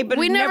 Well, okay, but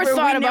We never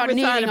thought about never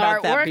needing thought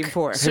about that artwork.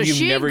 before. So Have you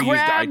she never used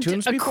grabbed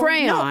iTunes a before?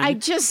 crayon No, I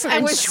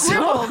and was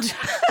scribbled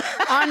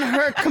on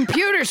her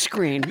computer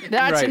screen.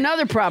 That's Right.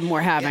 another problem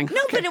we're having.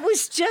 No, but it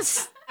was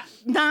just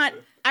not.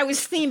 I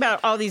was thinking about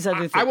all these other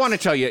things. I want to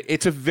tell you,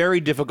 it's a very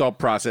difficult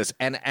process,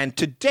 and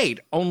to date,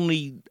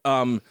 only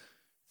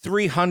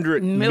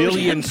 300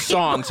 million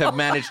songs have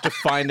managed to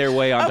find their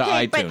way onto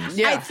Okay, but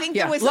iTunes. I think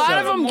there was a lot a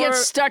of them little get more-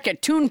 stuck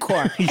at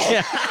TuneCore.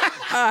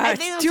 I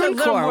think there was a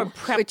little TuneCore, more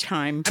prep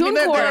time. I mean,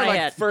 they're TuneCore, like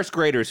had. first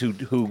graders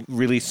who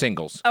release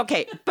singles.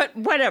 Okay, but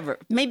whatever.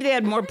 Maybe they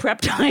had more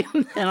prep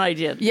time than I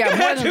did. Yeah, more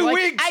had than 2 like-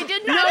 weeks. I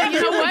did not No, have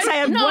you know 2 weeks. what? I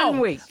had No. 1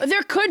 week.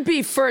 There could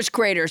be first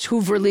graders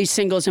who've released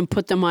singles and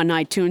put them on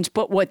iTunes,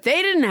 but what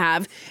they didn't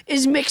have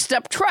is mixed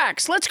up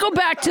tracks. Let's go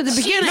back to the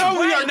beginning. No,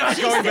 we are not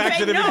She's going back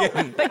to the no,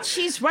 beginning. But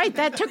she's right.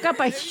 That took up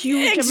a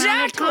huge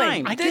amount of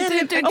time.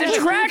 The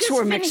tracks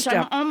were mixed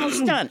up. I'm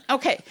almost done.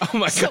 Okay. Oh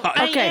my God.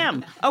 I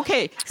am.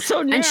 Okay.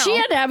 So now. And she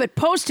had to have it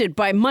posted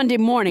by Monday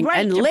morning. Right,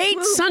 and to late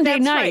prove Sunday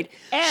that's night,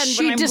 right. And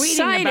she when I'm reading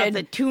about decided,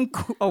 the tune,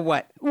 or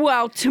what?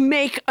 well, to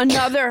make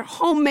another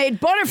homemade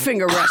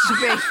Butterfinger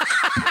recipe.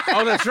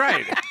 Oh, that's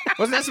right.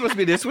 Wasn't that supposed to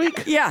be this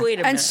week? Yeah. Wait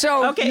a minute. And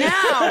so Okay.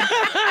 now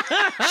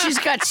she's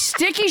got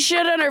sticky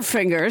shit on her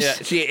fingers. Yeah,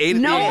 she ate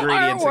no the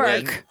ingredients artwork.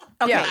 again.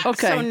 Okay. Yeah,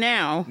 okay. So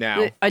now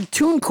A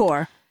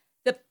TuneCore.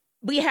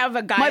 we have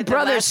a guy. My at the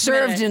brother last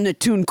served minute. in the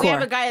TuneCore. We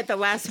have a guy at the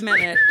last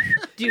minute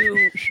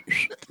do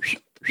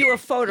a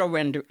photo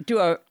render, do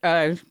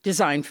a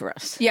design for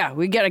us. Yeah,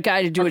 we get a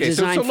guy to do a Okay,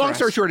 design so for long us.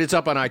 story short, it's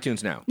up on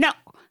iTunes now. No,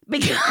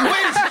 because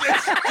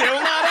It's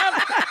still not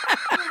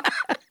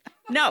up.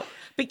 no,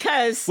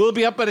 because Will it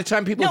be up by the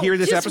time people hear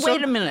this just episode?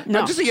 wait a minute.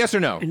 No. Just a yes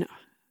or no.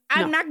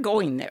 I'm not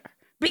going there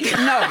because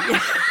No.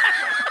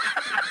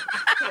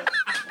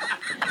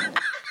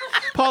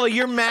 Paula,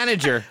 your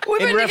manager,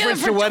 We've in been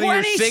reference together to for whether your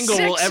 26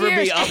 single will ever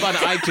years. be up on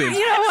iTunes,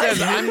 You know what?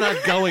 says, I'm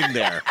not going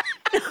there.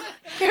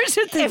 Here's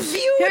the thing. If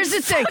you Here's the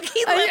would thing.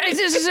 fucking let me-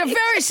 This is a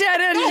very sad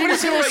ending to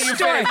this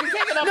story. You're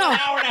taking up No. an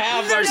hour and a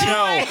half of our There's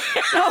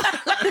show.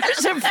 No,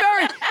 there's a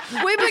very.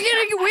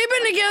 We've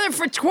been together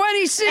for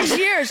 26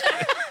 years,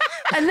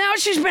 and now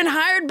she's been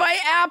hired by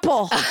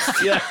Apple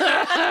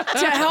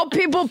to help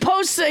people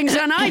post things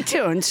on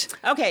iTunes.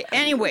 okay.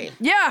 Anyway,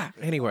 Yeah,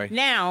 Anyway.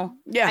 now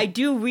Yeah. I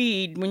do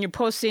read when you're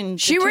posting.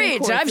 she the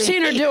reads. TuneCore I've thing.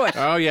 seen her do it.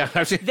 Oh, yeah.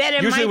 I've seen, That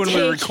it usually might when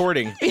we're take-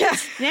 recording. Yeah,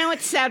 Now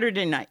it's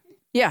Saturday night,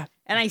 yeah.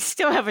 and I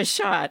still have a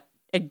shot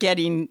at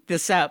getting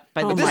this up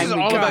by the Oh This time is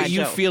we all go about to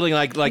you show. feeling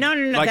like No, like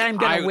that I'm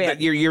gonna win.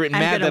 that you're I'm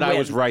mad gonna that I win.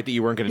 was right that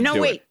you weren't going to No, do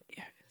it. wait.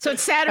 So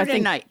it's I Saturday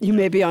think night. you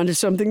may be onto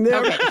something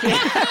there. Okay.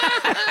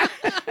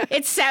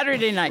 It's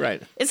Saturday night.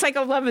 Right. It's like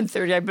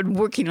 11:30. I've been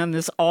working on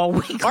this all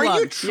week Are long.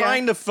 you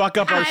trying to fuck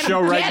up our I'm show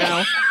right getting-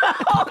 now?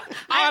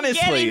 I'm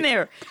Honestly. getting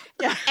there.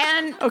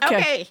 And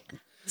Okay.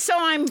 so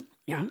I'm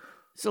Yeah,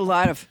 it's a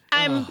lot of.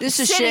 This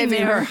is sitting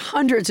shaving there, her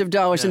hundreds of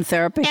dollars in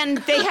therapy. and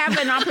they have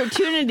an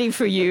opportunity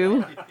for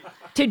you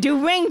to do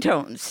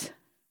ringtones.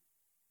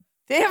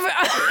 They have.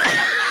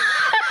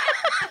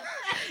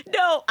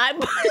 No, I'm.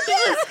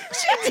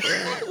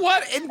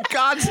 What in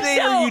God's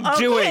name are you okay,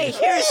 doing?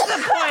 here's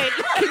the point.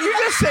 Can you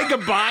just say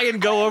goodbye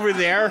and go over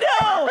there?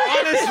 No.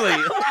 Honestly.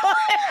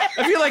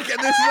 I feel like this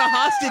is a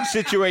hostage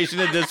situation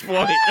at this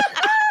point.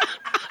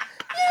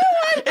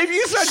 If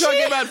you start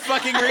talking about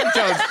fucking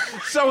ringtones,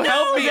 so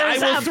help me, I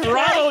will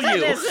throttle you.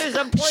 There's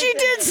a point. She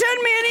did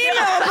send me an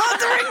email about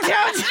the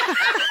ringtones.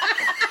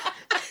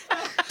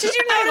 Did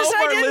you notice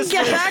I didn't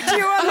get back to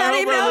you on I that hope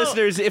our email?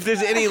 listeners, if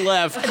there's any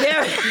left,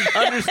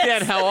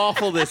 understand how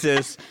awful this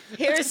is.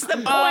 Here's the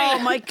point. Oh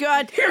my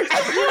God! Here's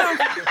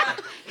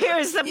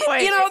the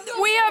point. You know,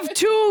 we have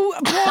two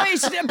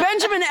boys,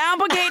 Benjamin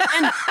Applegate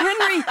and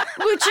Henry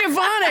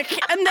Luciavonic,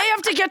 and they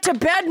have to get to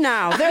bed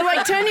now. They're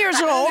like 10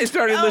 years old. They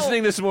started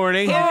listening this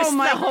morning. Here's Oh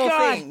my the whole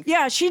God! thing.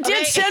 Yeah, she did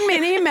Okay. send me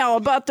an email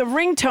about the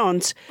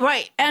ringtones,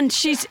 Right. and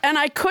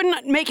I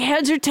couldn't make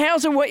heads or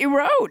tails of what you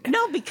wrote.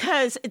 No,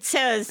 because it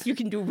says you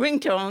can do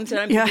ringtones, and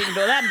I'm Yeah. thinking,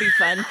 well, that'd be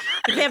fun.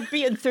 But they have to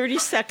be in 30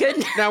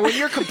 seconds. Now, when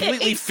you're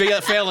completely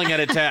failing at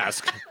a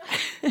task,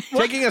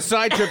 taking a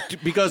side trip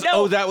because,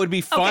 No. that would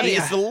be fun Okay.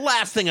 is the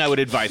last thing I would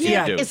advise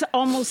Yeah. you to do. It's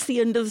almost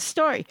the end of the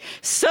story.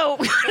 So,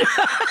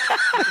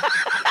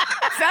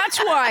 That's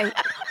why.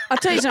 I'll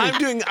tell you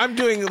something. I'm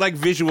doing like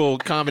visual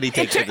comedy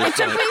takes at this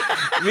point.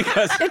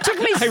 Because It took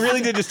me- I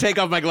really did just take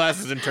off my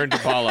glasses and turn to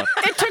Paula.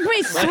 It took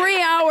me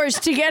 3 hours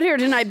to get here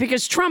tonight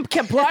because Trump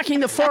kept blocking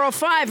the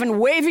 405 and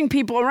waving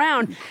people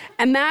around.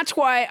 And that's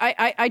why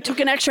I took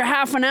an extra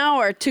half an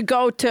hour to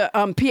go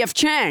to P.F.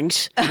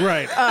 Chang's.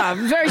 Right.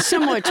 Very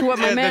similar to what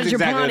my Yeah, that's manager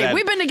exactly Bonnie. that.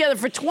 We've been together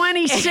for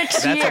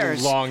 26 That's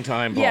years. a long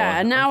time, Paula. Yeah,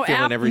 and now I'm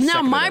feeling every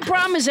second my of it.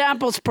 problem is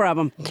Apple's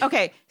problem.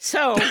 okay,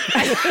 so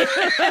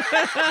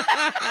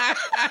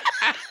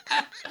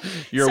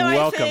You're so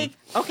welcome. I think,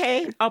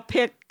 okay, I'll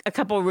pick a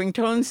couple of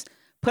ringtones,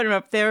 put them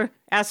up there,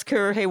 ask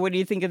her, hey, what do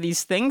you think of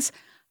these things?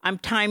 I'm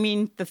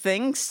timing the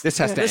things. This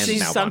has to end is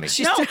now, some- Bonnie.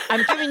 No,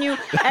 I'm giving you,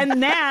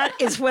 and that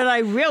is when I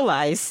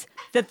realized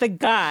that the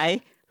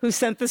guy who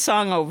sent the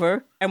song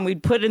over and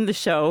we'd put in the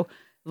show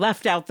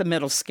left out the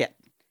middle skit.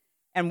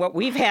 And what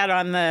we've had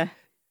on the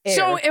air.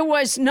 So it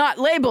was not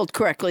labeled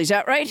correctly, is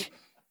that right?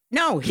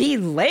 No, he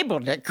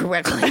labeled it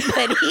correctly,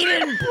 but he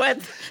didn't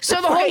put.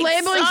 So the whole right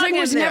labeling song thing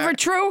in was there. never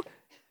true?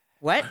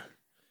 What?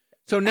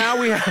 So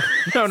now we have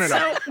no. So,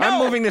 I'm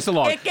no, moving this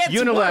along it gets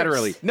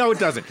unilaterally. worse. No, it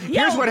doesn't.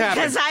 Here's what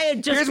happens. Because I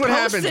had just Here's what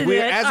happens. posted We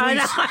it as on we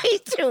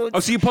iTunes. Oh,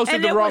 so you posted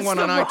and the it wrong was one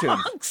the on iTunes.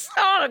 wrong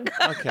song.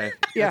 Okay,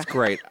 that's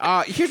great.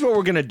 Here's what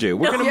we're going to do.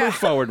 We're going to Yeah. move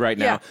forward right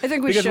now. Yeah, I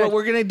think we because should. what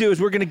we're going to do is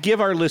we're going to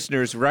give our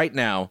listeners right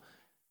now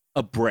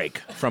a break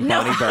from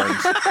Bonnie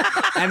Burns.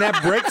 And that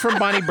break from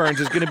Bonnie Burns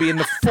is going to be in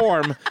the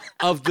form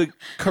of the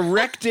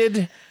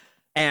corrected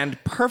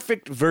and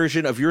perfect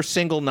version of your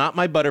single, Not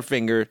My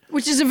Butterfinger,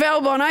 Which is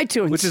available on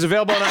iTunes. which is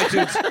available on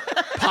iTunes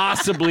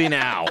possibly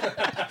now.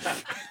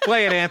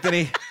 Play it,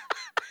 Anthony.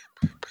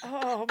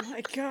 Oh,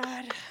 my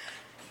God.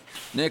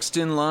 Next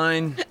in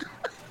line.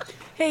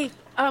 Hey,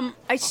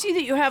 I see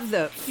that you have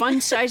the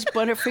fun-sized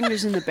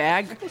Butterfingers in the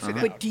bag,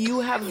 but do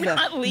you have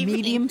the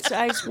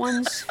medium-sized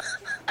ones?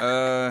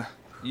 Yeah,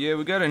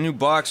 we got a new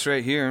box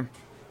right here.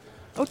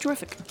 Oh,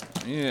 terrific.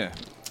 Yeah.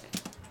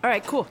 All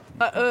right, cool.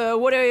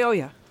 What do I owe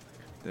you?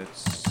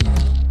 That's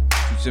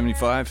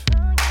 $2.75.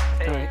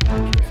 All right.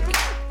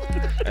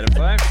 Out of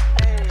 5?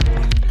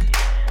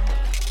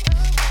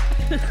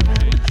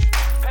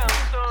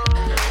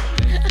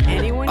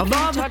 Anyone of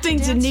all the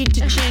things that need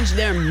to change,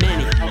 there are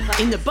many.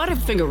 In the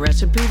Butterfinger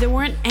recipe, there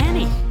weren't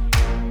any.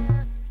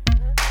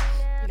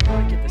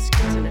 Get the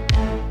skins in it.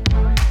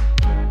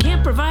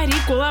 Can't provide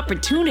equal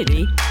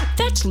opportunity?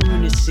 That's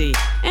lunacy.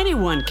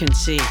 Anyone can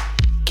see.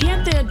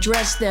 Can't they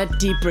address that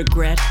deep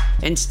regret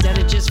instead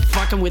of just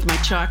fucking with my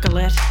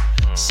chocolate?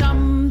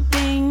 Some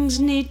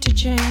things need to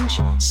change.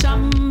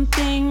 Some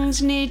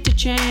things need to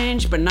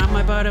change, but not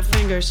my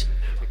Butterfingers.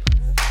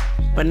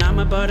 But not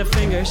my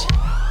Butterfingers.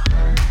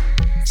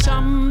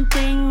 Some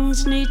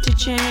things need to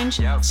change.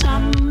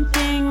 Some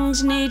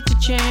things need to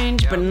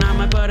change, but not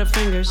my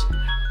Butterfingers.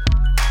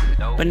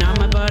 But not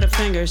my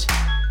Butterfingers.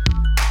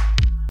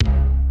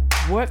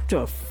 What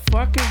the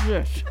fuck is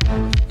this?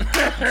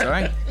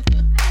 Sorry?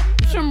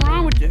 What's something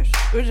wrong with this?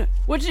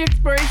 What's the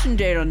expiration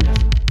date on this?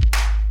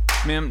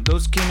 Ma'am,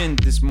 those came in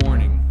this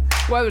morning.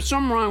 Why, there's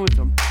something wrong with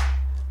them.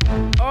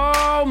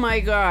 Oh my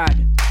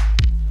God.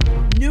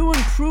 New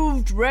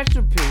improved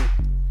recipe.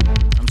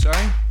 I'm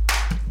sorry?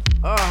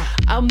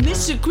 I'll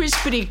miss the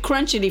crispity,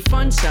 crunchity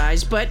fun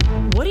size, but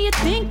what are you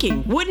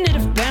thinking? Wouldn't it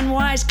have been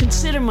wise?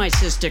 Consider my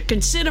sister,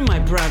 consider my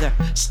brother.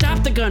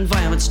 Stop the gun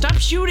violence, stop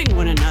shooting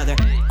one another.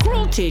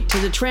 Cruelty to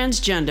the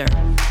transgender.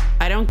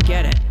 I don't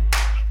get it.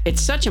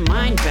 It's such a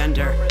mind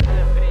bender.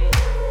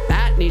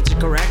 That needs a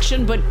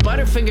correction, but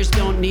Butterfingers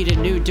don't need a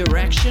new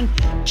direction.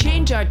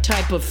 Change our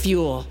type of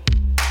fuel.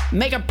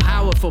 Make a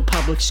powerful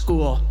public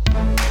school.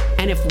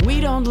 And if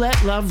we don't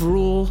let love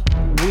rule,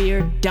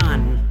 we're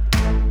done.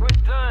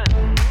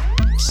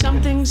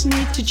 Some things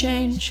need to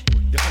change.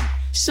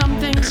 Some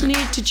things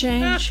need to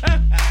change.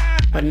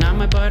 But not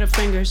my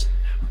Butterfingers.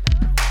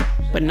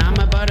 But not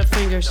my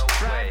Butterfingers.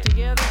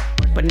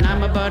 But not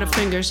my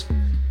Butterfingers.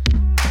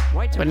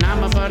 But not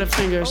my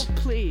Butterfingers. Oh,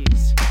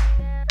 please.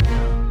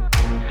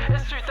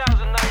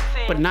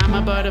 But not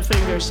my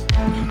Butterfingers.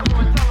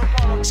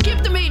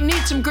 Skip the meat and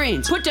eat some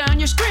greens. Put down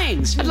your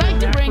screens. I'd like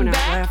to bring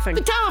back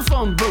the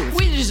telephone booth.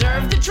 We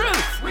deserve the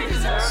truth. We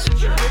deserve the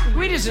truth.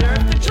 We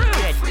deserve the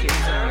truth.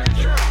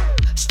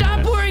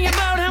 Stop worrying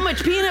about how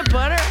much peanut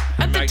butter.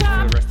 At the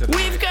top,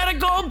 we've got a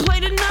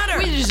gold-plated nutter.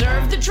 We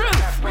deserve the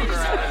truth.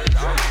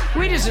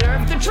 We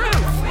deserve the truth.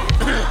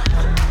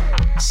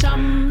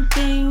 Some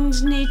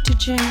things need to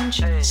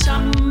change.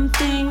 Some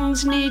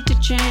things need to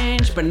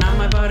change. But not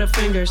my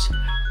Butterfingers.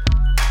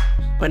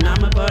 But not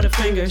my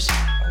Butterfingers.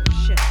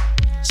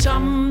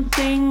 Some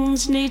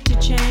things need to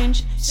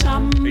change.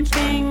 Some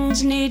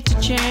things need to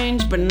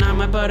change. But not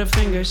my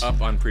Butterfingers.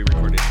 Up on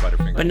pre-recorded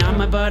Butterfingers. But not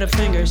my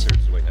Butterfingers.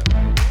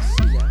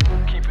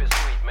 Keep it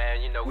sweet, man.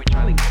 You know we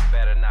try to get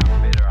better, not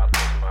bitter. I'll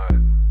take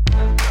mine.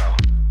 Let's go.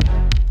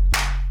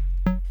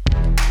 I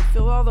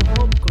feel all the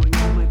hope going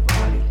through my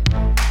body.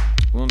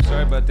 Well, I'm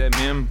sorry about that,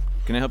 ma'am.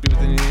 Can I help you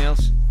with anything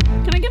else?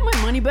 Can I get my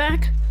money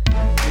back?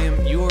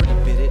 Ma'am, you already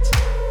bid it.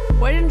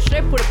 Why didn't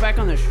they put it back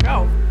on the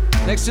shelf?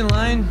 Next in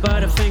line.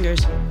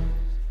 Butterfingers.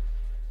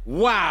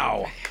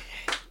 Wow.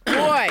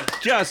 Boy,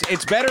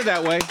 It's better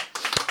that way.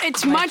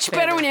 it's much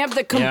better when you have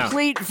the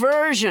complete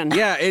version.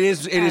 Yeah, it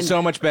is. It is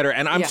so much better.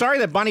 And I'm sorry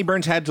that Bonnie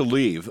Burns had to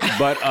leave,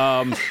 but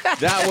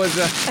that was.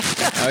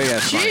 Oh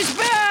yes, She's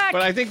back.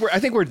 But I think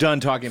we're done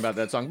talking about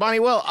that song, Bonnie.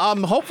 Well,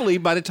 hopefully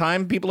by the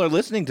time people are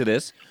listening to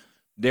this,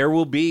 there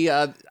will be.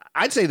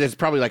 I'd say there's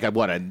probably like a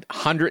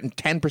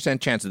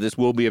 110% chance that this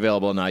will be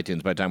available on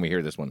iTunes by the time we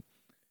hear this one.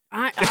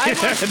 I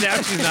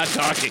Now she's not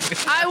talking.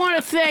 I want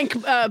to thank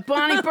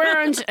Bonnie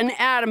Burns and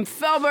Adam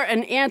Felber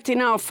and Anthony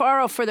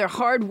Alfaro for their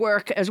hard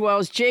work, as well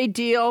as Jay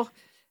Deal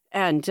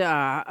and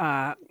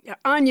Anya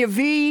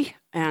V.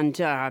 And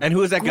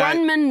who is that guy?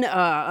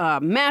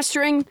 Grunman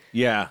mastering.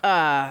 Yeah.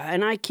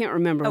 And I can't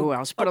remember who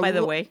else. But by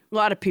the way, a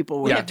lot of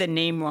people. we have the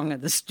name wrong of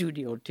the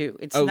studio too.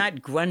 It's not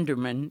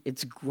Grunderman,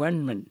 it's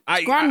Grunman.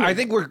 I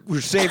think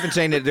we're safe in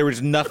saying that there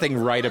was nothing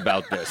right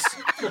about this.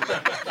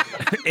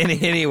 In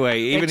any way,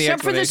 even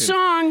Except for the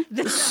song.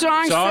 The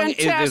song's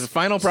fantastic. The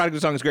final product of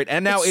the song is great.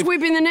 And now, it's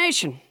sweeping the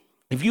nation.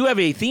 If you have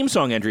a theme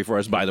song entry for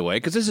us, by the way,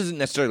 because this isn't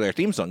necessarily our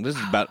theme song, this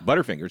is about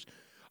Butterfingers,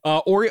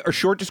 or a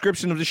short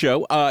description of the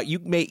show, you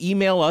may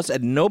email us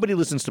at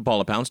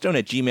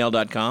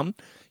nobodylistens@gmail.com.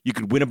 You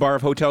could win a bar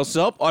of hotel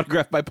soap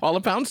autographed by Paula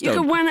Poundstone. You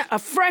could win a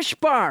fresh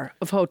bar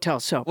of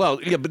hotel soap. Well,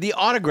 yeah, but the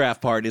autograph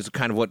part is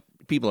kind of what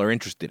people are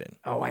interested in.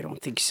 Oh, I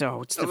don't think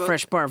so. It's the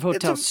fresh bar of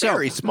hotel It's a soap.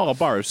 very small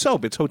bar of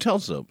soap. It's hotel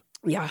soap.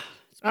 Yeah,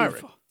 it's All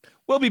beautiful. right.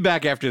 We'll be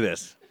back after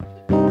this.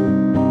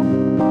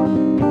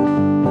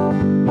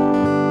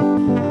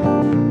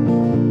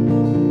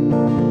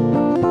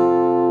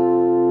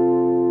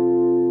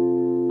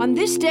 On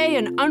this day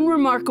in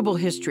unremarkable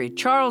history,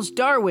 Charles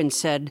Darwin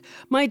said,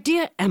 "My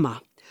dear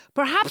Emma,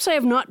 perhaps I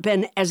have not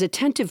been as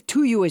attentive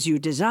to you as you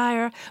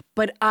desire,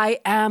 but I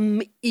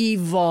am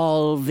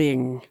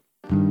evolving."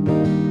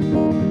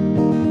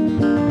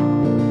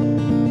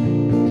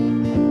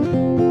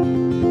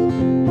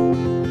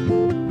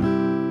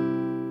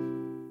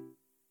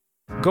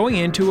 Going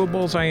into a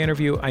Bullseye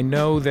interview, I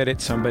know that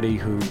it's somebody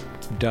who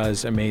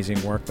does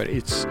amazing work, but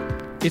it's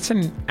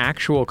an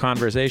actual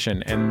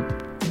conversation, and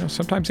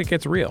sometimes it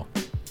gets real.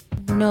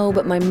 No,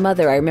 but my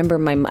mother. I remember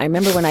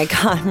when I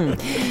got.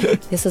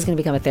 This is going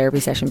to become a therapy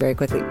session very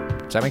quickly.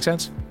 Does that make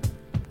sense?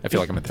 I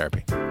feel like I'm in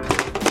therapy.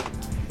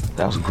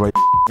 That was a great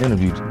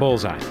interview.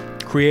 Bullseye.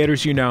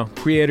 Creators you know,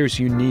 creators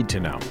you need to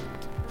know.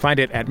 Find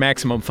it at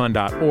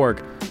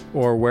MaximumFun.org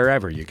or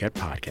wherever you get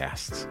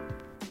podcasts.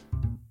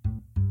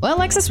 Well,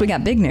 Alexis, we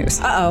got big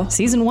news. Uh-oh.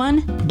 Season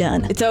 1,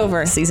 done. It's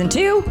over. Season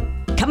 2,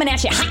 coming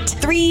at you hot.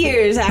 3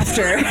 years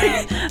after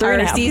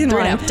Our season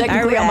 1.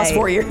 Technically almost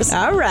 4 years.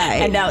 All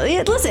right. And now,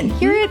 listen,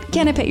 here at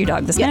Can I Pet Your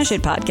Dog, the Smash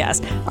It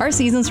podcast, our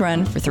seasons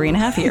run for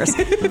 3.5 years.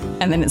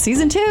 And then in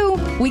season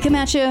 2, we come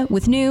at you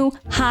with new,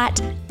 hot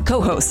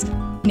co-hosts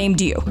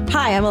named you.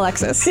 Hi, I'm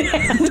Alexis. We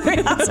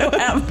also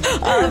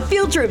have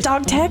Field Trip.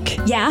 Dog tech?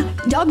 Yeah.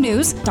 Dog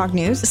news. Dog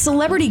news.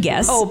 Celebrity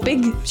guests. Oh,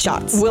 big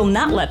shots. Will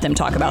not let them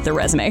talk about their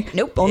resume.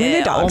 Nope, only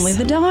the dogs. Only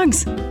the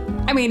dogs.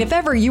 I mean, if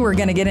ever you were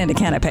going to get into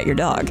Can I Pet Your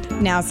Dog,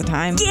 Now's the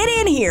time. get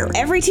in here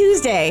Every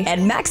Tuesday. at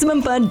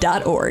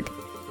MaximumFun.org.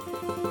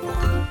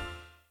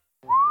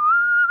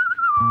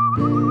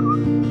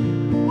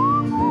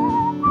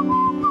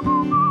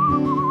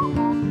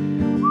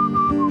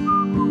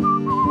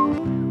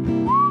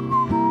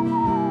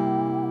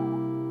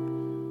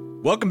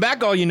 Welcome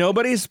back, all you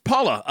nobodies.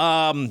 Paula,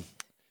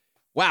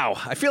 wow,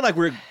 I feel like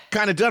we're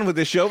kind of done with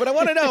this show, but I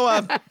want to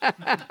know...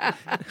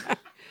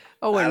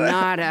 Oh, we're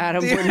not,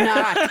 Adam. We're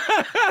not.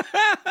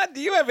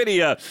 Do you have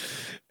any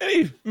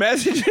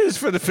messages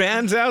for the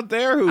fans out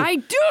there who I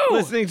do.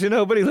 listening to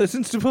Nobody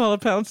Listens to Paula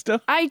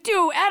Poundstone? I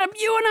do. Adam,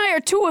 you and I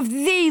are two of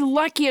the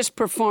luckiest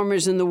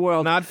performers in the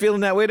world. Not feeling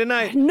that way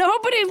tonight.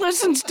 Nobody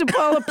Listens to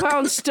Paula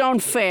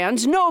Poundstone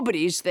fans.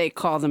 Nobodies, they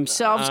call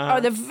themselves,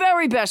 are the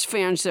very best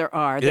fans there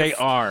are. They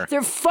are.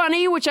 They're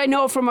funny, which I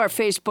know from our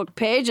Facebook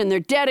page, and they're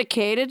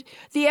dedicated.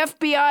 The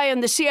FBI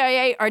and the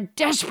CIA are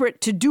desperate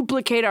to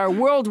duplicate our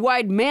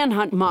worldwide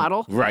manhunt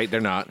model. Right,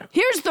 they're not.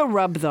 Here's the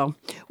rub, though.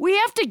 We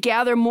have to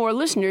gather more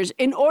listeners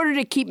in order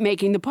to keep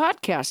making the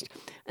podcast.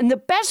 And the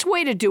best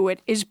way to do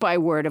it is by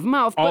word of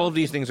mouth. All of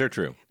these things are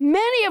true.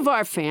 Many of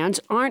our fans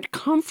aren't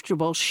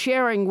comfortable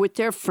sharing with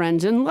their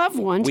friends and loved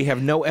ones. We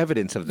have no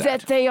evidence of that.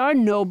 That they are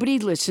Nobody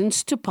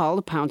Listens to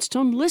Paula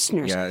Poundstone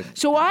listeners. Yeah.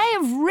 So I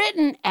have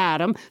written,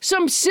 Adam,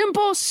 some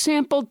simple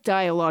sample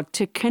dialogue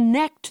to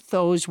connect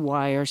those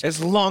wires.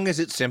 As long as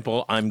it's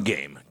simple, I'm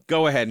game.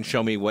 Go ahead and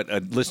show me what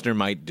a listener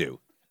might do.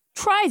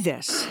 Try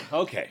this.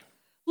 Okay.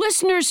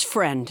 Listener's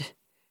friend.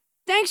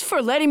 Thanks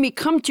for letting me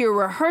come to your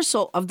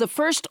rehearsal of the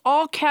first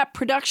all-cap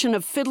production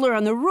of Fiddler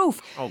on the Roof.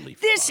 Holy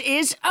This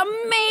is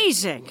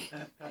amazing.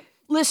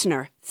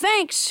 Listener,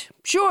 thanks.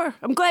 Sure,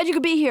 I'm glad you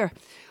could be here.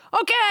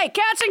 Okay,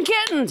 cats and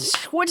kittens,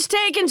 what's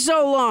taking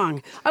so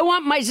long? I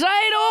want my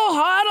Zeidel,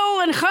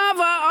 Hodel, and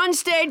Chava on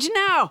stage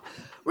now.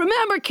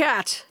 Remember,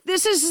 cats,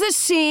 this is the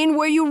scene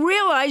where you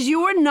realize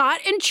you are not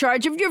in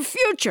charge of your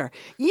future.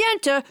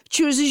 Yenta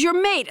chooses your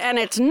mate, and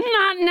it's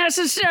not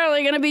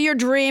necessarily going to be your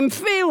dream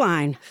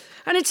feline.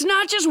 And it's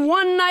not just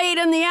one night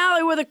in the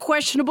alley with a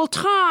questionable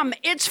Tom.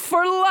 It's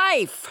for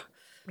life.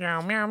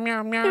 Meow, meow,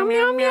 meow, meow,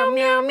 meow, meow,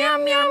 meow, meow,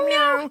 meow,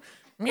 meow.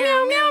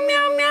 Meow, meow,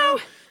 meow, meow.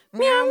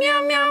 Meow,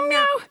 meow, meow,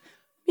 meow.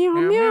 Meow,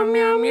 meow,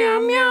 meow,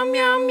 meow, meow,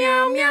 meow,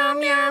 meow, meow,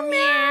 meow,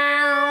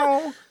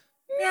 meow.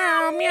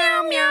 Meow,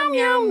 meow, meow,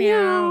 meow,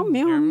 meow,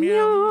 meow,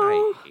 meow.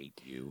 I hate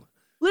you.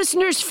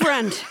 Listener's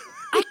friend.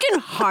 I can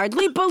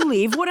hardly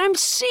believe what I'm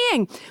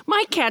seeing.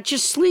 My cat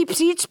just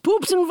sleeps, eats,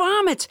 poops, and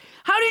vomits.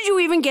 How did you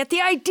even get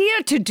the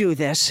idea to do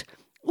this?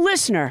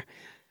 Listener,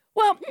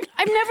 well,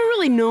 I've never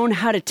really known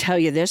how to tell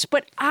you this,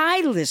 but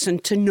I listen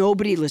to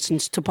Nobody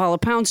Listens to Paula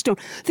Poundstone,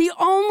 the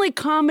only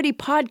comedy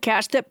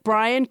podcast that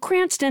Bryan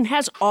Cranston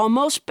has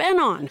almost been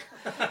on.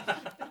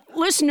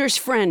 Listener's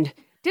friend,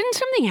 didn't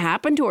something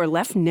happen to her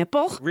left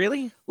nipple?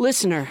 Really?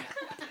 Listener,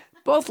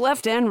 both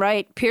left and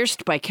right,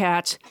 pierced by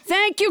cats.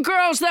 Thank you,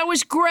 girls. That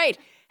was great.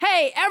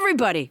 Hey,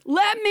 everybody,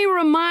 let me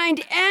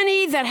remind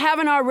any that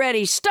haven't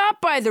already, stop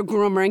by the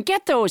groomer and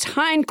get those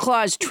hind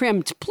claws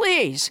trimmed,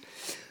 please.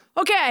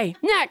 Okay,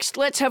 next,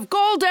 let's have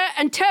Golda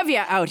and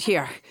Tevye out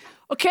here.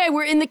 Okay,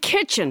 we're in the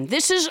kitchen.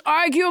 This is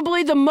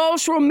arguably the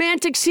most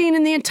romantic scene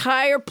in the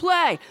entire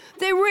play.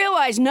 They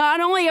realize not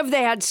only have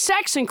they had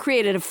sex and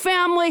created a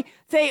family,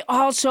 they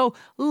also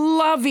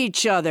love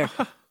each other.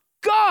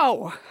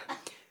 Go!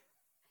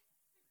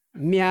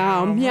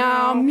 Meow,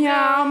 meow,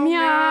 meow,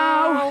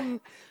 meow.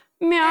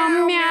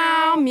 Meow,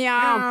 meow,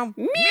 meow,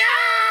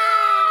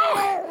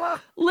 meow.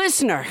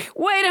 Listener,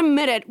 wait a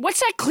minute. What's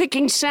that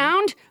clicking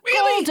sound?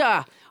 Really?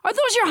 Golda, are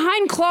those your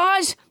hind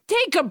claws?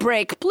 Take a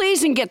break,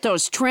 please, and get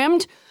those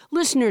trimmed.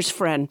 listener's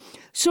friend.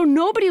 So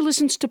nobody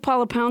listens to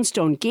Paula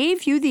Poundstone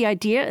gave you the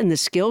idea and the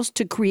skills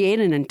to create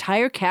an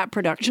entire cat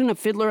production of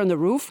Fiddler on the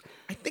Roof?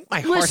 I think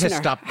my heart has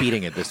stopped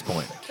beating at this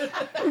point.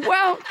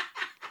 Well,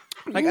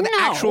 like an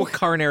actual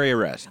coronary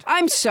arrest.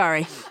 I'm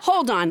sorry.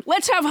 Hold on.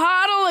 Let's have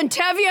Hoddle and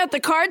Tevye at the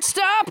cart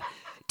stop.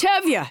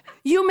 Tevye,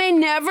 you may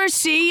never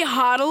see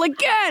Hoddle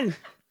again.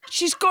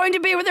 She's going to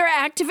be with her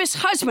activist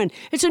husband.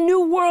 It's a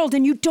new world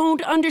and you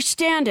don't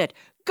understand it.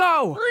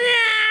 Go.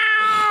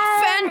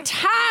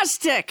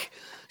 Fantastic.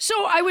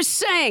 So I was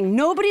saying,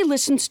 nobody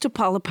listens to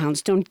Paula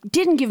Poundstone,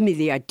 didn't give me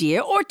the idea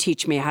or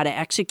teach me how to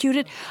execute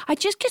it. I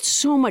just get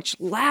so much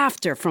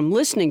laughter from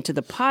listening to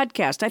the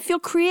podcast. I feel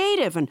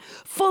creative and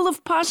full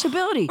of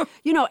possibility.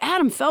 You know,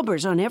 Adam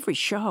Felber's on every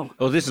show.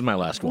 Oh, this is my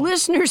last one.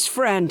 Listener's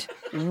friend.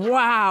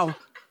 Wow.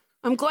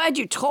 I'm glad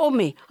you told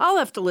me. I'll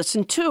have to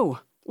listen too.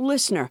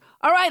 Listener.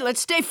 All right, let's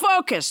stay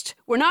focused.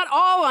 We're not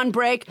all on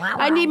break.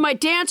 I need my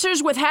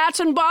dancers with hats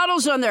and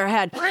bottles on their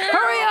head.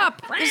 Hurry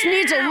up. This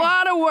needs a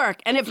lot of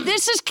work. And if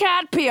this is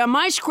cat pee on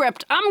my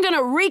script, I'm going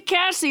to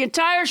recast the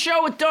entire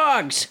show with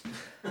dogs.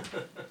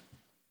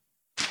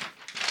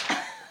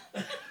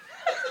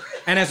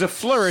 And as a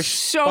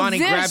flourish, Bonnie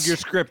grabbed your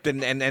script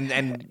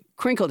and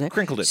crinkled it.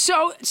 Crinkled it.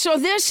 So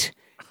this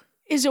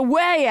is a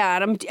way,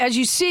 Adam, as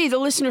you see, the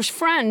listener's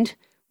friend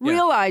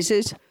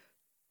realizes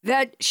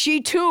that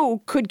she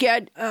too could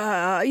get,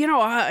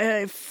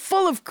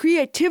 full of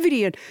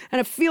creativity and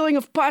a feeling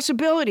of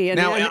possibility. And,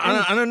 now,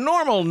 on a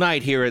normal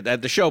night here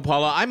at the show,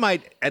 Paula, I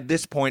might at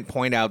this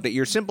point out that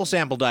your simple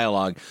sample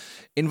dialogue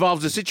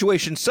involves a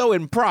situation so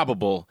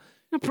improbable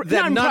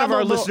that none of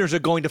our listeners are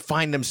going to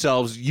find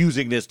themselves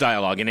using this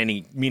dialogue in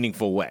any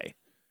meaningful way.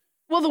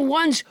 Well, the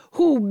ones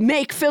who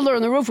make Fiddler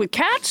on the Roof with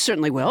cats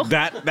certainly will.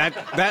 That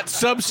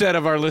subset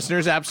of our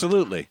listeners,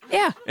 absolutely.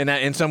 Yeah. And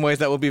in some ways,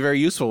 that will be very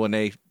useful when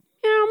they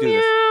meow, do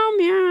this. meow,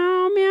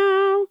 meow,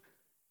 meow,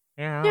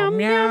 meow,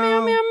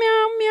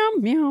 meow, meow,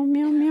 meow,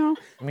 meow,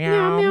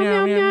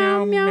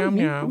 meow, meow,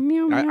 meow,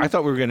 meow. I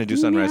thought we were going to do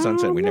Sunrise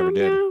Sunset. We never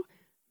did.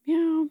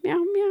 Meow,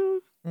 meow, meow.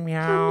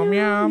 Meow,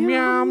 meow,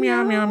 meow,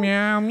 meow, meow,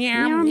 meow,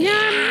 meow,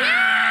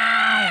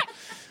 meow.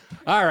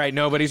 All right,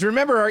 nobodies.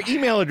 Remember, our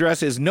email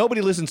address is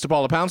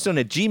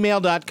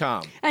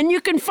nobodylistens-to-PaulaPoundstone@gmail.com. And you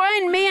can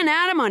find me and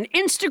Adam on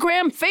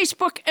Instagram,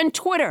 Facebook, and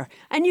Twitter.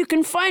 And you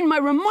can find my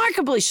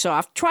remarkably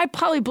soft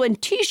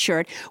Tri-Polyblend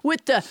t-shirt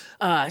with the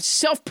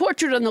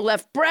self-portrait on the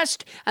left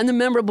breast and the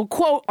memorable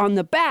quote on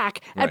the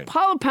back at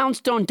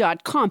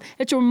paulapoundstone.com.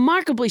 It's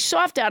remarkably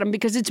soft, Adam,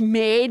 because it's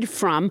made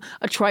from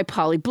a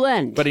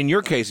Tri-Polyblend. But in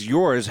your case,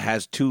 yours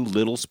has 2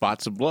 little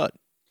spots of blood.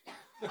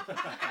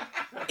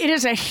 It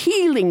is a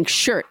healing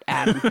shirt,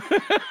 Adam.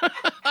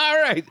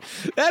 All right.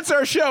 That's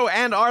our show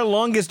and our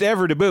longest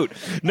ever to boot.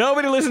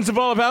 Nobody Listens to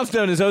Paula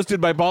Poundstone is hosted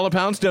by Paula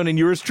Poundstone and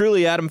yours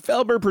truly, Adam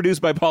Felber.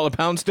 Produced by Paula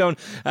Poundstone,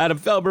 Adam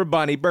Felber,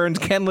 Bonnie Burns,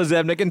 Ken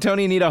Lazebnik, and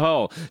Tony Anita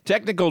Hull.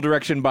 Technical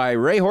direction by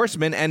Ray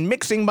Horseman and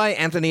mixing by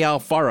Anthony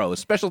Alfaro.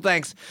 Special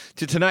thanks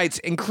to tonight's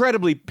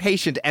incredibly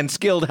patient and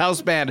skilled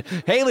house band,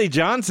 Haley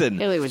Johnson.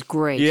 Haley was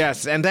great.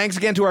 Yes, and thanks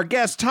again to our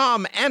guest,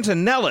 Tom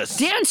Antonellis.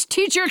 Dance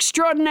teacher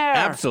extraordinaire.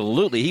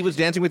 Absolutely. He was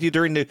dancing with you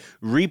during the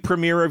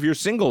re-premiere of your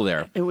single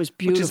there. It was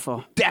beautiful.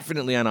 Which is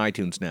definitely on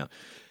iTunes now.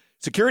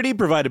 Security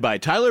provided by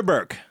Tyler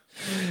Burke.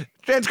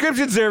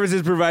 Transcription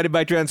services provided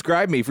by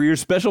Transcribe Me. For your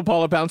special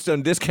Paula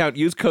Poundstone discount,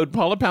 use code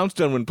Paula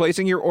Poundstone when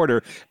placing your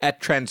order at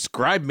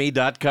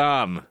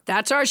transcribeme.com.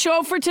 That's our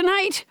show for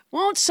tonight.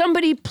 Won't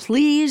somebody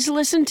please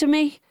listen to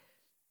me?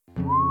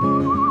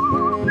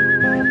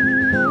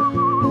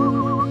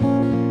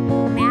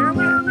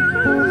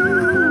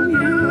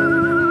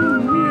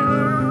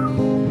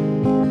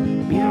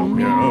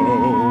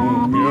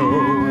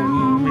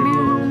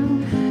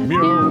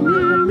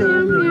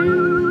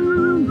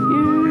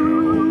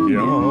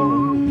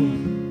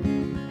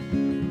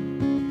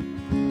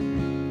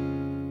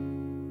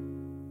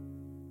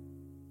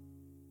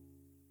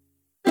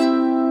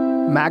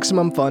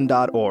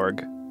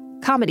 MaximumFun.org.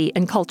 Comedy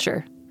and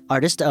culture.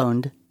 Artist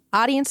owned.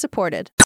 Audience supported.